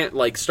 so we can't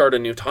like start a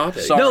new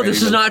topic. Sorry. No,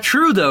 this is not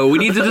true, though. We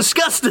need to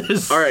discuss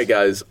this. All right,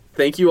 guys.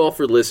 Thank you all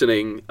for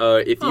listening.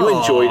 If you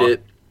enjoyed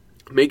it,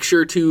 make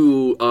sure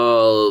to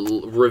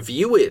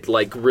review it.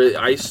 Like,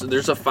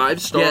 there's a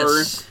 5-star,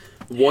 Yes.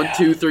 1,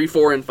 2, 3,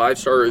 4, and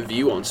 5-star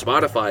review on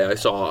Spotify. I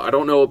saw. I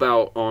don't know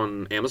about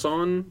on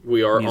Amazon.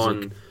 We are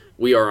on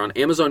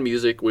Amazon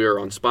Music. We are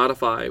on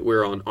Spotify.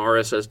 We're on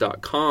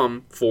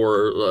RSS.com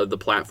for the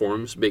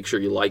platforms. Make sure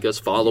you like us,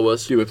 follow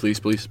us. Do it, please,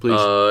 please, please.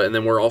 And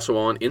then we're also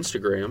on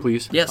Instagram.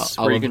 Please. Yes,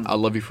 I'll where you love, can- I'll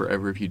love you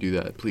forever if you do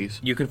that, please.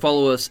 You can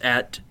follow us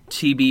at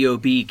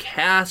TBOB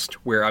Cast,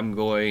 where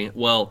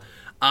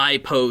I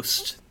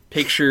post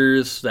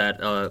pictures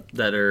that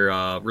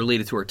are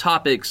related to our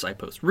topics. I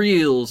post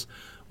reels.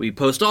 We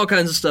post all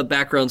kinds of stuff,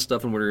 background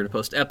stuff, and we're going to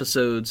post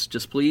episodes.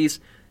 Just please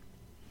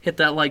hit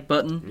that like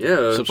button.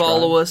 Yeah.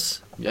 Follow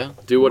us. Yeah.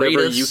 Do whatever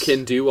Rate us. you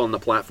can do on the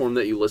platform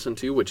that you listen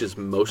to, which is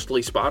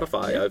mostly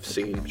Spotify, I've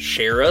seen.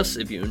 Share us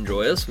if you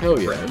enjoy us with Hell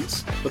your yeah.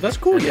 friends. But that's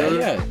cool. Yeah,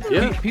 Yeah.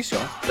 yeah. Peace,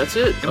 y'all. That's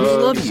it. And we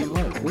love peace you.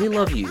 and love. We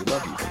love you.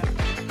 Love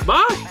you.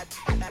 Bye!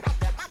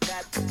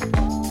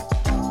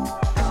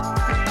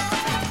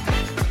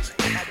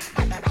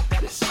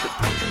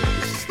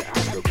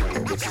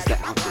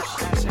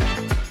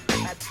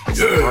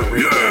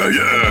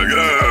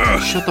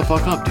 Shut the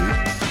fuck up, dude.